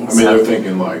I'm making. I mean, they're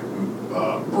thinking like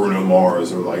Bruno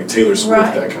Mars or like Taylor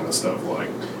Swift, that kind of stuff. Like,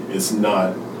 it's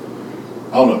not,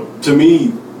 I don't know. To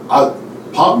me,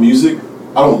 pop music,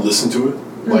 I don't listen to it.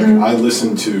 Like,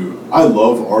 I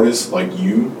love artists like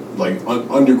you, like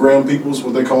underground people is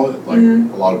what they call it. Like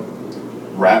a lot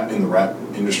of rap in the rap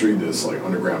industry, that's like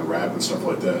underground rap and stuff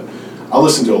like that. I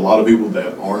listen to a lot of people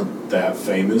that aren't that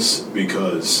famous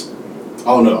because, I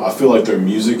don't know, I feel like their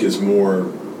music is more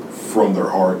from their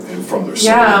heart and from their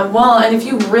soul. Yeah, well, and if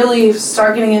you really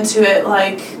start getting into it,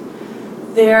 like,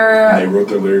 they wrote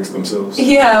their lyrics themselves.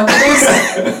 Yeah,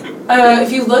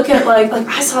 if you look at, like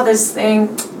I saw this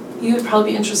thing, you would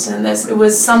probably be interested in this. It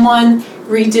was someone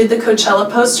redid the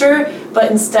Coachella poster, but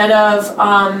instead of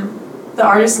the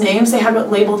artist names, they had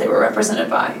what label they were represented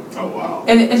by. Oh, wow.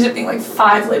 And it ended up being like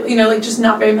 5 labels, like just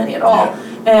not very many at all.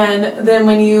 Yeah. And then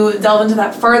when you delve into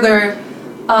that further,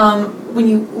 when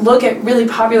you look at really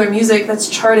popular music that's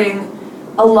charting,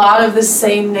 a lot of the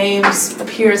same names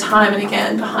appear time and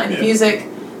again behind the music,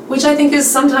 which I think is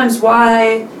sometimes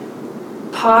why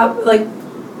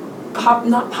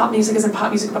not pop music isn't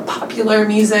pop music, but popular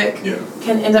music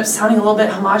can end up sounding a little bit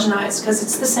homogenized, because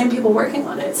it's the same people working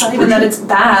on it. It's not even that it's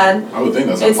bad. I would think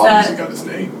that's how pop music got its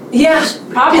name. Yeah,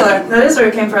 popular. That is where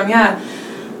it came from, yeah.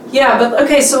 Yeah, but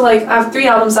okay, so like I have 3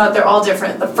 albums out, they're all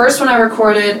different. The first one I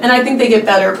recorded, and I think they get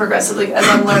better progressively as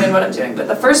I'm learning what I'm doing, but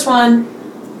the first one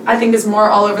I think is more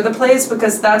all over the place,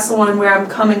 because that's the one where I'm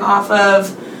coming off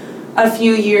of a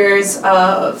few years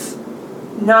of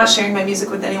not sharing my music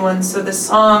with anyone. So the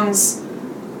songs,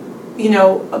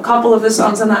 a couple of the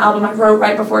songs on the album I wrote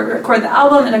right before we recorded the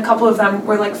album, and a couple of them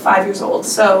were like 5 years old.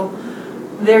 So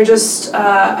they're just,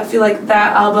 I feel like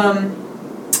that album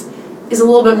is a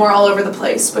little bit more all over the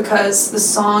place, because the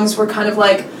songs were kind of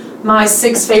like my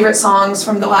 6 favorite songs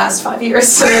from the last 5 years.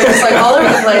 So it was like all over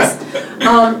the place.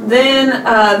 Then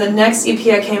the next EP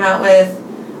I came out with,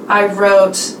 I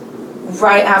wrote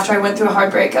right after I went through a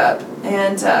hard breakup.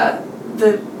 And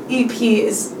the EP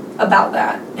is about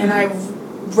that. And I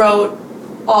wrote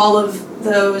all of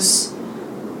those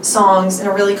songs in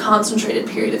a really concentrated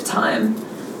period of time.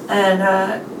 And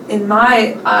in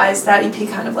my eyes, that EP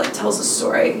kind of like tells a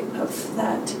story of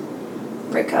that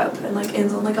breakup and like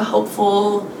ends on like a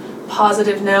hopeful,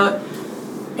 positive note.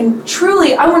 And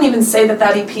truly, I wouldn't even say that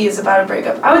EP is about a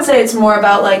breakup. I would say it's more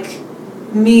about like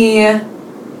me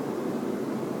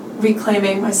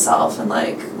reclaiming myself and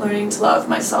like learning to love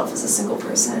myself as a single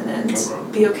person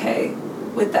and be okay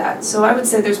with that. So I would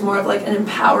say there's more of like an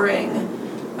empowering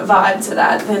vibe to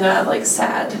that than a like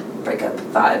sad breakup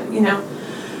vibe,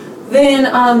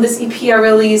 Then this EP I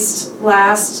released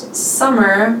last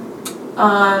summer.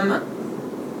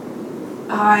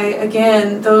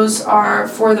 Those are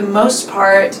for the most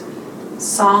part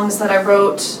songs that I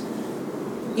wrote,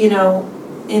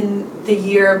 in the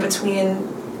year between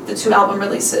the 2 album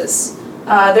releases.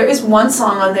 There is one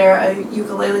song on there, a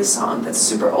ukulele song that's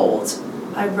super old.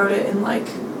 I wrote it in like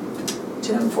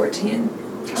 2014.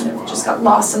 Kind of just got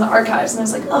lost in the archives, and I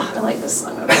was like, oh, I like this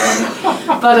song.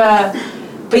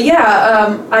 But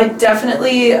yeah, I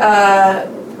definitely,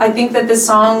 I think that the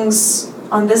songs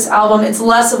on this album. It's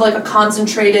less of like a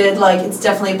concentrated, like it's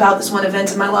definitely about this one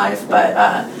event in my life, but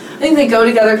I think they go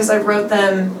together because I wrote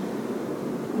them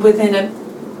within a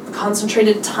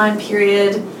concentrated time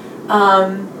period,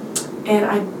 and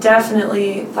I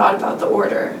definitely thought about the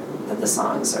order that the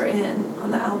songs are in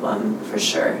on the album, for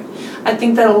sure. I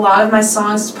think that a lot of my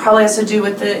songs probably has to do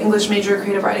with the English major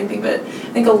creative writing thing, but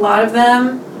I think a lot of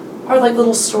them are like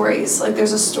little stories. Like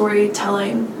there's a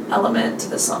storytelling element to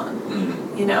the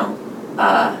song, you know?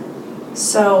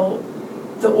 So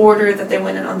the order that they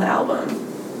went in on the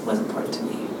album was important to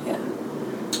me, yeah.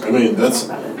 I mean,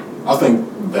 I think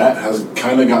that has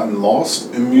kind of gotten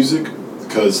lost in music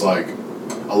because, like,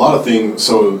 a lot of things,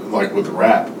 so, like, with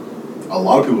rap, a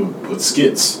lot of people put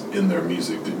skits in their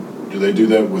music. Do they do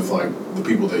that with, like, the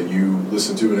people that you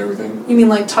listen to and everything? You mean,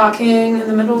 like, talking in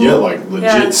the middle? Yeah, like,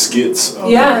 legit skits.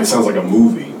 Like, it sounds like a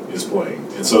movie is playing.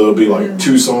 And so there'll be, like,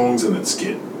 2 songs and then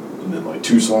skit. And then, like,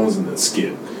 2 songs and then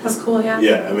skit. That's cool, yeah.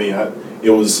 Yeah, I mean,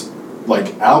 it was,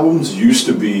 like, albums used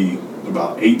to be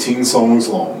about 18 songs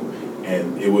long.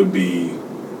 And it would be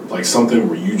like something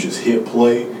where you just hit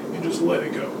play and just let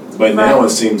it go. But now it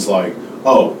seems like,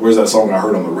 oh, where's that song I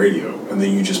heard on the radio? And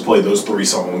then you just play those 3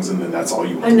 songs and then that's all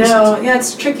you want to listen to. I know, yeah,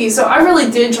 it's tricky. So I really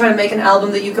did try to make an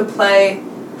album that you could play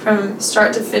from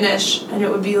start to finish and it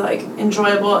would be like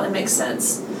enjoyable and make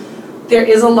sense. There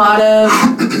is a lot of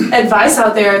advice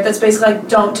out there that's basically like,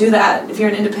 don't do that if you're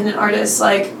an independent artist.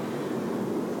 Like,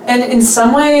 and in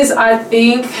some ways, I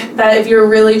think that if you're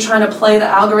really trying to play the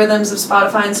algorithms of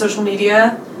Spotify and social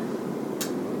media,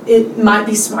 it might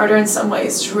be smarter in some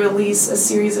ways to release a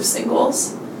series of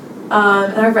singles. And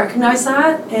I recognize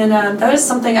that, and that is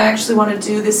something I actually want to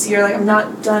do this year. Like, I'm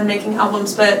not done making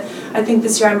albums, but I think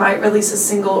this year I might release a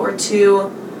single or 2,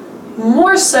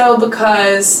 more so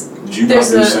because Did you not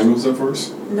do singles at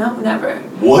first? No, never.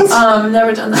 What?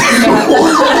 Never done that.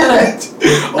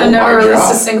 What? I've never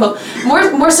released a single.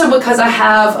 More so because I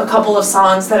have a couple of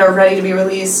songs that are ready to be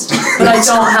released, but I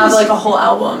don't have like a whole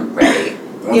album ready.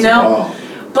 That's you know? Wild.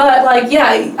 But like,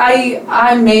 yeah,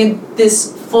 I made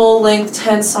this full-length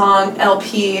 10-song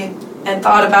LP and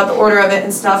thought about the order of it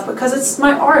and stuff because it's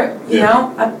my art, you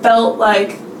know? I felt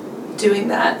like doing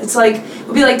that. It's like, it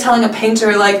would be like telling a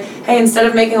painter, like, hey, instead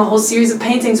of making a whole series of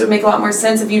paintings, it would make a lot more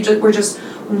sense if you were just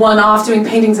one-off doing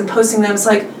paintings and posting them. It's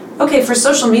like, okay, for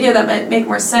social media that might make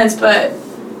more sense, but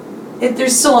this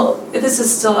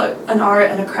is still an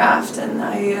art and a craft, and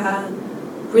I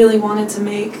really wanted to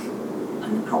make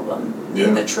an album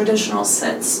in the traditional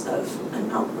sense of an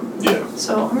album. Yeah.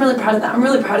 So I'm really proud of that. I'm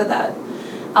really proud of that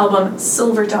album,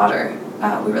 Silver Daughter,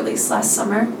 we released last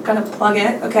summer. Gotta plug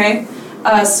it, okay?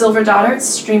 Silver Daughter, it's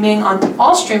streaming on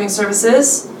all streaming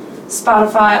services,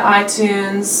 Spotify,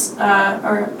 iTunes,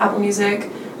 or Apple Music,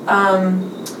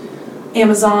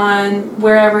 Amazon,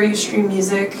 wherever you stream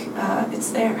music,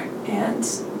 it's there. And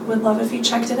would love if you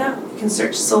checked it out. You can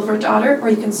search Silver Daughter, or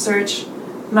you can search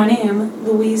my name,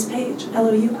 Louise Page,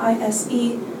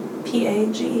 LouisePage.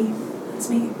 That's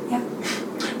me, yeah.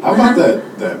 How about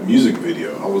that music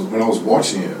video? When I was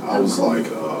watching it, I was like,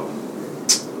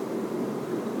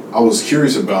 I was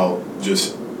curious about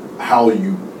just how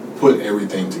you put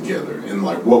everything together and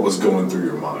like what was going through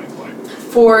your mind, like.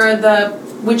 For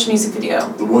which music video?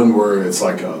 The one where it's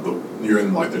like you're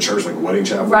in like the church, like a wedding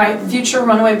chapel. Right, Future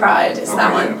Runaway Bride is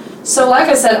that one. Yeah. So like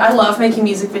I said, I love making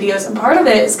music videos, and part of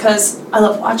it is because I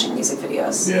love watching music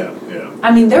videos. Yeah, yeah.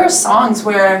 I mean, there are songs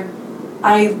where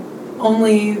I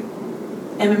only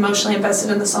am emotionally invested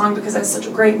in the song because it's such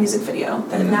a great music video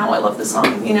that now I love the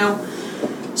song, you know?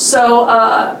 So,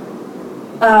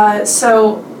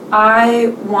 so I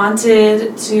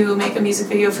wanted to make a music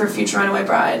video for Future Runaway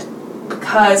Bride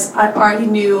because I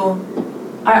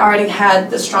already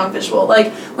had the strong visual.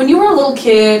 Like, when you were a little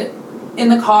kid in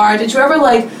the car, did you ever,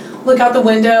 like, look out the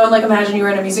window and, like, imagine you were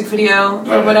in a music video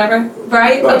or whatever?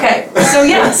 Right? Okay. So,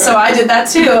 yeah, so I did that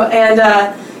too. And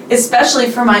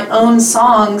especially for my own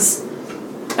songs,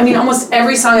 I mean, almost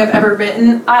every song I've ever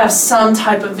written, I have some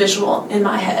type of visual in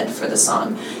my head for the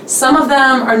song. Some of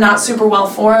them are not super well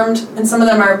formed, and some of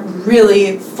them are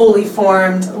really fully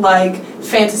formed, like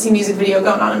fantasy music video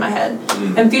going on in my head.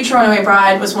 And Future Runaway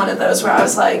Bride was one of those where I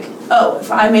was like, oh, if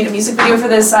I made a music video for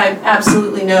this, I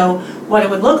absolutely know what it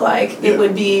would look like. Yeah. It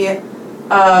would be,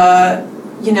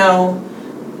 you know,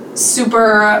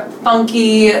 super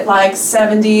funky, like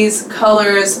 70s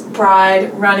colors,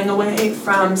 bride running away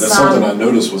from That's something I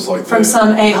noticed was like from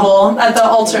some a-hole at the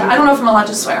altar. I don't know if I'm allowed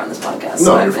to swear on this podcast,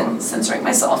 so I've been censoring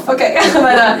myself. Okay,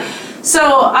 but so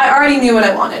I already knew what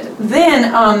I wanted.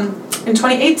 Then in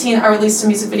 2018, I released a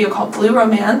music video called Blue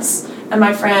Romance, and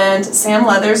my friend Sam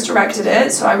Leathers directed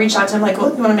it. So I reached out to him like,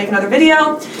 well, you want to make another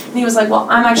video? And he was like, well,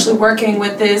 I'm actually working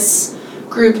with this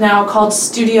group now called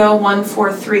Studio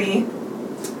 143.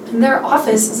 And their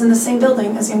office is in the same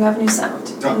building as Young Avenue Sound,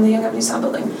 in the Young Avenue Sound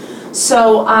building.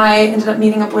 So I ended up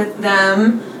meeting up with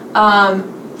them.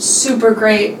 Super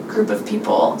great group of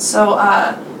people. So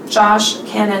Josh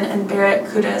Cannon and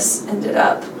Barrett Kudus ended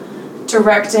up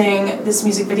directing this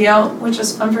music video, which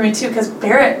was fun for me too, because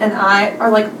Barrett and I are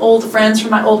like old friends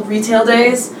from my old retail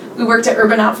days. We worked at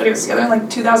Urban Outfitters together in like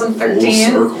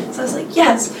 2013. So I was like,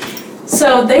 yes.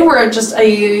 So they were just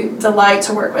a delight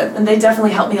to work with, and they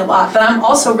definitely helped me a lot. But I'm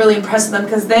also really impressed with them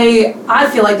because I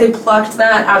feel like they plucked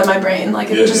that out of my brain. Like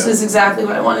it just is exactly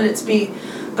what I wanted it to be.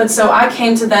 But so I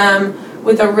came to them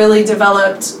with a really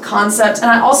developed concept, and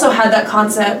I also had that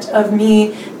concept of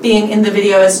me being in the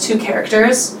video as two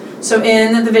characters. So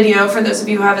in the video, for those of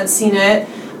you who haven't seen it,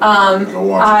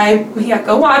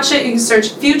 go watch it. You can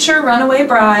search Future Runaway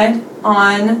Bride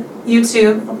on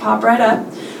YouTube. It'll pop right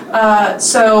up.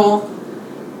 So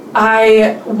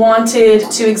I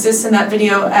wanted to exist in that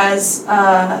video as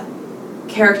a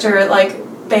character like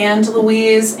Band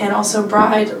Louise and also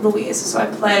Bride Louise. So I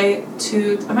play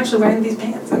I'm actually wearing these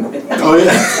pants in the video. Oh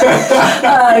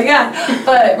yeah. Yeah,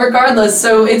 but regardless,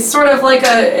 so it's sort of like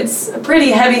it's a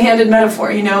pretty heavy-handed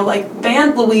metaphor, you know, like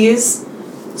Band Louise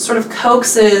sort of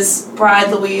coaxes Bride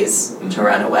Louise to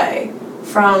run away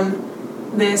from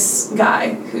this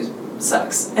guy who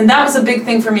sucks. And that was a big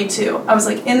thing for me too. I was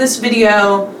like, in this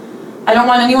video, I don't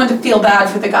want anyone to feel bad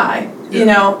for the guy. Yeah. You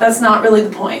know, that's not really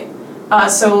the point.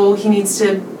 So he needs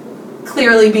to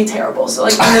clearly be terrible. So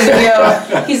like in the video,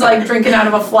 he's like drinking out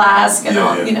of a flask and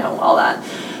you know, all that.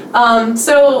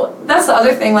 So that's the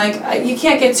other thing, like you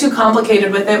can't get too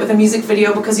complicated with it with a music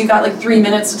video because you got like 3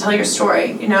 minutes to tell your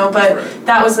story, you know, but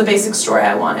that was the basic story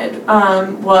I wanted,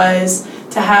 was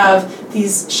to have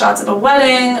these shots of a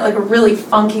wedding, like a really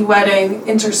funky wedding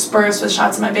interspersed with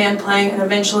shots of my band playing, and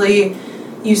eventually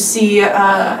you see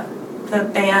the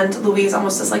band Louise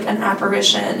almost as like an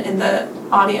apparition in the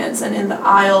audience and in the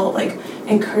aisle, like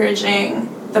encouraging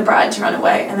the bride to run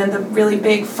away. And then the really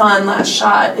big fun last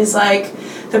shot is like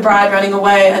the bride running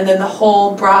away, and then the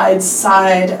whole bride's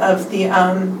side of the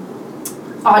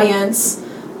audience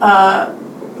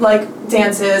like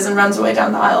dances and runs away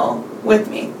down the aisle with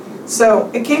me. So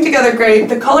it came together great.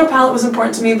 The color palette was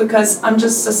important to me because I'm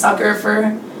just a sucker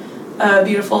for a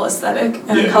beautiful aesthetic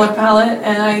and a color palette,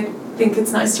 and I think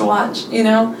it's nice to watch, you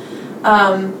know?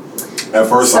 At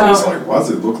first I was like, why does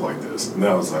it look like this? And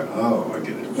then I was like, oh, I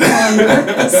get it.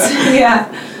 Yeah.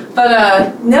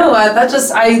 But no,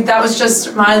 that was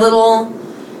just my little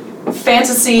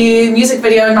fantasy music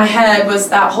video in my head, was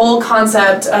that whole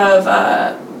concept of,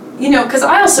 you know, because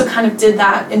I also kind of did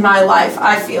that in my life,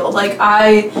 I feel. Like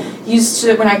I used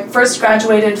to, when I first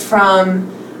graduated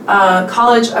from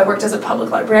college, I worked as a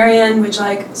public librarian, which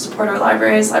like support our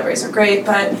libraries. Libraries are great,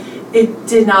 but it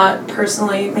did not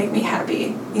personally make me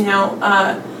happy, you know,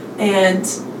 and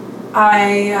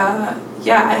I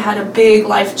had a big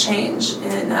life change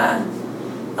in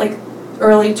like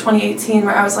early 2018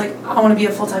 where I was like, I want to be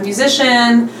a full-time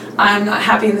musician, I'm not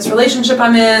happy in this relationship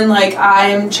I'm in, like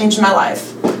I'm changing my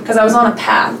life, because I was on a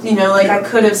path, you know, like I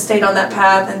could have stayed on that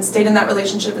path and stayed in that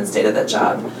relationship and stayed at that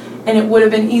job, and it would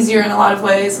have been easier in a lot of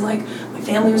ways, and like my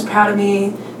family was proud of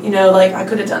me, you know, like I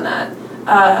could have done that.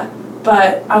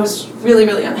 But I was really,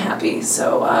 really unhappy,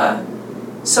 so I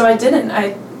didn't.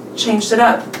 I changed it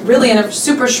up. Really, in a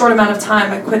super short amount of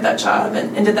time, I quit that job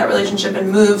and ended that relationship and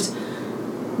moved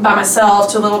by myself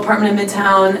to a little apartment in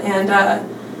Midtown and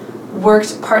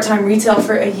worked part-time retail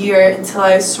for a year until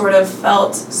I sort of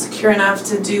felt secure enough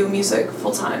to do music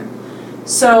full-time.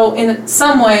 So in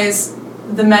some ways,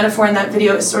 the metaphor in that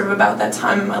video is sort of about that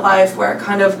time in my life where I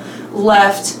kind of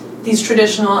left these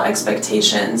traditional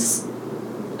expectations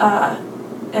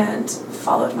and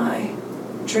followed my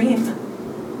dream.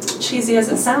 Cheesy as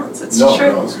it sounds, it's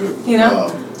true. No, it's good. You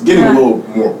know? Getting a little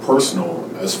more personal,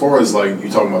 as far as like you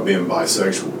talking about being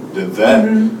bisexual, did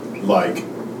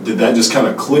that just kind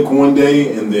of click one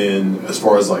day, and then as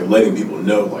far as like letting people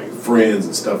know, like friends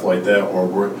and stuff like that, or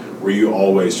were you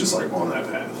always just like on that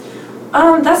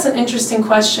path? That's an interesting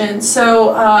question.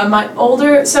 So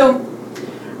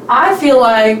I feel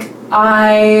like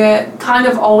I kind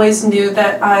of always knew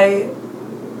that I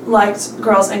liked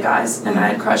girls and guys, and I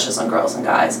had crushes on girls and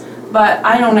guys. But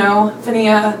I don't know if any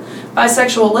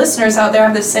bisexual listeners out there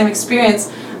have the same experience.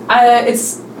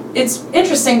 It's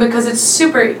interesting because it's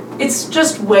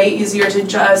just way easier to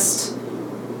just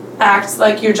act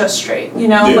like you're just straight, you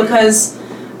know, because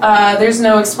there's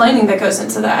no explaining that goes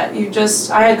into that.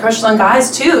 I had crushes on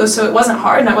guys too, so it wasn't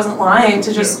hard, and I wasn't lying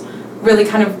to just really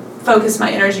kind of focus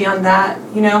my energy on that,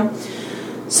 you know?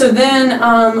 So then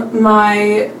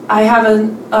I have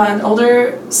an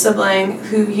older sibling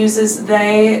who uses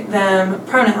they, them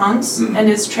pronouns and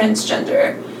is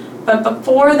transgender. But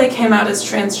before they came out as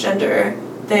transgender,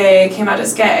 they came out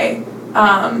as gay.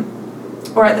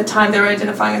 Or at the time they were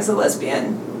identifying as a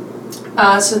lesbian.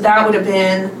 So that would have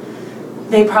been,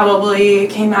 they probably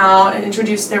came out and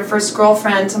introduced their first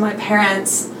girlfriend to my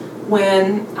parents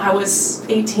when I was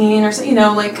 18 or so, you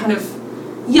know, like kind of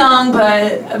young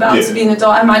but about to be an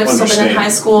adult. I might have still been in high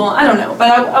school. I don't know, but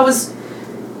I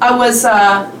was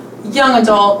young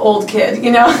adult, old kid,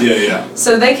 you know? Yeah.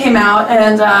 So they came out,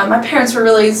 and my parents were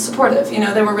really supportive, you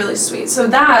know, they were really sweet. So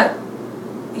that,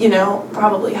 you know,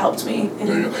 probably helped me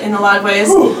in a lot of ways.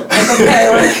 Like, okay,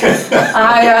 like,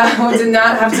 I did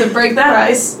not have to break that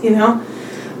ice, you know?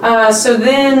 So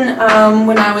then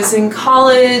when I was in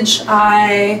college,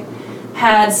 I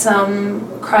had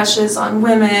some crushes on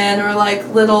women or like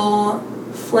little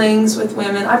flings with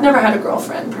women. I've never had a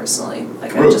girlfriend personally.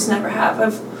 Like I just never have.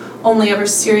 I've only ever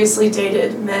seriously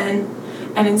dated men.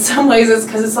 And in some ways it's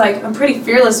because it's like I'm pretty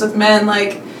fearless with men.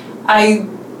 Like I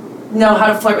know how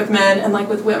to flirt with men, and like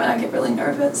with women I get really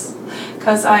nervous.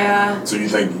 Because So you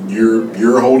think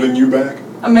you're holding you back?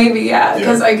 Maybe, yeah,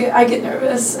 because I get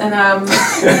nervous, and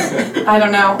I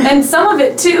don't know. And some of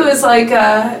it too is like,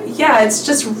 it's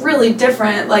just really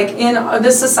different. Like in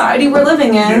the society we're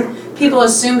living in, people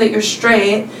assume that you're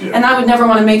straight, and I would never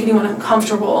want to make anyone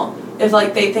uncomfortable if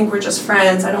like they think we're just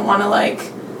friends. I don't want to like,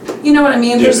 you know what I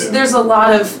mean? There's a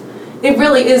lot of, it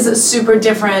really is a super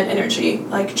different energy.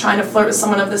 Like trying to flirt with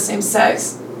someone of the same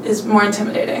sex is more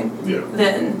intimidating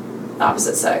than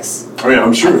opposite sex. I mean,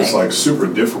 I'm sure it's like super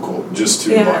difficult just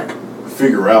to like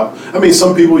figure out. I mean,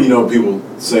 some people, you know, people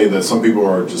say that some people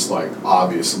are just like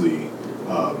obviously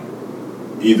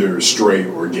either straight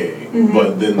or gay,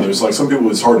 but then there's like some people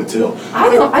it's hard to tell.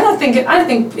 I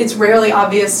think it's rarely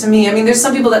obvious to me. I mean, there's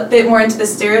some people that fit more into the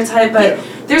stereotype, but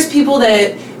there's people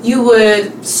that you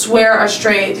would swear are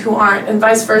straight who aren't, and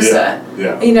vice versa.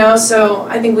 You know, so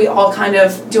I think we all kind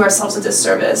of do ourselves a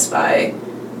disservice by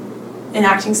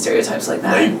enacting stereotypes like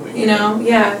that. Labeling, you know,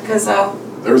 because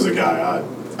there was a guy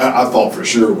I thought for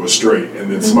sure was straight, and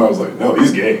then somebody was like, "No,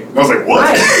 he's gay." And I was like, "What?"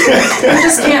 Right. You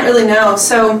just can't really know.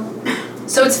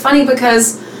 So it's funny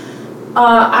because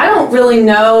I don't really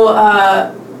know.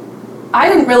 I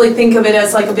didn't really think of it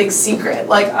as like a big secret.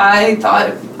 Like I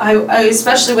thought, I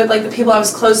especially with like the people I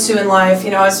was close to in life,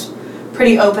 you know, I was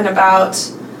pretty open about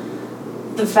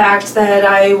the fact that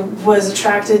I was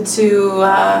attracted to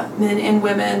men and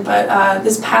women. But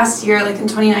this past year, like in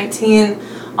 2019,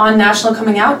 on National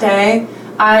Coming Out Day,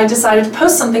 I decided to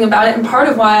post something about it. And part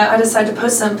of why I decided to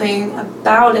post something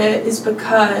about it is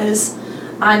because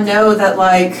I know that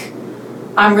like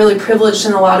I'm really privileged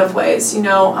in a lot of ways. You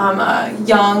know, I'm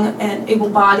young and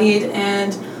able-bodied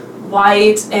and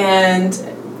white and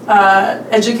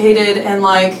educated and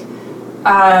like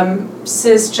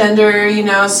cisgender, you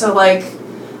know, so like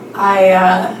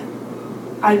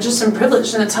I just am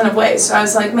privileged in a ton of ways. So I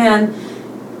was like, man,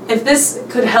 if this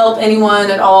could help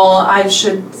anyone at all, I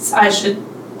should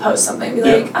post something. Be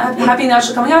like, happy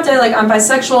National Coming Out Day, like I'm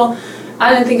bisexual.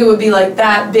 I didn't think it would be like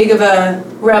that big of a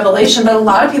revelation, but a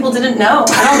lot of people didn't know.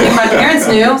 I don't think my parents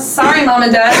knew. Sorry, Mom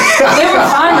and Dad. They were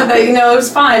fine with it, you know, it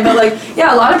was fine. But like,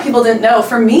 a lot of people didn't know.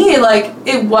 For me, like,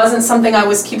 it wasn't something I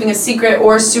was keeping a secret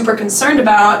or super concerned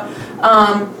about.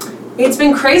 It's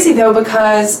been crazy though,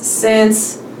 because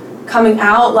since coming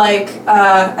out, like,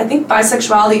 I think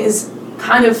bisexuality is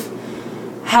kind of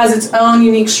has its own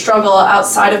unique struggle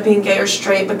outside of being gay or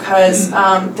straight, because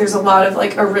there's a lot of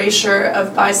like erasure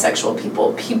of bisexual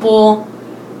people. People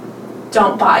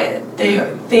don't buy it. They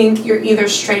think you're either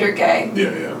straight or gay.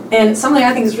 And something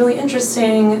I think is really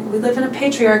interesting, we live in a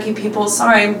patriarchy, people.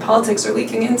 Sorry, politics are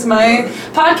leaking into my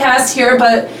podcast here,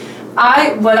 but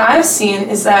what I've seen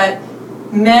is that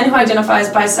men who identify as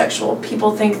bisexual,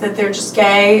 people think that they're just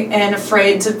gay and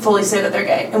afraid to fully say that they're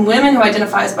gay. And women who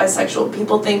identify as bisexual,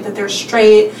 people think that they're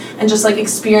straight and just like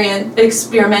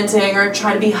experimenting or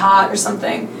trying to be hot or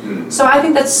something. So I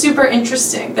think that's super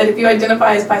interesting, that if you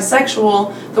identify as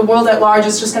bisexual, the world at large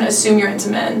is just going to assume you're into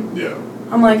men.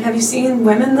 I'm like, have you seen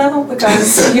women though?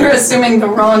 Because you're assuming the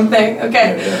wrong thing.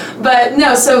 Okay. But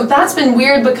no, so that's been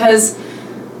weird, because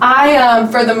I,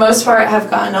 for the most part, have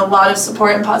gotten a lot of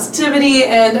support and positivity,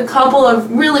 and a couple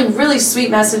of really, really sweet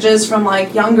messages from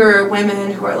like younger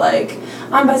women who are like,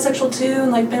 I'm bisexual too,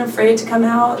 and like been afraid to come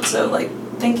out, so like,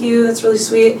 thank you, that's really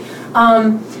sweet.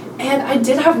 And I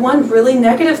did have one really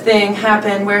negative thing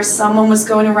happen where someone was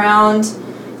going around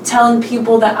telling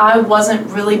people that I wasn't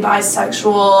really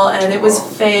bisexual and it was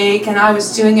fake and I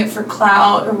was doing it for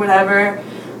clout or whatever,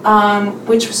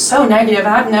 which was so negative.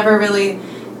 And I've never really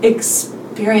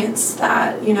experienced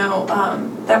that, you know.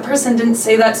 That person didn't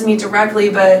say that to me directly,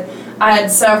 but I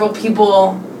had several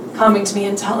people coming to me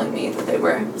and telling me that they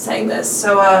were saying this.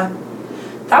 So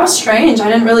that was strange. I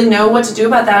didn't really know what to do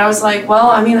about that. I was like, well,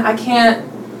 I mean,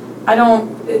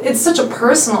 it's such a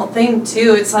personal thing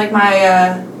too. It's like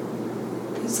my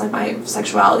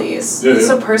sexuality is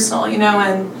so personal, you know,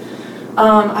 and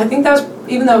I think that was,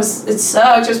 even though it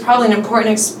sucked, it was probably an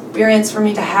important experience for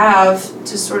me to have,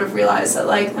 to sort of realize that,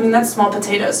 like, I mean, that's small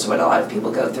potatoes to what a lot of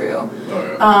people go through.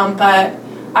 Oh, yeah. But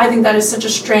I think that is such a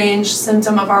strange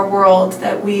symptom of our world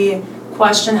that we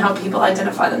question how people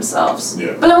identify themselves.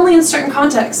 Yeah. But only in certain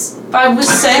contexts. If I was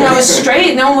saying I was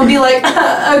straight, no one would be like,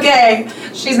 okay,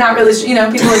 she's not really, you know,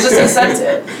 people would just accept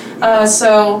it.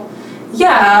 So,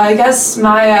 yeah, I guess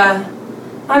my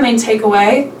main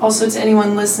takeaway, also to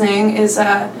anyone listening, is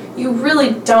you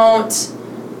really don't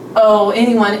owe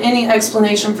anyone any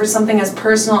explanation for something as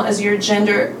personal as your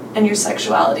gender and your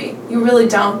sexuality. You really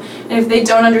don't. And if they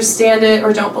don't understand it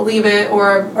or don't believe it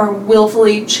or are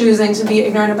willfully choosing to be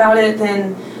ignorant about it,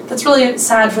 then that's really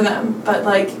sad for them. But,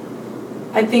 like,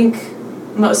 I think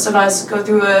most of us go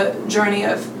through a journey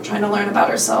of trying to learn about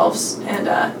ourselves.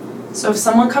 And so if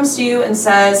someone comes to you and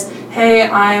says, hey,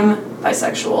 I'm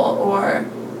bisexual or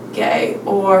gay,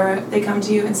 or they come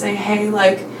to you and say, hey,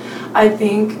 like, I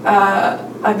think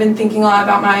I've been thinking a lot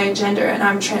about my gender and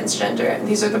I'm transgender and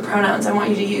these are the pronouns I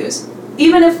want you to use.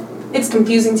 Even if it's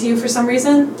confusing to you for some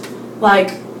reason,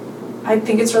 like, I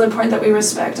think it's really important that we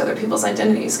respect other people's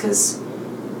identities, because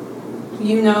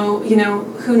you know,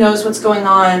 who knows what's going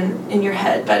on in your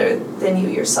head better than you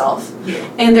yourself. Yeah.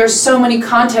 And there's so many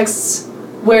contexts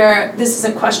where this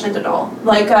isn't questioned at all.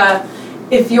 Like,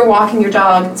 if you're walking your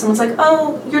dog and someone's like,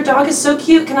 oh, your dog is so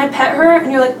cute, can I pet her?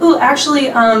 And you're like, ooh, actually,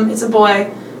 it's a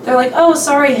boy. They're like, oh,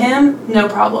 sorry, him? No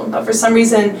problem. But for some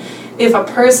reason, if a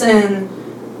person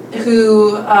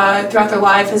who throughout their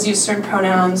life has used certain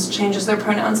pronouns changes their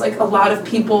pronouns, like, a lot of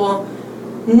people,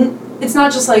 it's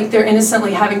not just like they're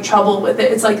innocently having trouble with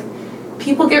it. It's like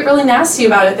people get really nasty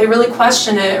about it. They really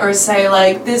question it or say,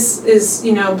 like, this is,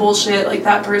 you know, bullshit, like,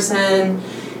 that person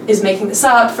is making this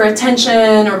up for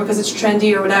attention or because it's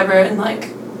trendy or whatever. And,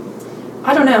 like,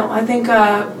 I don't know. I think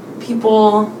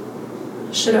people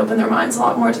should open their minds a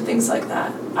lot more to things like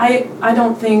that. I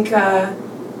don't think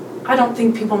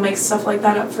people make stuff like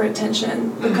that up for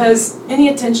attention, because any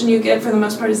attention you get for the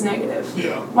most part is negative.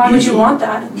 Yeah. Why would you want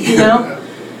that? You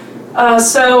know?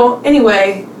 So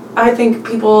anyway, I think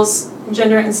people's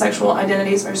gender and sexual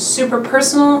identities are super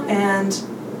personal, and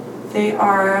they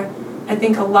are, I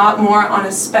think, a lot more on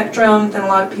a spectrum than a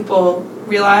lot of people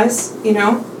realize, you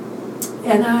know?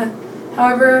 And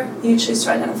however you choose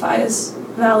to identify is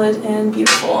valid and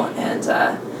beautiful, and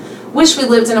wish we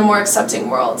lived in a more accepting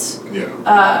world.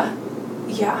 Yeah.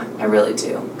 Yeah, I really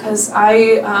do. Because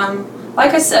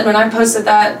like I said, when I posted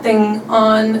that thing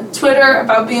on Twitter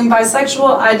about being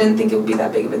bisexual, I didn't think it would be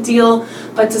that big of a deal.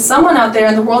 But to someone out there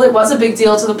in the world, it was a big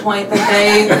deal, to the point that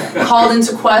they called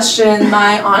into question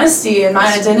my honesty and my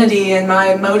identity and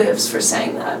my motives for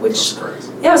saying that, which,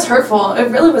 yeah, it was hurtful. It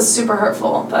really was super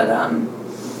hurtful. But,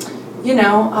 you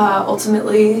know,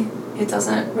 ultimately, it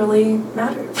doesn't really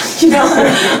matter. You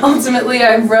know, ultimately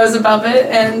I rose above it,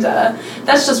 and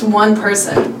that's just one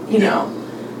person, you know.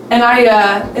 And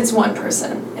it's one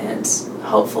person, and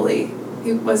hopefully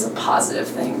it was a positive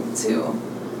thing to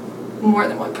more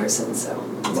than one person, so.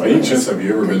 By any chance, have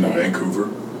you ever been to Vancouver?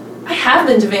 I have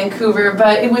been to Vancouver,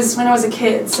 but it was when I was a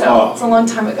kid, so it's a long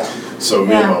time ago. So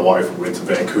me and my wife went to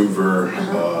Vancouver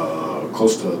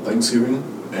close to Thanksgiving,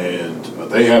 and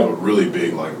they have a really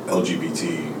big, like,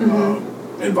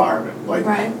 LGBT environment.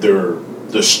 Like, they're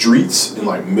the streets in,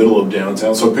 like, middle of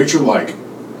downtown. So picture, like,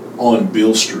 on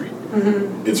Beale Street,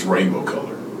 it's rainbow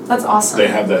color. That's awesome. They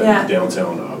have that in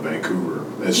downtown Vancouver.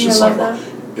 It's just like that.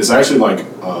 It's actually like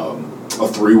a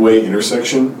three-way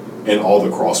intersection, and all the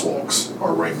crosswalks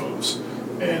are rainbows.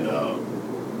 And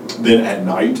then at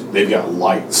night, they've got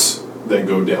lights that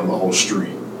go down the whole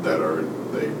street that are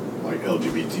like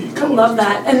LGBT colors. I love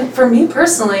that. And for me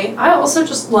personally, I also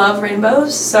just love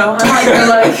rainbows, so I'm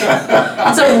like,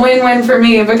 it's a win-win for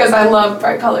me, because I love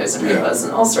bright colors and rainbows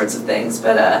and all sorts of things.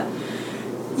 But I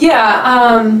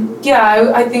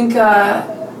think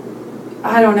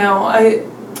I don't know.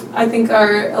 I think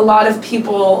a lot of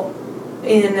people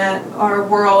in our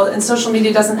world, and social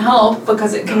media doesn't help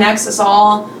because it connects us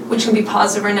all, which can be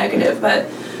positive or negative. But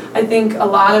I think a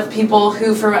lot of people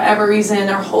who, for whatever reason,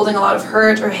 are holding a lot of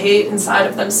hurt or hate inside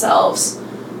of themselves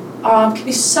can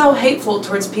be so hateful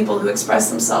towards people who express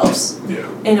themselves Yeah.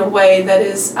 in a way that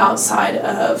is outside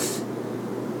of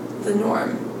the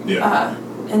norm. Yeah.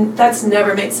 And that's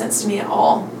never made sense to me at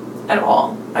all.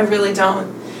 I really don't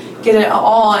get it at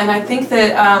all. And I think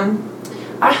that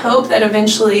I hope that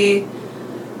eventually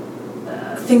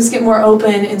things get more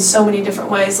open in so many different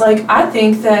ways. Like, I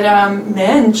think that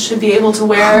men should be able to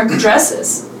wear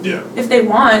dresses Yeah. if they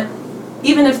want,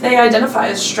 even if they identify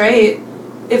as straight.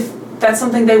 If that's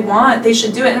something they want, they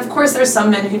should do it. And of course, there's some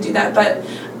men who do that, but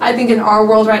I think in our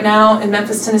world right now, in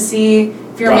Memphis, Tennessee,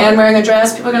 if you're a man wearing a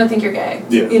dress, people are gonna think you're gay.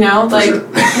 Yeah, you know, like sure.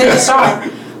 they just are.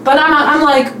 But I'm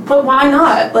like, but why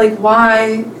not? Like,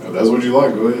 why? If that's what you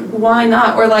like, go ahead. Why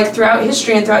not? Or like throughout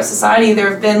history and throughout society, there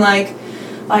have been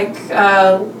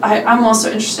I'm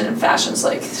also interested in fashions.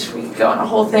 Like, we could go on a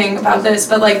whole thing about this,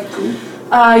 but like, Cool.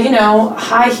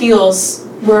 High heels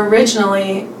were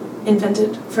originally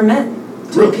invented for men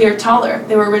to Really? appear taller.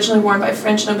 They were originally worn by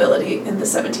French nobility in the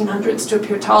 1700s to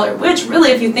appear taller, which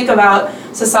really, if you think about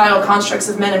societal constructs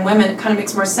of men and women, it kind of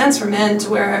makes more sense for men to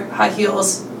wear high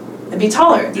heels and be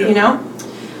taller, Yeah. you know?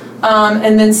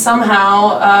 And then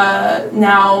somehow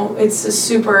now it's a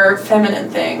super feminine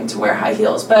thing to wear high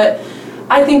heels. But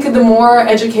I think the more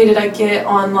educated I get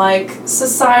on like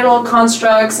societal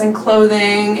constructs and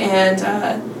clothing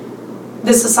and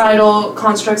the societal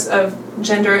constructs of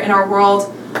gender in our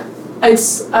world,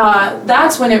 it's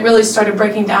that's when it really started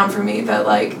breaking down for me that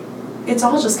like it's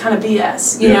all just kind of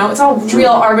BS, you know? It's all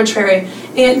real arbitrary.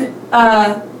 In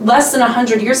less than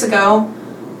 100 years ago,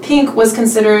 pink was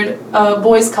considered a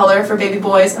boy's color for baby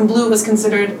boys, and blue was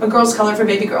considered a girl's color for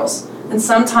baby girls. And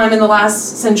sometime in the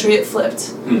last century it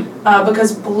flipped,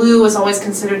 because blue was always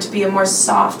considered to be a more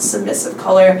soft, submissive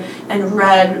color, and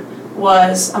red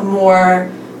was a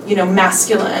more,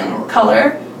 masculine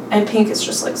color, and pink is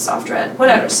just like soft red,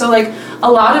 whatever. So like a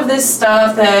lot of this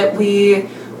stuff that we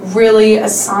really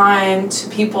assign to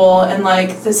people, and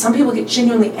like that some people get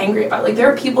genuinely angry about. Like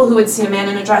there are people who would see a man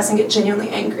in a dress and get genuinely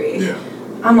angry. Yeah.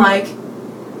 I'm like,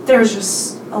 there's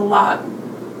just a lot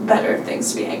better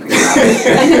things to be angry about.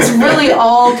 And it's really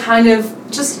all kind of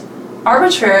just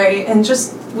arbitrary, and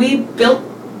just we built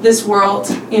this world,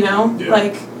 Yeah.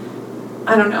 like,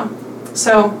 I don't know.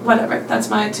 So whatever, that's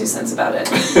my 2 cents about it,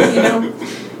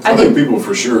 I think people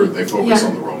for sure, they focus Yeah.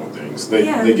 on the wrong things. They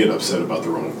Yeah. they get upset about the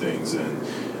wrong things, and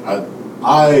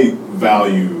I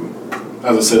value,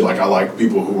 as I said, like I like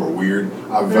people who are weird.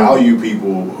 I value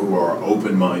people who are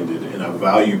open-minded, and I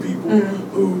value people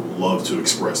who love to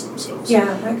express themselves.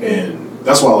 Yeah, I agree. And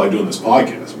that's why I like doing this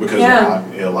podcast, because Yeah.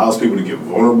 it allows people to get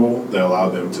vulnerable. They allow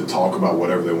them to talk about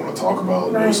whatever they want to talk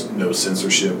about. Right. No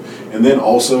censorship, and then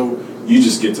also you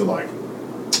just get to like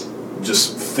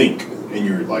just think, and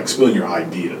you're like spilling your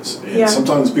ideas. And Yeah.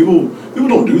 sometimes people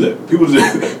don't do that.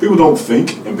 People don't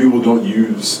think, and people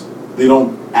they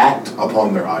don't act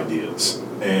upon their ideas.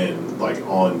 And like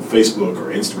on Facebook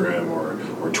or Instagram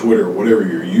or Twitter, whatever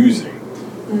you're using,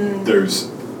 there's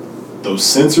those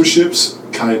censorships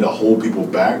kind of hold people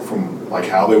back from like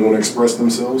how they want to express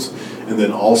themselves. And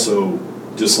then also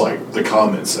just like the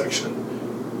comment section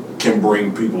can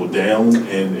bring people down,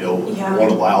 and it'll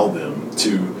won't allow them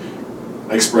to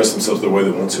express themselves the way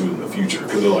they want to in the future,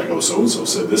 because they're like, oh, so-and-so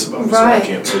said this about me, so I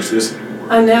can't post this anymore.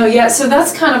 I know, yeah. So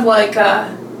that's kind of like,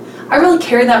 I really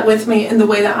carry that with me in the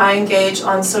way that I engage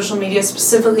on social media,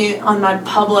 specifically on my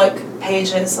public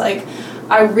pages. Like,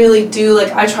 I really do,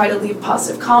 like, I try to leave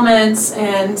positive comments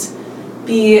and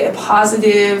be a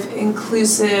positive,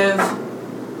 inclusive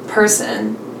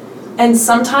person. And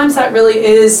sometimes that really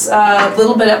is a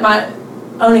little bit at my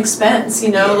own expense,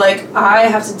 like I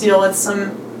have to deal with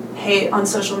some hate on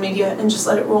social media and just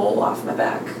let it roll off my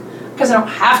back. Because I don't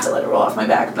have to let it roll off my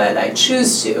back, but I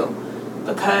choose to,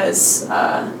 because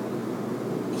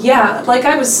like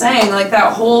I was saying, like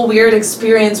that whole weird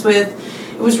experience with,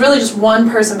 it was really just one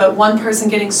person, but one person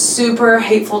getting super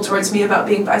hateful towards me about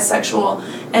being bisexual.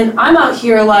 And I'm out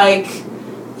here like,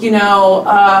 I'm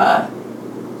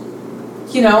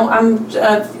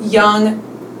a young,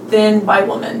 thin white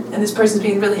woman, and this person's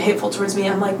being really hateful towards me.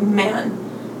 I'm like, man,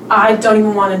 I don't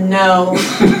even want to know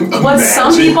what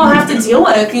some people have to deal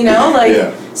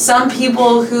with, some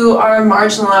people who are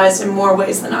marginalized in more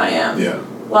ways than I am. Yeah.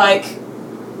 Like,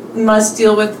 must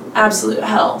deal with absolute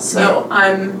hell. So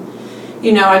I'm,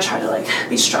 I try to like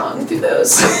be strong through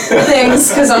those things,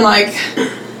 because I'm like,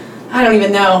 I don't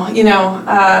even know,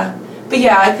 but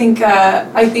yeah, I think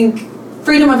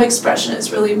freedom of expression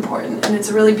is really important, and it's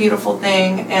a really beautiful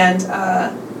thing. And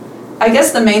I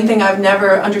guess the main thing I've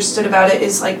never understood about it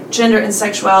is like gender and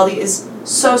sexuality is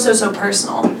so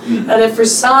personal, that if for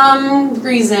some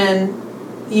reason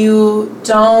you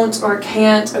don't or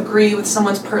can't agree with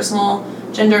someone's personal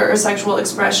gender or sexual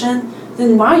expression,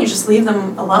 then why don't you just leave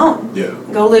them alone? Yeah.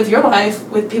 Go live your life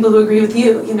with people who agree with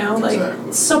you, you know? Like, Exactly.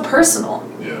 it's so personal.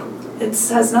 Yeah. It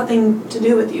has nothing to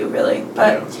do with you, really.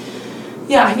 But,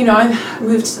 yeah, you know, I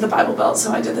moved to the Bible Belt,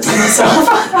 so I did this myself,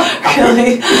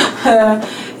 really.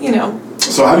 You know.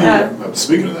 So how do you,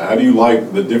 speaking of that, how do you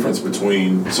like the difference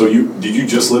between, so did you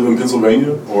just live in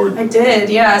Pennsylvania, or? I did,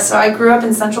 yeah. So I grew up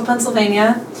in central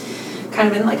Pennsylvania, kind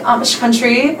of in like Amish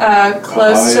country,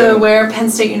 close to where Penn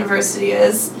State University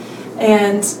is.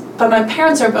 But my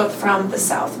parents are both from the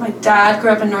South. My dad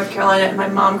grew up in North Carolina and my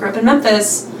mom grew up in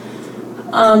Memphis.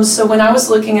 So when I was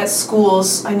looking at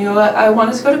schools, I knew I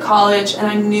wanted to go to college, and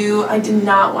I knew I did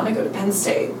not want to go to Penn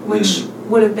State, which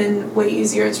would have been way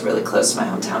easier. It's really close to my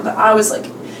hometown, but I was like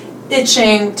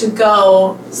itching to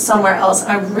go somewhere else.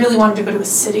 I really wanted to go to a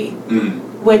city,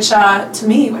 which to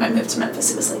me, when I moved to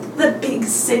Memphis, it was like the big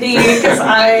city because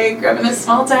I grew up in a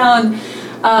small town.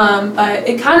 But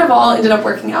it kind of all ended up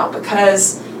working out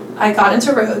because I got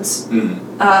into Rhodes,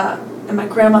 and my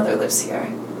grandmother lives here,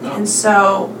 and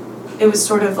so it was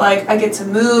sort of like I get to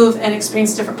move and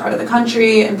experience a different part of the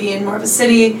country and be in more of a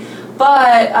city.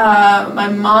 But my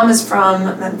mom is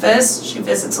from Memphis. She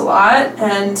visits a lot,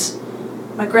 and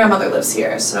my grandmother lives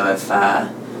here. So if I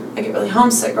get really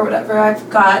homesick or whatever,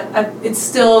 it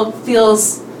still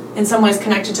feels in some ways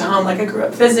connected to home. Like I grew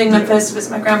up visiting Memphis to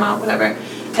visit my grandma, whatever.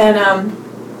 And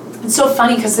it's so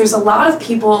funny because there's a lot of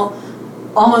people,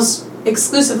 almost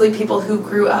exclusively people who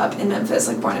grew up in Memphis,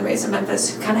 like born and raised in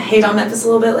Memphis, who kind of hate on Memphis a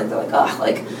little bit. Like they're like, oh,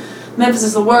 like Memphis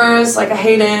is the worst. Like I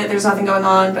hate it. There's nothing going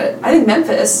on. But I think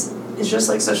Memphis is just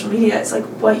like social media. It's like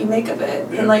what you make of it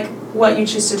and like what you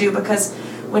choose to do. Because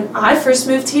when I first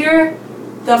moved here,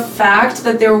 the fact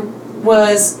that there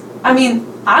was, I mean,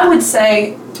 I would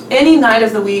say any night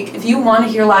of the week, if you want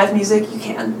to hear live music, you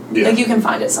can. Yeah. Like you can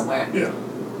find it somewhere. Yeah.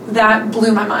 That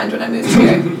blew my mind when I moved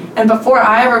here. And before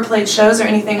I ever played shows or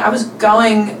anything, I was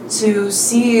going to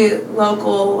see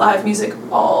local live music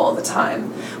all the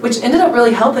time, which ended up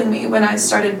really helping me when I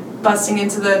started busting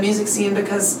into the music scene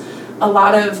because a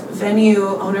lot of venue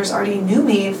owners already knew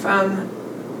me from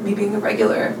me being a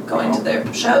regular going to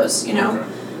their shows, you know.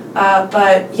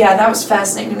 But yeah, that was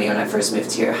fascinating to me when I first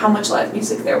moved here, how much live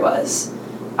music there was.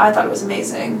 I thought it was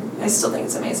amazing. I still think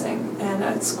it's amazing. And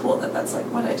it's cool that that's like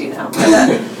what I do now.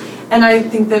 But, and I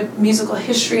think the musical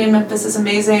history in Memphis is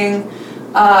amazing.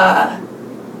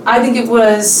 I think it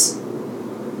was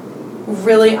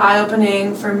really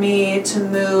eye-opening for me to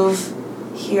move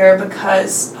here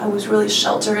because I was really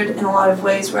sheltered in a lot of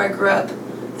ways where I grew up.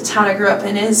 The town I grew up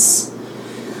in is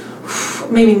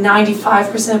maybe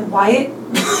 95% white.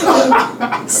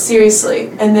 Seriously.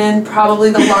 And then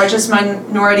probably the largest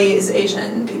minority is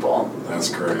Asian people. That's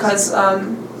crazy. Because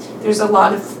there's a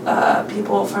lot of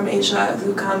people from Asia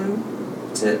who come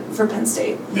for Penn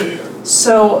State. Yeah.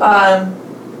 So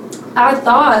I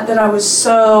thought that I was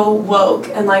so woke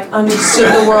and like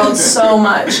understood the world so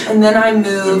much. And then I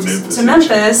moved to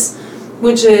Memphis,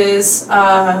 which is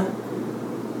a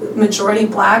majority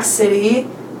black city,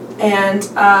 and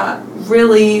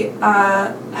really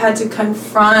had to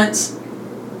confront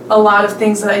a lot of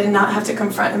things that I did not have to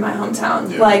confront in my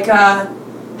hometown. Yeah. Like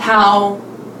how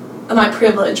my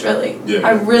privilege, really. Yeah.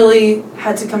 I really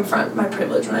had to confront my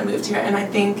privilege when I moved here, and I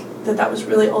think that was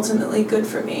really ultimately good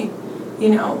for me. You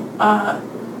know,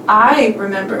 I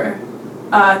remember,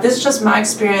 this is just my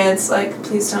experience, like,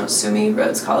 please don't sue me,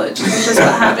 Rhodes College. It's just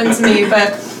what happened to me,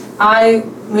 but I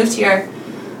moved here.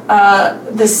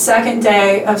 The second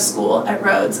day of school at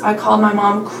Rhodes, I called my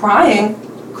mom crying,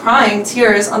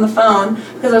 tears on the phone,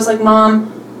 because I was like,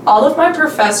 Mom, all of my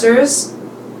professors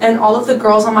and all of the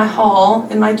girls on my hall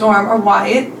in my dorm are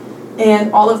white,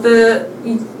 and all of the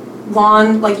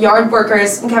lawn, like yard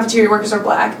workers and cafeteria workers are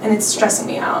black, and it's stressing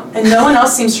me out. And no one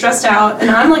else seems stressed out,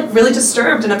 and I'm like really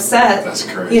disturbed and upset. That's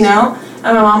crazy. You know? And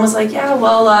my mom was like, yeah,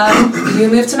 well, you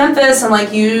moved to Memphis, and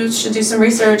like you should do some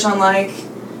research on like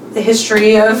the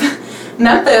history of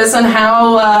Memphis and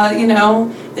how, you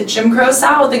know, the Jim Crow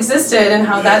South existed and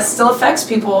how that still affects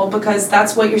people, because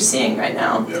that's what you're seeing right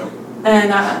now. Yeah.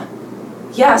 And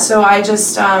yeah, so I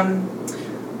just,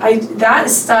 that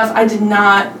stuff I did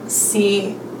not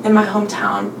see in my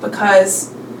hometown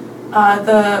because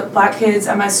the black kids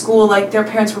at my school, like their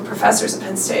parents were professors at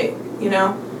Penn State, you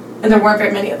know, and there weren't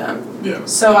very many of them. Yeah.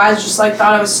 So I just like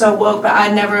thought I was so woke, but I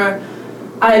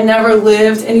had never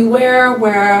lived anywhere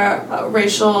where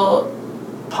racial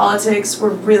politics were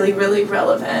really, really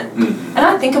relevant. Mm-hmm. And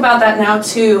I think about that now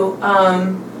too.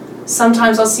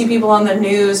 Sometimes I'll see people on the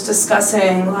news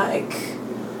discussing like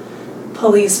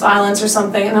police violence or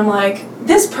something, and I'm like,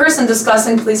 this person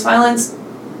discussing police violence,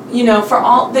 you know, for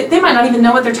all, they might not even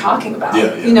know what they're talking about.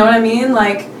 Yeah. You know what I mean?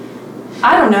 Like,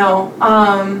 I don't know.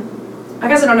 I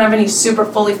guess I don't have any super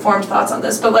fully formed thoughts on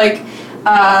this, but like,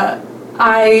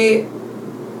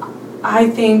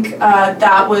 I think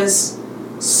that was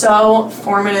so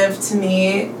formative to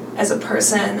me as a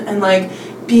person, and like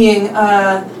being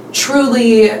a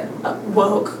truly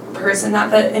woke person.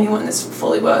 Not that anyone is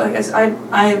fully woke.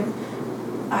 Like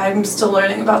I'm still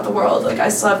learning about the world. Like I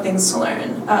still have things to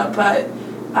learn. But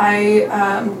I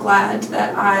am glad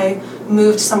that I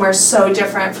moved somewhere so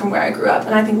different from where I grew up,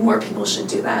 and I think more people should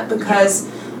do that because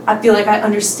I feel like I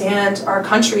understand our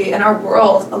country and our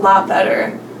world a lot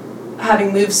better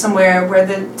having moved somewhere where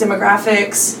the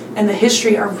demographics and the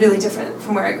history are really different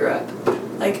from where I grew up.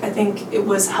 Like, I think it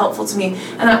was helpful to me.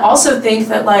 And I also think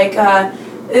that, like,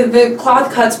 the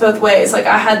cloth cuts both ways. Like,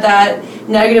 I had that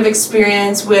negative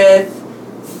experience with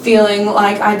feeling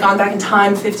like I'd gone back in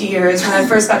time 50 years when I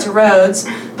first got to Rhodes.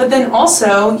 But then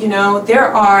also, you know, there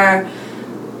are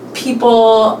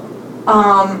people,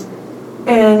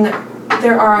 and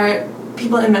there are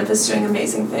people in Memphis doing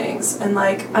amazing things. And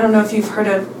like, I don't know if you've heard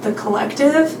of The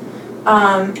Collective.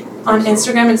 On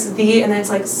Instagram, it's the, and then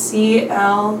it's like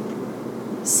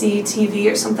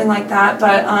CLCTV or something like that.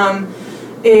 But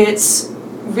it's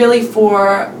really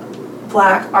for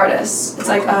Black artists. It's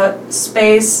like a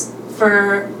space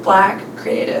for Black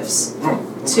creatives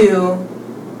to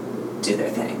do their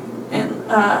thing. And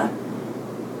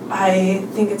I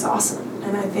think it's awesome.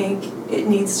 And I think it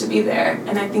needs to be there.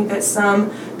 And I think that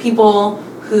some people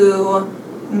who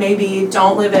maybe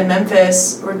don't live in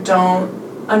Memphis or don't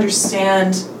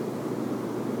understand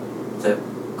the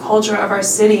culture of our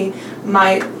city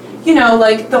might, you know,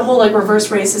 like the whole like reverse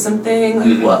racism thing,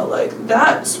 like, well, like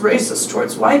that's racist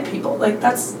towards white people. Like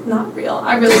that's not real.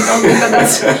 I really don't think that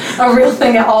that's a real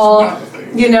thing at all.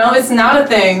 You know, it's not a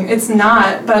thing. It's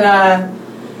not. But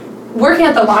working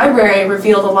at the library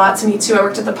revealed a lot to me too. I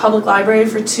worked at the public library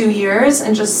for 2 years,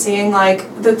 and just seeing like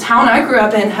the town I grew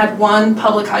up in had one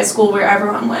public high school where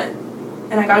everyone went.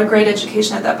 And I got a great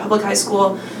education at that public high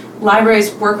school.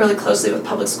 Libraries work really closely with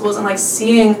public schools, and like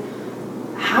seeing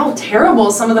how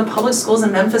terrible some of the public schools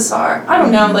in Memphis are. I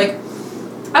don't know, like,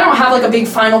 I don't have like a big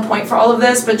final point for all of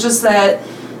this, but just that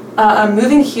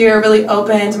moving here really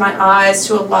opened my eyes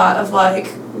to a lot of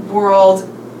like world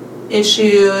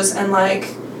issues and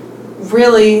like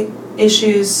really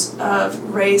issues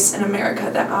of race in America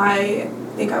that I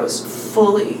think I was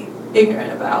fully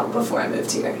ignorant about before I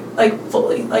moved here. Like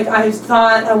fully. Like I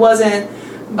thought I wasn't,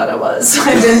 but I was.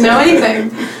 I didn't know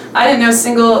anything. I didn't know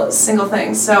a single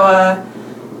thing. So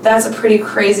that's a pretty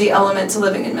crazy element to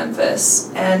living in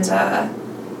Memphis. And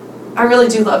I really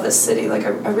do love this city. Like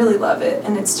I really love it,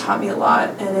 and it's taught me a lot.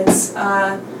 And it's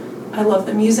I love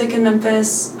the music in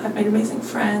Memphis. I've made amazing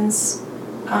friends.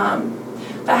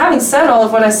 But having said all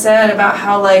of what I said about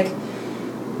how like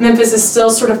Memphis is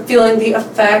still sort of feeling the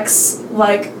effects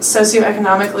like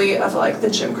socioeconomically of like the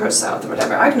Jim Crow South or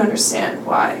whatever, I can understand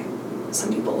why some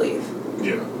people leave.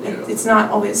 Yeah. It's not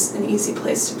always an easy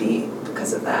place to be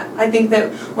because of that. I think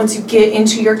that once you get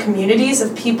into your communities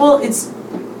of people, it's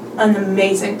an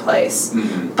amazing place.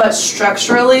 Mm-hmm. But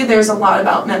structurally, there's a lot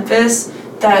about Memphis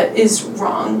that is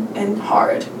wrong and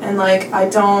hard. And like I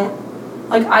don't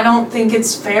think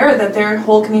it's fair that there are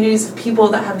whole communities of people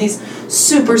that have these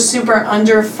super, super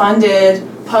underfunded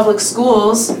public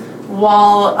schools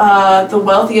while the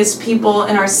wealthiest people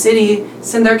in our city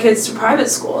send their kids to private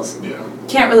schools. Yeah.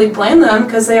 Can't really blame them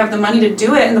because they have the money to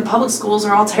do it, and the public schools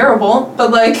are all terrible. But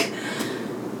like,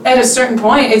 at a certain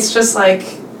point, it's just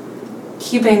like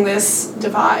keeping this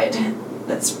divide,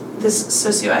 that's this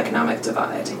socioeconomic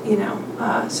divide, you know.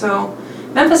 So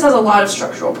Memphis has a lot of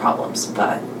structural problems,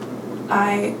 but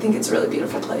I think it's a really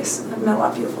beautiful place. I've met a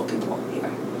lot of beautiful people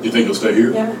here. You think you'll stay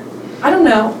here? Yeah. I don't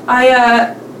know.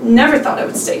 I never thought I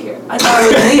would stay here. I thought I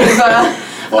would leave.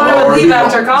 I would leave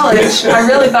after college. I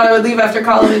really thought I would leave after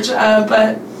college.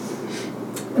 But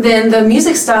then the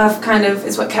music stuff kind of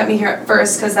is what kept me here at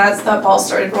first, because that ball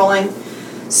started rolling.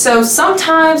 So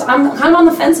sometimes I'm kind of on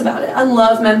the fence about it. I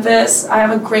love Memphis. I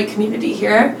have a great community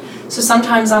here. So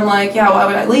sometimes I'm like, yeah, why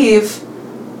would I leave?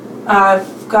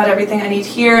 I've got everything I need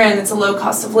here, and it's a low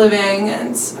cost of living,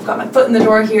 and I've got my foot in the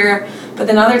door here. But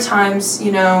then other times,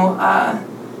 you know,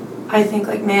 I think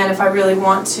like, man, if I really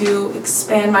want to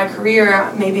expand my career,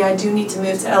 maybe I do need to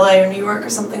move to LA or New York or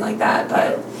something like that.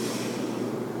 But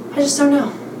I just don't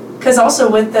know. Because also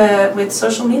with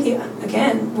social media,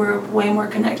 again, we're way more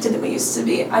connected than we used to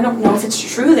be. I don't know if it's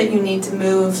true that you need to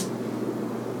move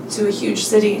to a huge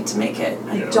city to make it.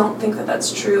 I Yeah. don't think that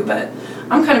that's true, but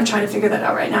I'm kind of trying to figure that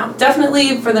out right now.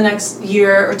 Definitely for the next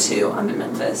year or two, I'm in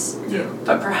Memphis. Yeah.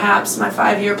 But perhaps my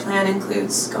 5-year plan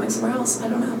includes going somewhere else. I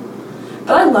don't know.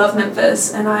 But I love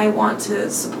Memphis, and I want to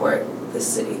support this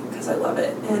city because I love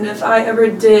it. And if I ever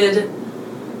did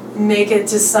make it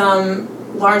to some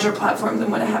larger platform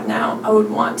than what I have now, I would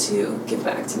want to give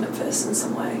back to Memphis in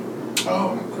some way.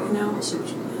 Oh, okay. You know? I see what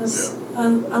you mean. 'Cause Yeah.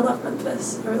 I love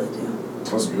Memphis. I really do.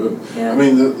 That's good. Yeah. I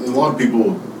mean, a lot of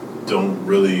people don't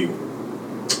really,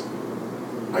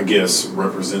 I guess,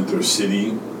 represent their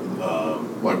city,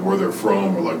 like where they're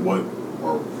from, or like what,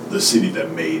 or the city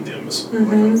that made them is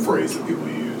like a phrase that people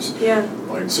use. Yeah.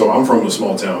 Like, so I'm from a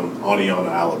small town,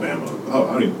 Oneonta, Alabama. Oh,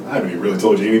 I haven't even really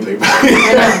told you anything about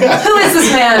it. Who is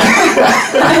this man?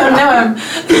 I don't know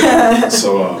him.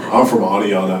 So I'm from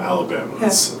Oneonta, Alabama. Yeah.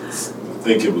 I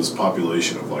think it was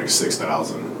population of like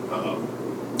 6,000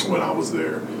 when I was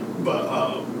there. But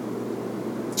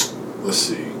let's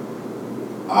see.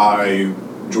 I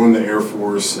joined the Air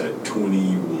Force at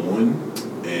 21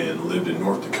 and lived in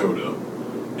North Dakota,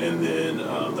 and then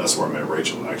that's where I met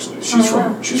Rachel. Actually, she's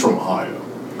from Ohio,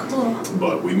 Cool.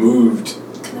 but we moved.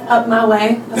 Up my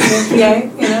way, up in PA,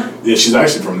 you know? Yeah, she's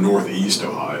actually from Northeast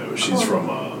Ohio. She's Cool. from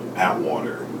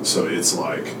Atwater, so it's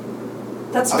like.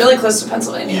 That's really close to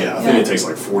Pennsylvania. Yeah, I think it takes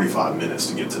like 45 minutes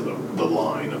to get to the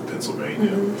line of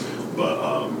Pennsylvania. But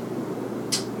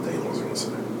dang, what was I gonna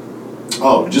say?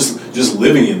 Oh, just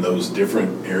living in those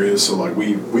different areas. So like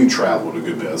we traveled a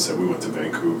good bit. I said we went to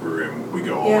Vancouver and we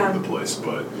go all over the place.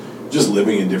 But just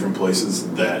living in different places,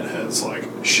 that has like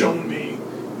shown me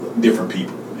different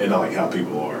people and like how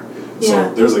people are.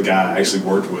 So there's a guy I actually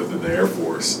worked with in the Air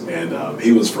Force, and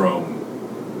he was from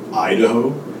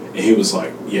Idaho. And he was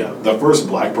like, yeah, the first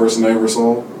black person I ever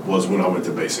saw was when I went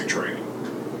to basic training.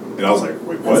 And I was like,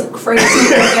 wait, what? That's crazy.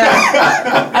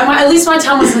 Yeah. At least my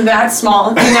town wasn't that small,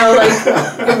 you know, like,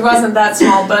 it wasn't that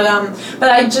small. But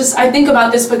I think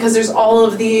about this because there's all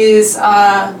of these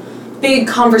big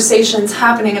conversations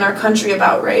happening in our country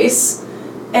about race.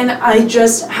 And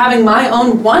having my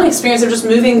own one experience of just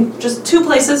moving just two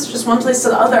places, just one place to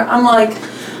the other, I'm like,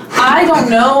 I don't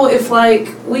know if like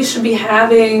we should be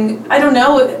having, I don't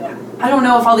know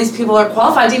if all these people are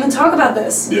qualified to even talk about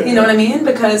this. Yeah. You know what I mean?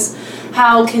 Because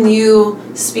how can you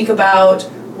speak about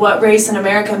what race in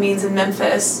America means in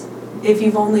Memphis if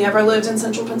you've only ever lived in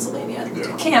central Pennsylvania? Yeah.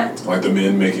 You can't. Like the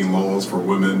men making laws for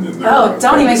women. And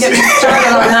Don't even get me started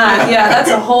on that. Yeah, that's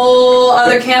a whole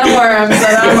other can of worms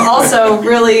that I'm also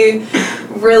really,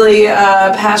 really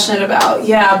passionate about.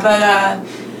 Yeah,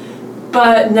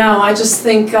 but no, I just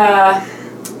think,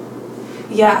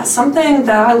 something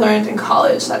that I learned in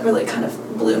college that really kind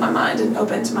of blew my mind and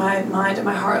opened my mind and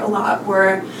my heart a lot,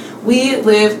 where we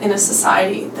live in a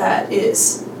society that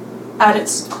is, at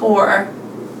its core,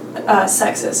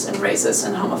 sexist and racist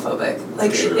and homophobic.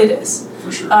 Like, sure. it is.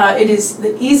 For sure. It is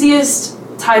the easiest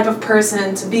type of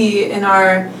person to be in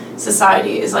our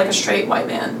society is like a straight white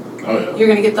man. Oh, yeah. You're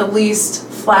going to get the least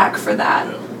flack for that.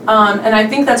 Yeah. And I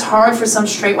think that's hard for some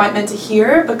straight white men to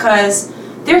hear because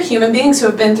they're human beings who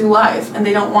have been through life and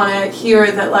they don't want to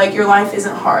hear that like your life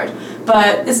isn't hard.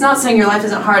 But it's not saying your life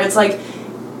isn't hard. It's like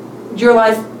your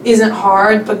life isn't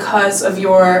hard because of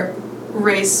your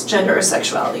race, gender, or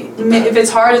sexuality. If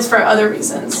it's hard, it's for other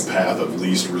reasons. The path of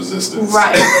least resistance.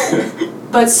 Right.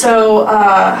 But so,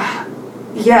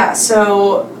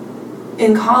 so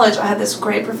in college I had this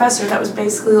great professor that was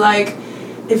basically like,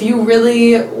 if you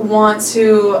really want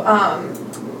to,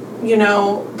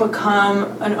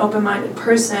 become an open-minded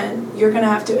person, you're going to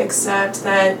have to accept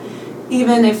that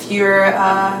even if you're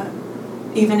a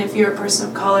person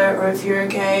of color, or if you're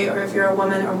gay, or if you're a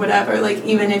woman, or whatever, like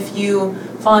even if you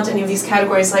fall into any of these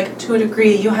categories, like to a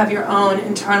degree, you have your own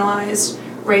internalized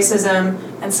racism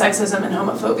and sexism and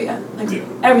homophobia. Like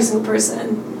every single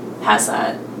person has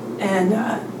that, and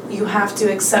you have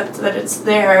to accept that it's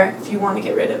there if you want to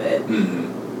get rid of it.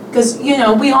 Because,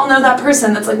 we all know that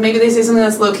person that's like, maybe they say something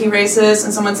that's low-key racist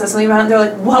and someone says something about it and they're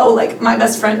like, whoa, like, my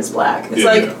best friend is black. It's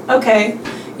okay,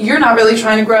 you're not really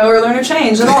trying to grow or learn or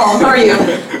change at all, are you?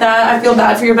 That I feel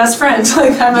bad for your best friend.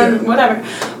 Like, whatever.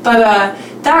 But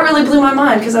that really blew my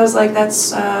mind because I was like,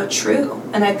 that's true.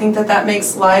 And I think that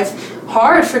makes life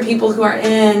hard for people who are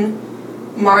in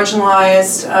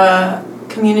marginalized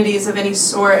communities of any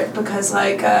sort because,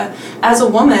 like, as a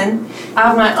woman, I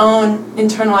have my own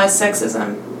internalized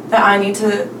sexism that I need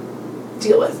to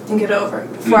deal with and get over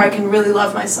before I can really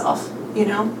love myself, And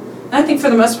I think for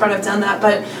the most part I've done that,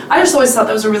 but I just always thought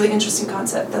that was a really interesting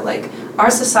concept, that like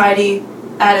our society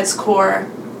at its core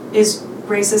is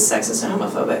racist, sexist, and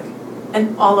homophobic.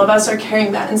 And all of us are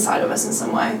carrying that inside of us in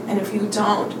some way. And if you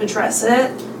don't address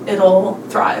it, it'll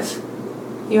thrive.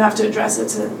 You have to address it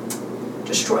to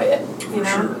destroy it, you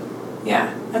know? Sure.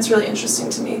 Yeah, that's really interesting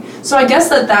to me. So I guess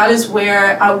that is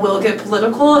where I will get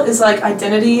political, is like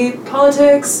identity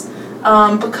politics,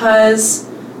 because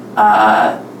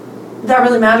that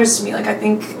really matters to me. Like, I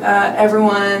think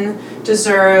everyone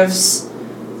deserves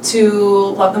to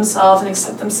love themselves and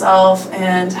accept themselves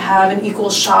and have an equal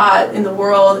shot in the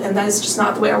world, and that is just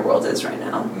not the way our world is right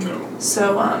now. No.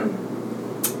 So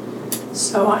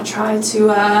I try to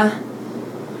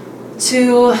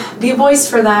be a voice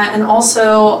for that, and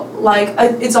also, like,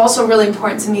 it's also really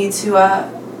important to me to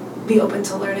be open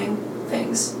to learning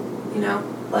things, you know?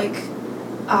 Like,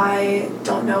 I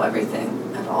don't know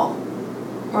everything at all.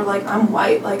 Or, like, I'm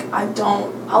white, like,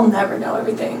 I'll never know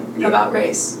everything about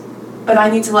race. But I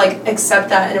need to, like, accept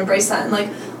that and embrace that and, like,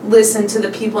 listen to the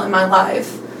people in my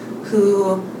life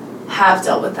who have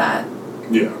dealt with that.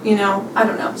 Yeah. You know? I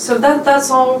don't know. So that's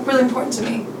all really important to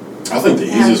me. I think the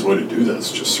easiest way to do that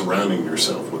is just surrounding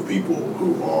yourself with people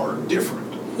who are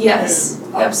different. Yes,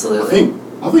 and absolutely.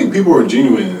 I think people are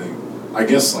genuinely, I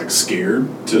guess, like, scared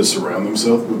to surround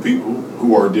themselves with people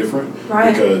who are different.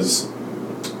 Right. Because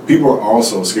people are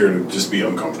also scared to just be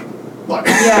uncomfortable. Like,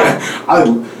 yeah.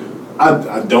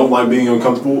 I don't like being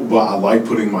uncomfortable, but I like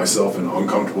putting myself in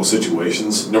uncomfortable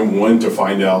situations. Number one, to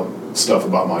find out stuff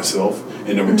about myself,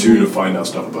 and number two, to find out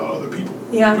stuff about other people.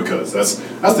 Yeah. Because that's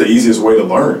the easiest way to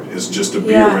learn, is just to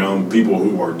be around people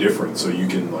who are different, so you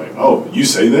can, like, oh, you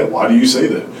say that? Why do you say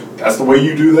that? That's the way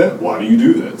you do that? Why do you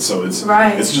do that? So it's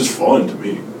just fun to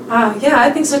me. Yeah, I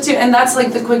think so too, and that's,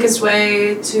 like, the quickest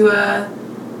way to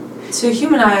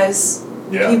humanize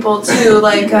people too,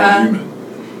 like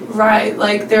right,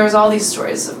 like, there's all these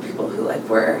stories of people who, like,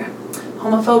 were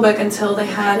homophobic until they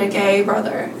had a gay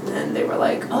brother, and then they were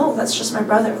like, oh, that's just my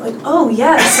brother. Like, oh,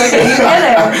 yes, okay, you get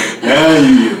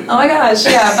it. Oh my gosh,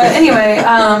 yeah, but anyway,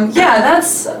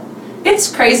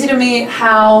 it's crazy to me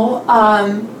how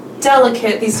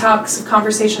delicate these topics of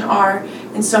conversation are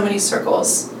in so many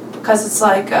circles, because it's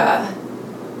like,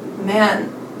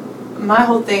 man, my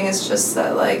whole thing is just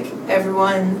that, like,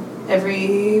 everyone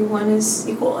is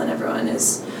equal and everyone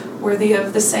is worthy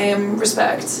of the same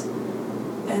respect.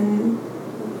 And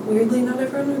weirdly, not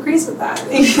everyone agrees with that.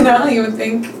 You know,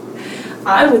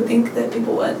 I would think that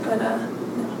people would, but no,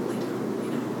 they don't,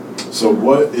 you know. So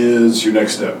what is your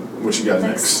next step? What you got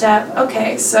next? Next step,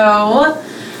 okay, so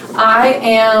I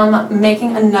am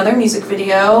making another music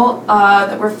video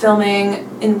that we're filming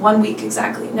in 1 week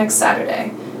exactly, next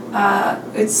Saturday.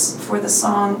 It's for the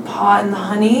song Paw and the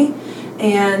Honey,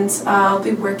 and I'll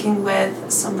be working with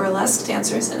some burlesque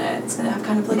dancers in it. It's going to have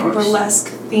kind of like a burlesque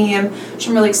theme, which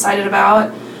I'm really excited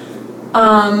about.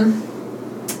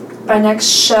 My next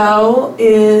show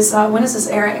is, when is this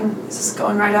airing? Is this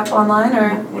going right up online,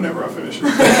 or? Whenever I finish it.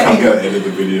 I've got to edit the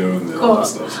video and then all that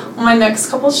stuff. So. My next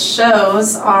couple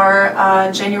shows are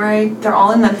they're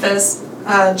all in Memphis,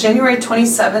 January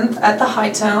 27th at the High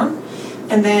Tone.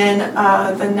 And then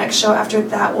the next show after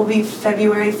that will be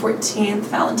February 14th,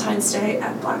 Valentine's Day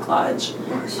at Black Lodge.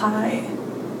 Nice. I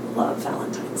love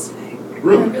Valentine's Day.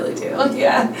 Really? I really do.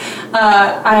 Yeah.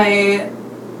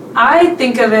 I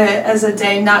think of it as a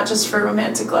day not just for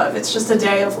romantic love. It's just a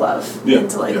day of love. Yeah. And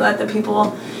to, like, let the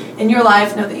people in your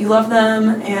life know that you love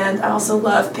them. And I also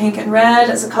love pink and red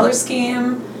as a color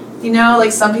scheme. You know,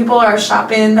 like, some people are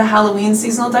shopping the Halloween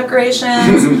seasonal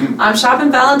decorations. I'm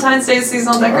shopping Valentine's Day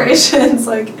seasonal decorations.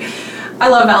 Like, I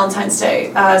love Valentine's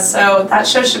Day. So that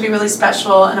show should be really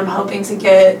special, and I'm hoping to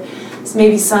get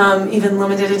maybe some even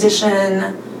limited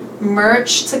edition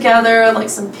merch together, like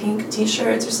some pink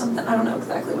t-shirts or something. I don't know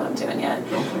exactly what I'm doing yet.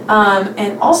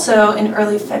 And also in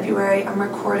early February, I'm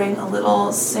recording a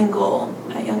little single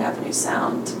at Young Avenue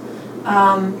Sound.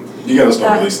 You gotta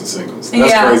start releasing singles.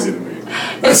 That's crazy to me.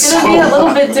 It's going to be a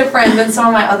little bit different than some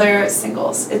of my other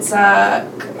singles. It's a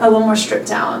little more stripped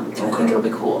down. Okay. I think it'll be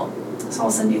cool. So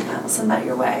I'll send you that. I'll send that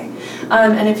your way.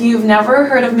 And if you've never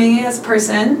heard of me as a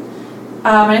person,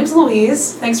 my name's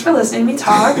Louise. Thanks for listening to me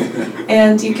talk.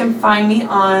 And you can find me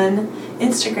on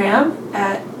Instagram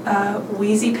at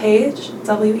Wheezy Page,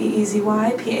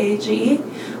 WEEZYPAGE,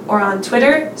 or on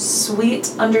Twitter,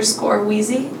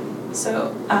 sweet_Wheezy.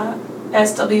 So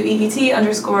SWEET_WEEZY.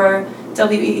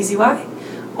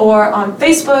 Or on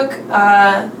Facebook,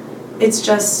 it's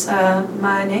just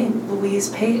my name, Louise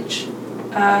Page.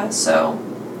 So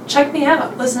check me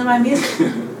out. Listen to my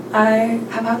music. I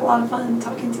have had a lot of fun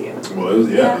talking to you. Well,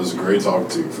 it was great talking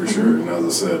to you for sure. And as I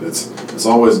said, it's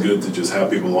always good to just have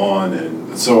people on.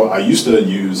 And so I used to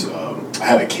use I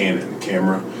had a Canon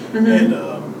camera, and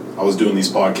I was doing these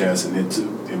podcasts, and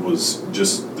it was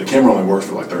just, the camera only works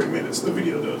for like 30 minutes, the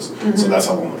video does. So that's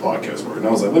how long the podcast worked. And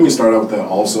I was like, let me start out with that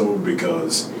also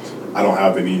because I don't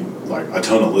have any, like, a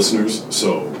ton of listeners.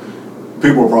 So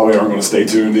people probably aren't going to stay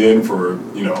tuned in for,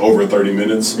 you know, over 30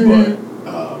 minutes. But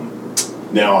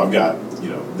now I've got, you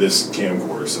know, this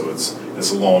camcorder, so it's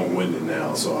long-winded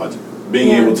now. So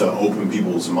being able to open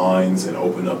people's minds and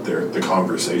open up the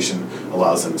conversation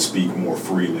allows them to speak more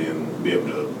freely and be able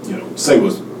to, you know, say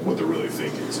what they're really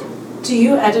thinking. So. Do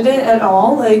you edit it at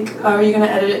all? Like, are you going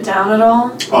to edit it down at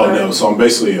all? Oh, no. So I'm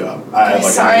basically, I had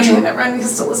like sorry, an intro. everyone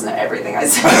needs to listen to everything I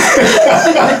say.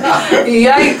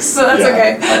 Yikes, so that's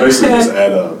okay. I basically just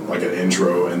add like an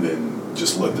intro and then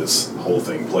just let this whole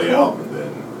thing play out and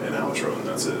then an outro and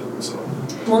that's it. So.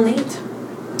 Well, neat.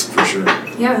 For sure.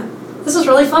 Yeah. This was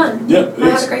really fun. Yeah, I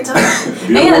had a great time.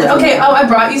 And, okay, I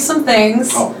brought you some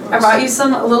things. Oh, nice. I brought you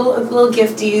some little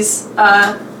gifties.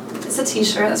 It's a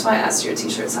t-shirt. That's why I asked your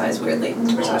t-shirt size weirdly when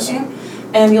we were talking.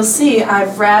 And you'll see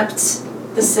I've wrapped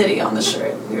the city on the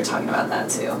shirt. We were talking about that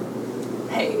too.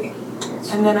 Hey.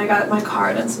 And then I got my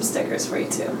card and some stickers for you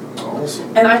too.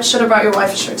 Awesome. And I should have brought your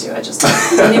wife a shirt too. I just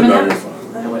didn't even No, know. you're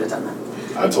fine. I would have done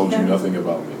that. I told you nothing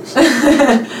about me. So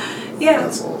Yeah.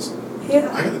 that's awesome.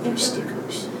 Yeah. I gotta do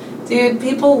stickers. Dude,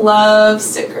 people love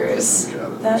stickers.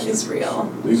 That is stickers.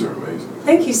 real. These are amazing.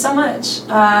 Thank you so much.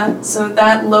 So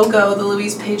that logo, the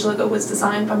Louise Page logo, was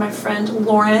designed by my friend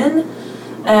Lauren,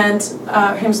 and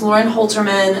her name's Lauren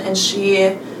Holterman, and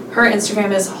her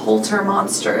Instagram is Holter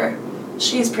Monster.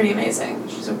 She's pretty amazing.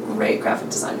 She's a great graphic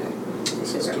designer.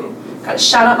 This is dope. Gotta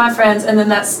shout out my friends, and then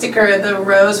that sticker, the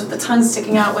rose with the tongue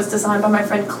sticking out, was designed by my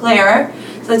friend Claire,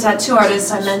 the tattoo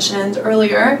artist I mentioned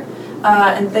earlier,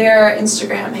 and their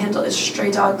Instagram handle is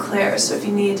Stray Dog Claire. So if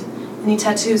you need any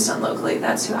tattoos done locally,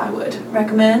 that's who I would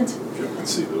recommend. If you can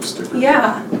see those stickers.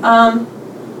 Yeah.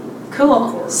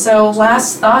 Cool. So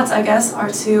last thoughts, I guess,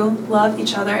 are to love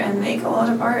each other and make a lot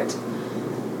of art.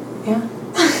 Yeah.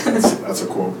 That's a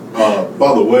quote.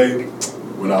 By the way,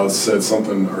 when I said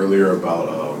something earlier about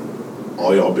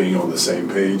all y'all being on the same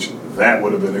page, that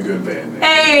would have been a good band name.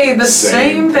 Hey, the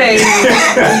same page.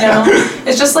 You know,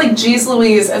 it's just like Jeez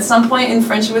Louise. At some point in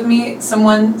friendship with me,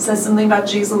 someone says something about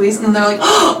Jeez Louise, and then they're like,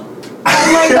 "Oh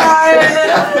my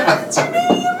god, it's your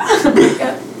name."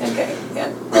 Yeah. Okay.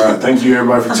 Yeah. All right. Thank you,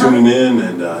 everybody, for tuning in,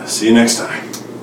 and see you next time.